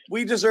 But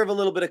we deserve a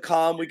little bit of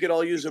calm. We could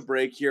all use a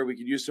break here. We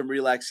could use some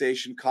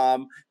relaxation.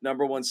 Calm,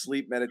 #1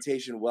 sleep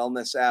meditation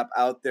wellness app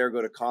out there.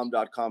 Go to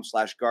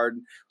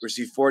calm.com/garden.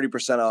 Receive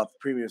 40% off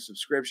premium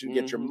subscription.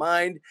 Get your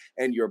mind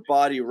and your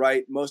body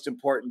right. Most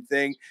important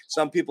thing.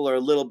 Some people are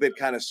a little bit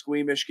kind of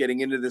squeamish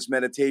getting into this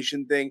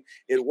meditation thing.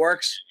 It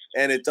works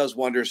and it does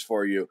wonders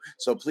for you.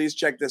 So please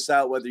check this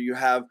out, whether you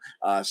have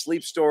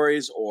sleep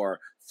stories or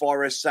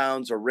forest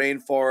sounds or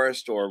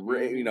rainforest or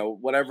you know,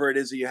 whatever it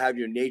is that you have,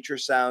 your nature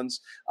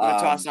sounds. I'm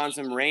gonna toss on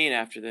some rain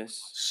after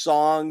this.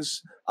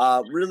 Songs,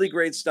 really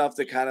great stuff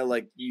that kind of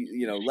like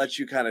you know lets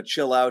you kind of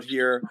chill out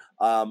here,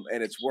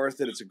 and it's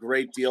worth it. It's a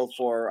great deal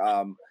for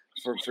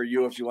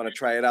you if you want to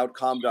try it out.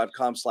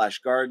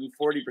 Calm.com/garden,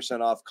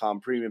 40% off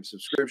Calm premium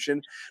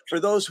subscription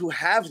for those who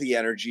have the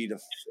energy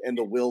and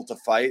the will to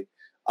fight.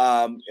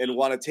 And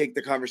want to take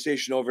the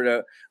conversation over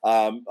to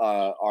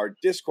our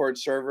Discord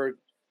server,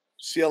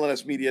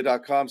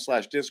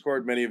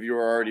 clnsmedia.com/Discord. Many of you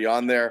are already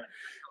on there.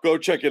 Go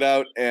check it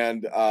out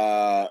and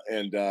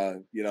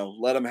you know,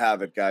 let them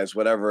have it, guys.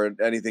 Whatever,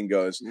 anything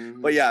goes.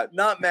 But yeah,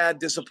 not mad,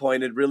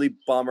 disappointed, really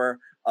bummer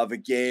of a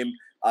game.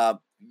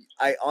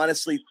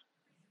 honestly,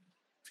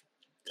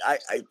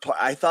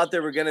 I thought they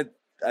were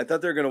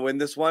gonna win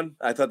this one.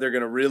 I thought they were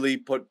gonna really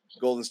put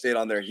Golden State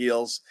on their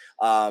heels.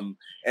 And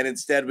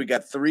instead, we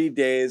got 3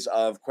 days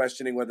of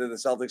questioning whether the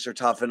Celtics are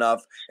tough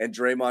enough, and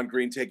Draymond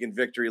Green taking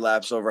victory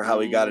laps over how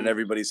he got in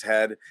everybody's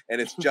head,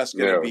 and it's just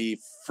gonna be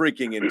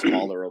freaking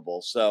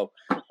intolerable. So,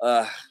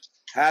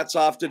 hats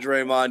off to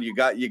Draymond.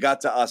 You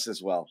got to us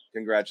as well.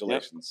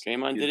 Congratulations. Yep.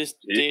 Draymond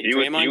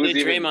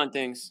did Draymond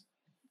things.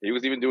 He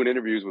was even doing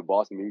interviews with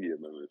Boston media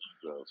members.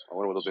 So I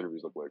wonder what those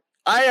interviews look like.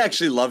 I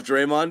actually love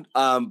Draymond,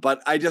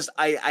 but I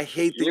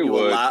hate that you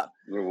allow.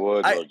 You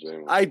would love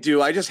Draymond. I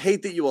do. I just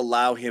hate that you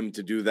allow him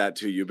to do that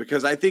to you,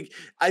 because I think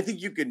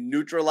you can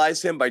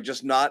neutralize him by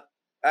just not.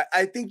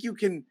 I think you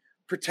can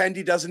pretend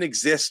he doesn't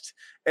exist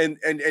and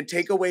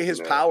take away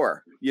his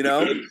power. You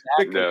know,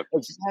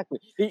 exactly.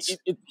 It's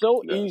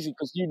so easy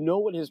because you know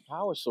what his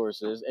power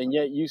source is, and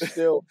yet you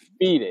still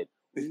feed it.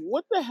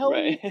 What the hell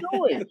are you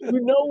doing?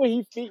 You know what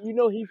he feeds. You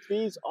know he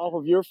feeds off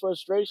of your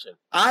frustration.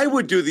 I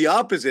would do the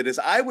opposite. Is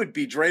I would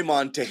be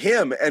Draymond to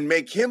him and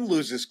make him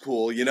lose his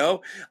cool. You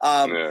know,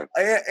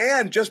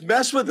 and just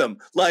mess with him,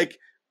 like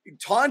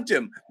taunt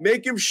him,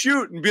 make him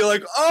shoot, and be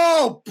like,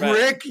 "Oh,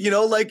 brick," you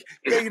know, like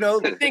you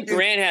know. I think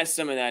Grant has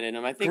some of that in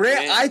him. I think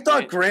Grant. I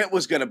thought Grant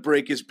was going to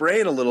break his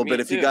brain a little bit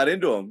if he got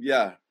into him.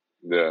 Yeah.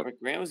 Yeah, but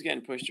Grant was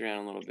getting pushed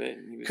around a little bit.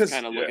 He was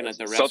kind of looking at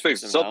the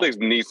refs. Celtics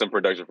need some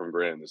production from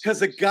Grant.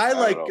 Because a guy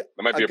like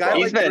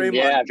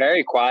Draymond,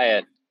 very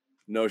quiet.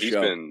 No He's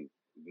show. been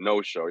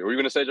no show. What were you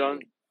going to say, John?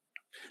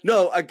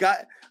 No, a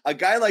guy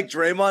like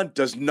Draymond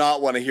does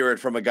not want to hear it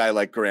from a guy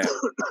like Grant.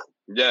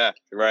 Yeah,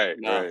 right,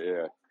 No. right,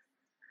 yeah.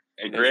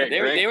 And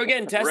They were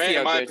getting testy Grant,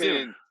 out in my there, too.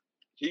 opinion,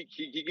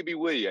 he could be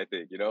witty. I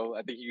think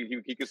I think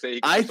he could say.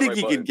 I think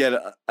he can get.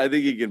 I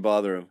think he can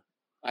bother him.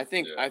 I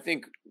think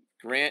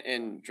Grant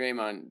and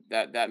Draymond,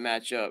 that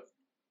matchup,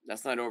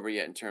 that's not over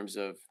yet in terms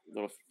of a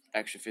little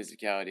extra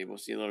physicality. We'll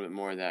see a little bit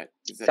more of that.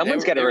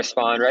 Someone's got to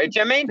respond, right,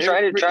 Jermaine?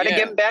 Try to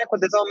get him back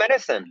with his own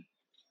medicine.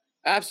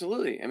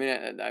 Absolutely. I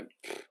mean,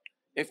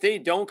 if they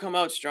don't come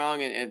out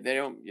strong and they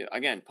don't,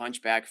 again,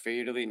 punch back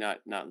figuratively,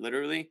 not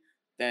literally,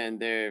 then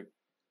they're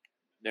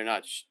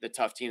not the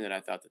tough team that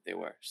I thought that they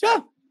were.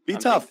 So be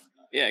tough.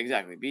 Yeah,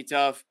 exactly. Be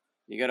tough.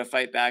 You got to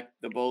fight back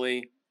the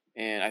bully.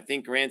 And I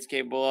think Grant's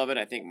capable of it.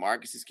 I think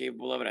Marcus is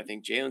capable of it. I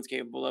think Jalen's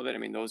capable of it. I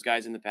mean, those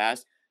guys in the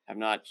past have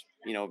not,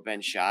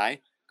 been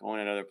shy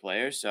going at other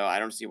players. So I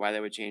don't see why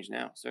they would change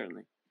now,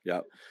 certainly.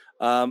 Yeah.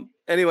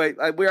 Anyway,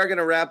 we are going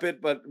to wrap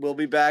it, but we'll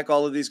be back.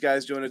 All of these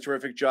guys doing a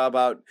terrific job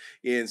out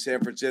in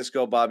San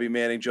Francisco. Bobby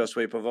Manning,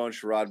 Josue Pavone,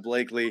 Sherrod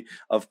Blakely,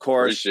 of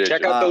course.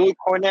 Check out the Luke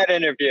Cornett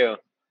interview,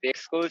 the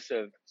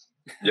exclusive.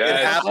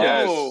 Yes.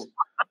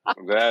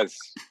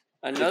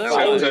 Another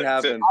one.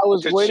 I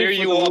was to waiting cheer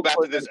for you the up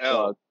after this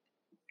L.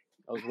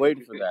 I was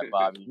waiting for that,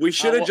 Bobby. We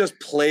should have just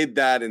played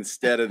that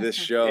instead of this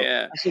show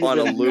on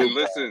a loop.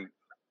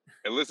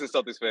 And listen,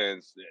 Celtics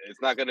fans, it's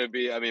not going to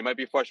be. I mean, it might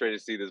be frustrating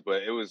to see this,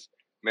 but it was.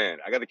 Man,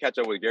 I got to catch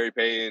up with Gary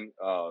Payton,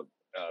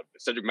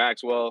 Cedric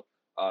Maxwell.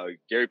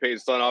 Gary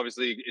Payton's son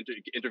obviously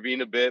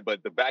intervened a bit,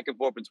 but the back and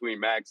forth between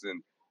Max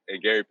and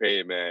Gary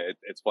Payton, man,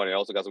 it's funny. I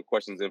also got some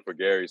questions in for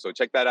Gary, so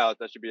check that out.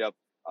 That should be up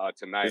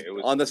tonight. It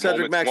was on the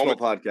Cedric Maxwell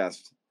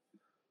podcast.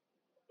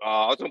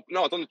 It's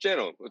on the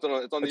channel. It's on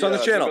the channel.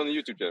 It's on the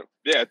YouTube channel.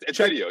 Yeah, it's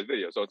video. It's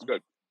video, so it's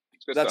good.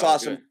 That's stuff.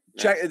 awesome.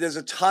 Check. There's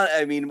a ton.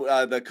 I mean,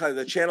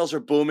 the channels are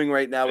booming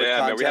right now with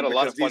content. Man, we had a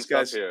lot of fun these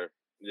guys, stuff here.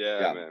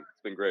 Yeah, man,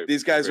 it's been great.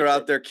 These guys are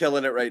out there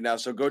killing it right now.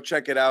 So go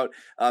check it out.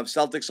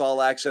 Celtics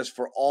All Access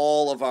for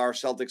all of our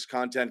Celtics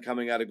content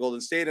coming out of Golden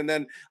State, and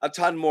then a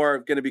ton more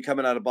going to be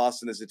coming out of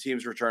Boston as the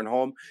teams return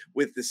home.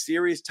 With the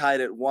series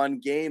tied at 1,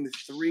 Game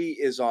 3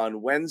 is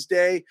on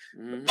Wednesday.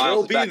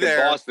 We'll be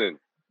there.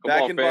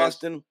 Back in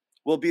Boston.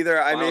 We'll be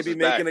there. I may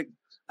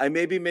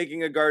be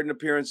making a Garden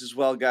appearance as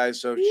well,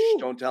 guys. So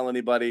don't tell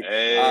anybody.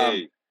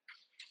 Hey,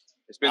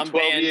 it's been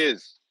 12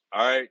 years.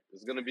 All right,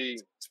 it's gonna be.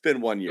 It's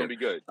been 1 year. It's gonna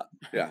be good.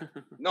 Yeah.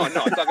 No, I'm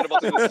talking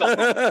about the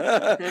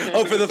Celtics.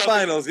 Oh, for the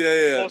finals.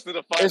 Yeah. Close to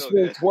the finals. It's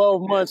been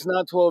 12 months,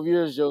 not 12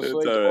 years, Joe.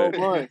 So 12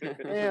 months.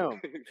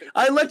 Damn.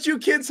 I let you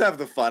kids have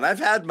the fun. I've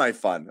had my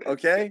fun.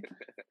 Okay.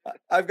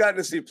 I've gotten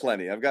to see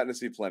plenty.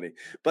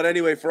 But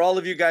anyway, for all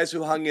of you guys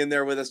who hung in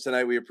there with us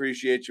tonight, we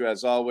appreciate you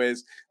as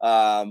always,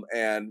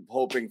 and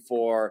hoping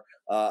for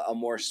a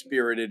more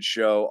spirited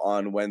show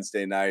on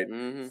Wednesday night,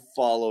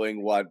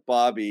 following what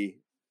Bobby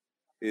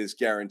is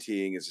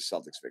guaranteeing is a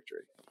Celtics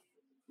victory.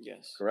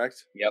 Yes.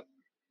 Correct? Yep.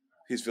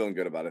 He's feeling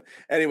good about it.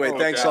 Anyway,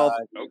 thanks all.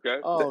 Okay.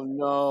 Oh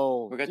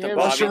no.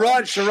 Well,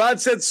 Sherrod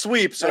said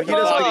sweep, so he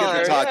doesn't get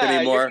to talk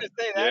anymore.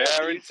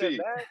 Guarantee.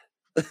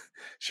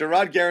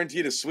 Sherrod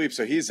guaranteed a sweep,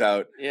 so he's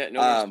out. Yeah,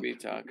 no more sweep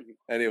talk.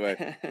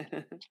 Anyway,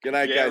 good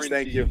night, guys.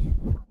 Thank you.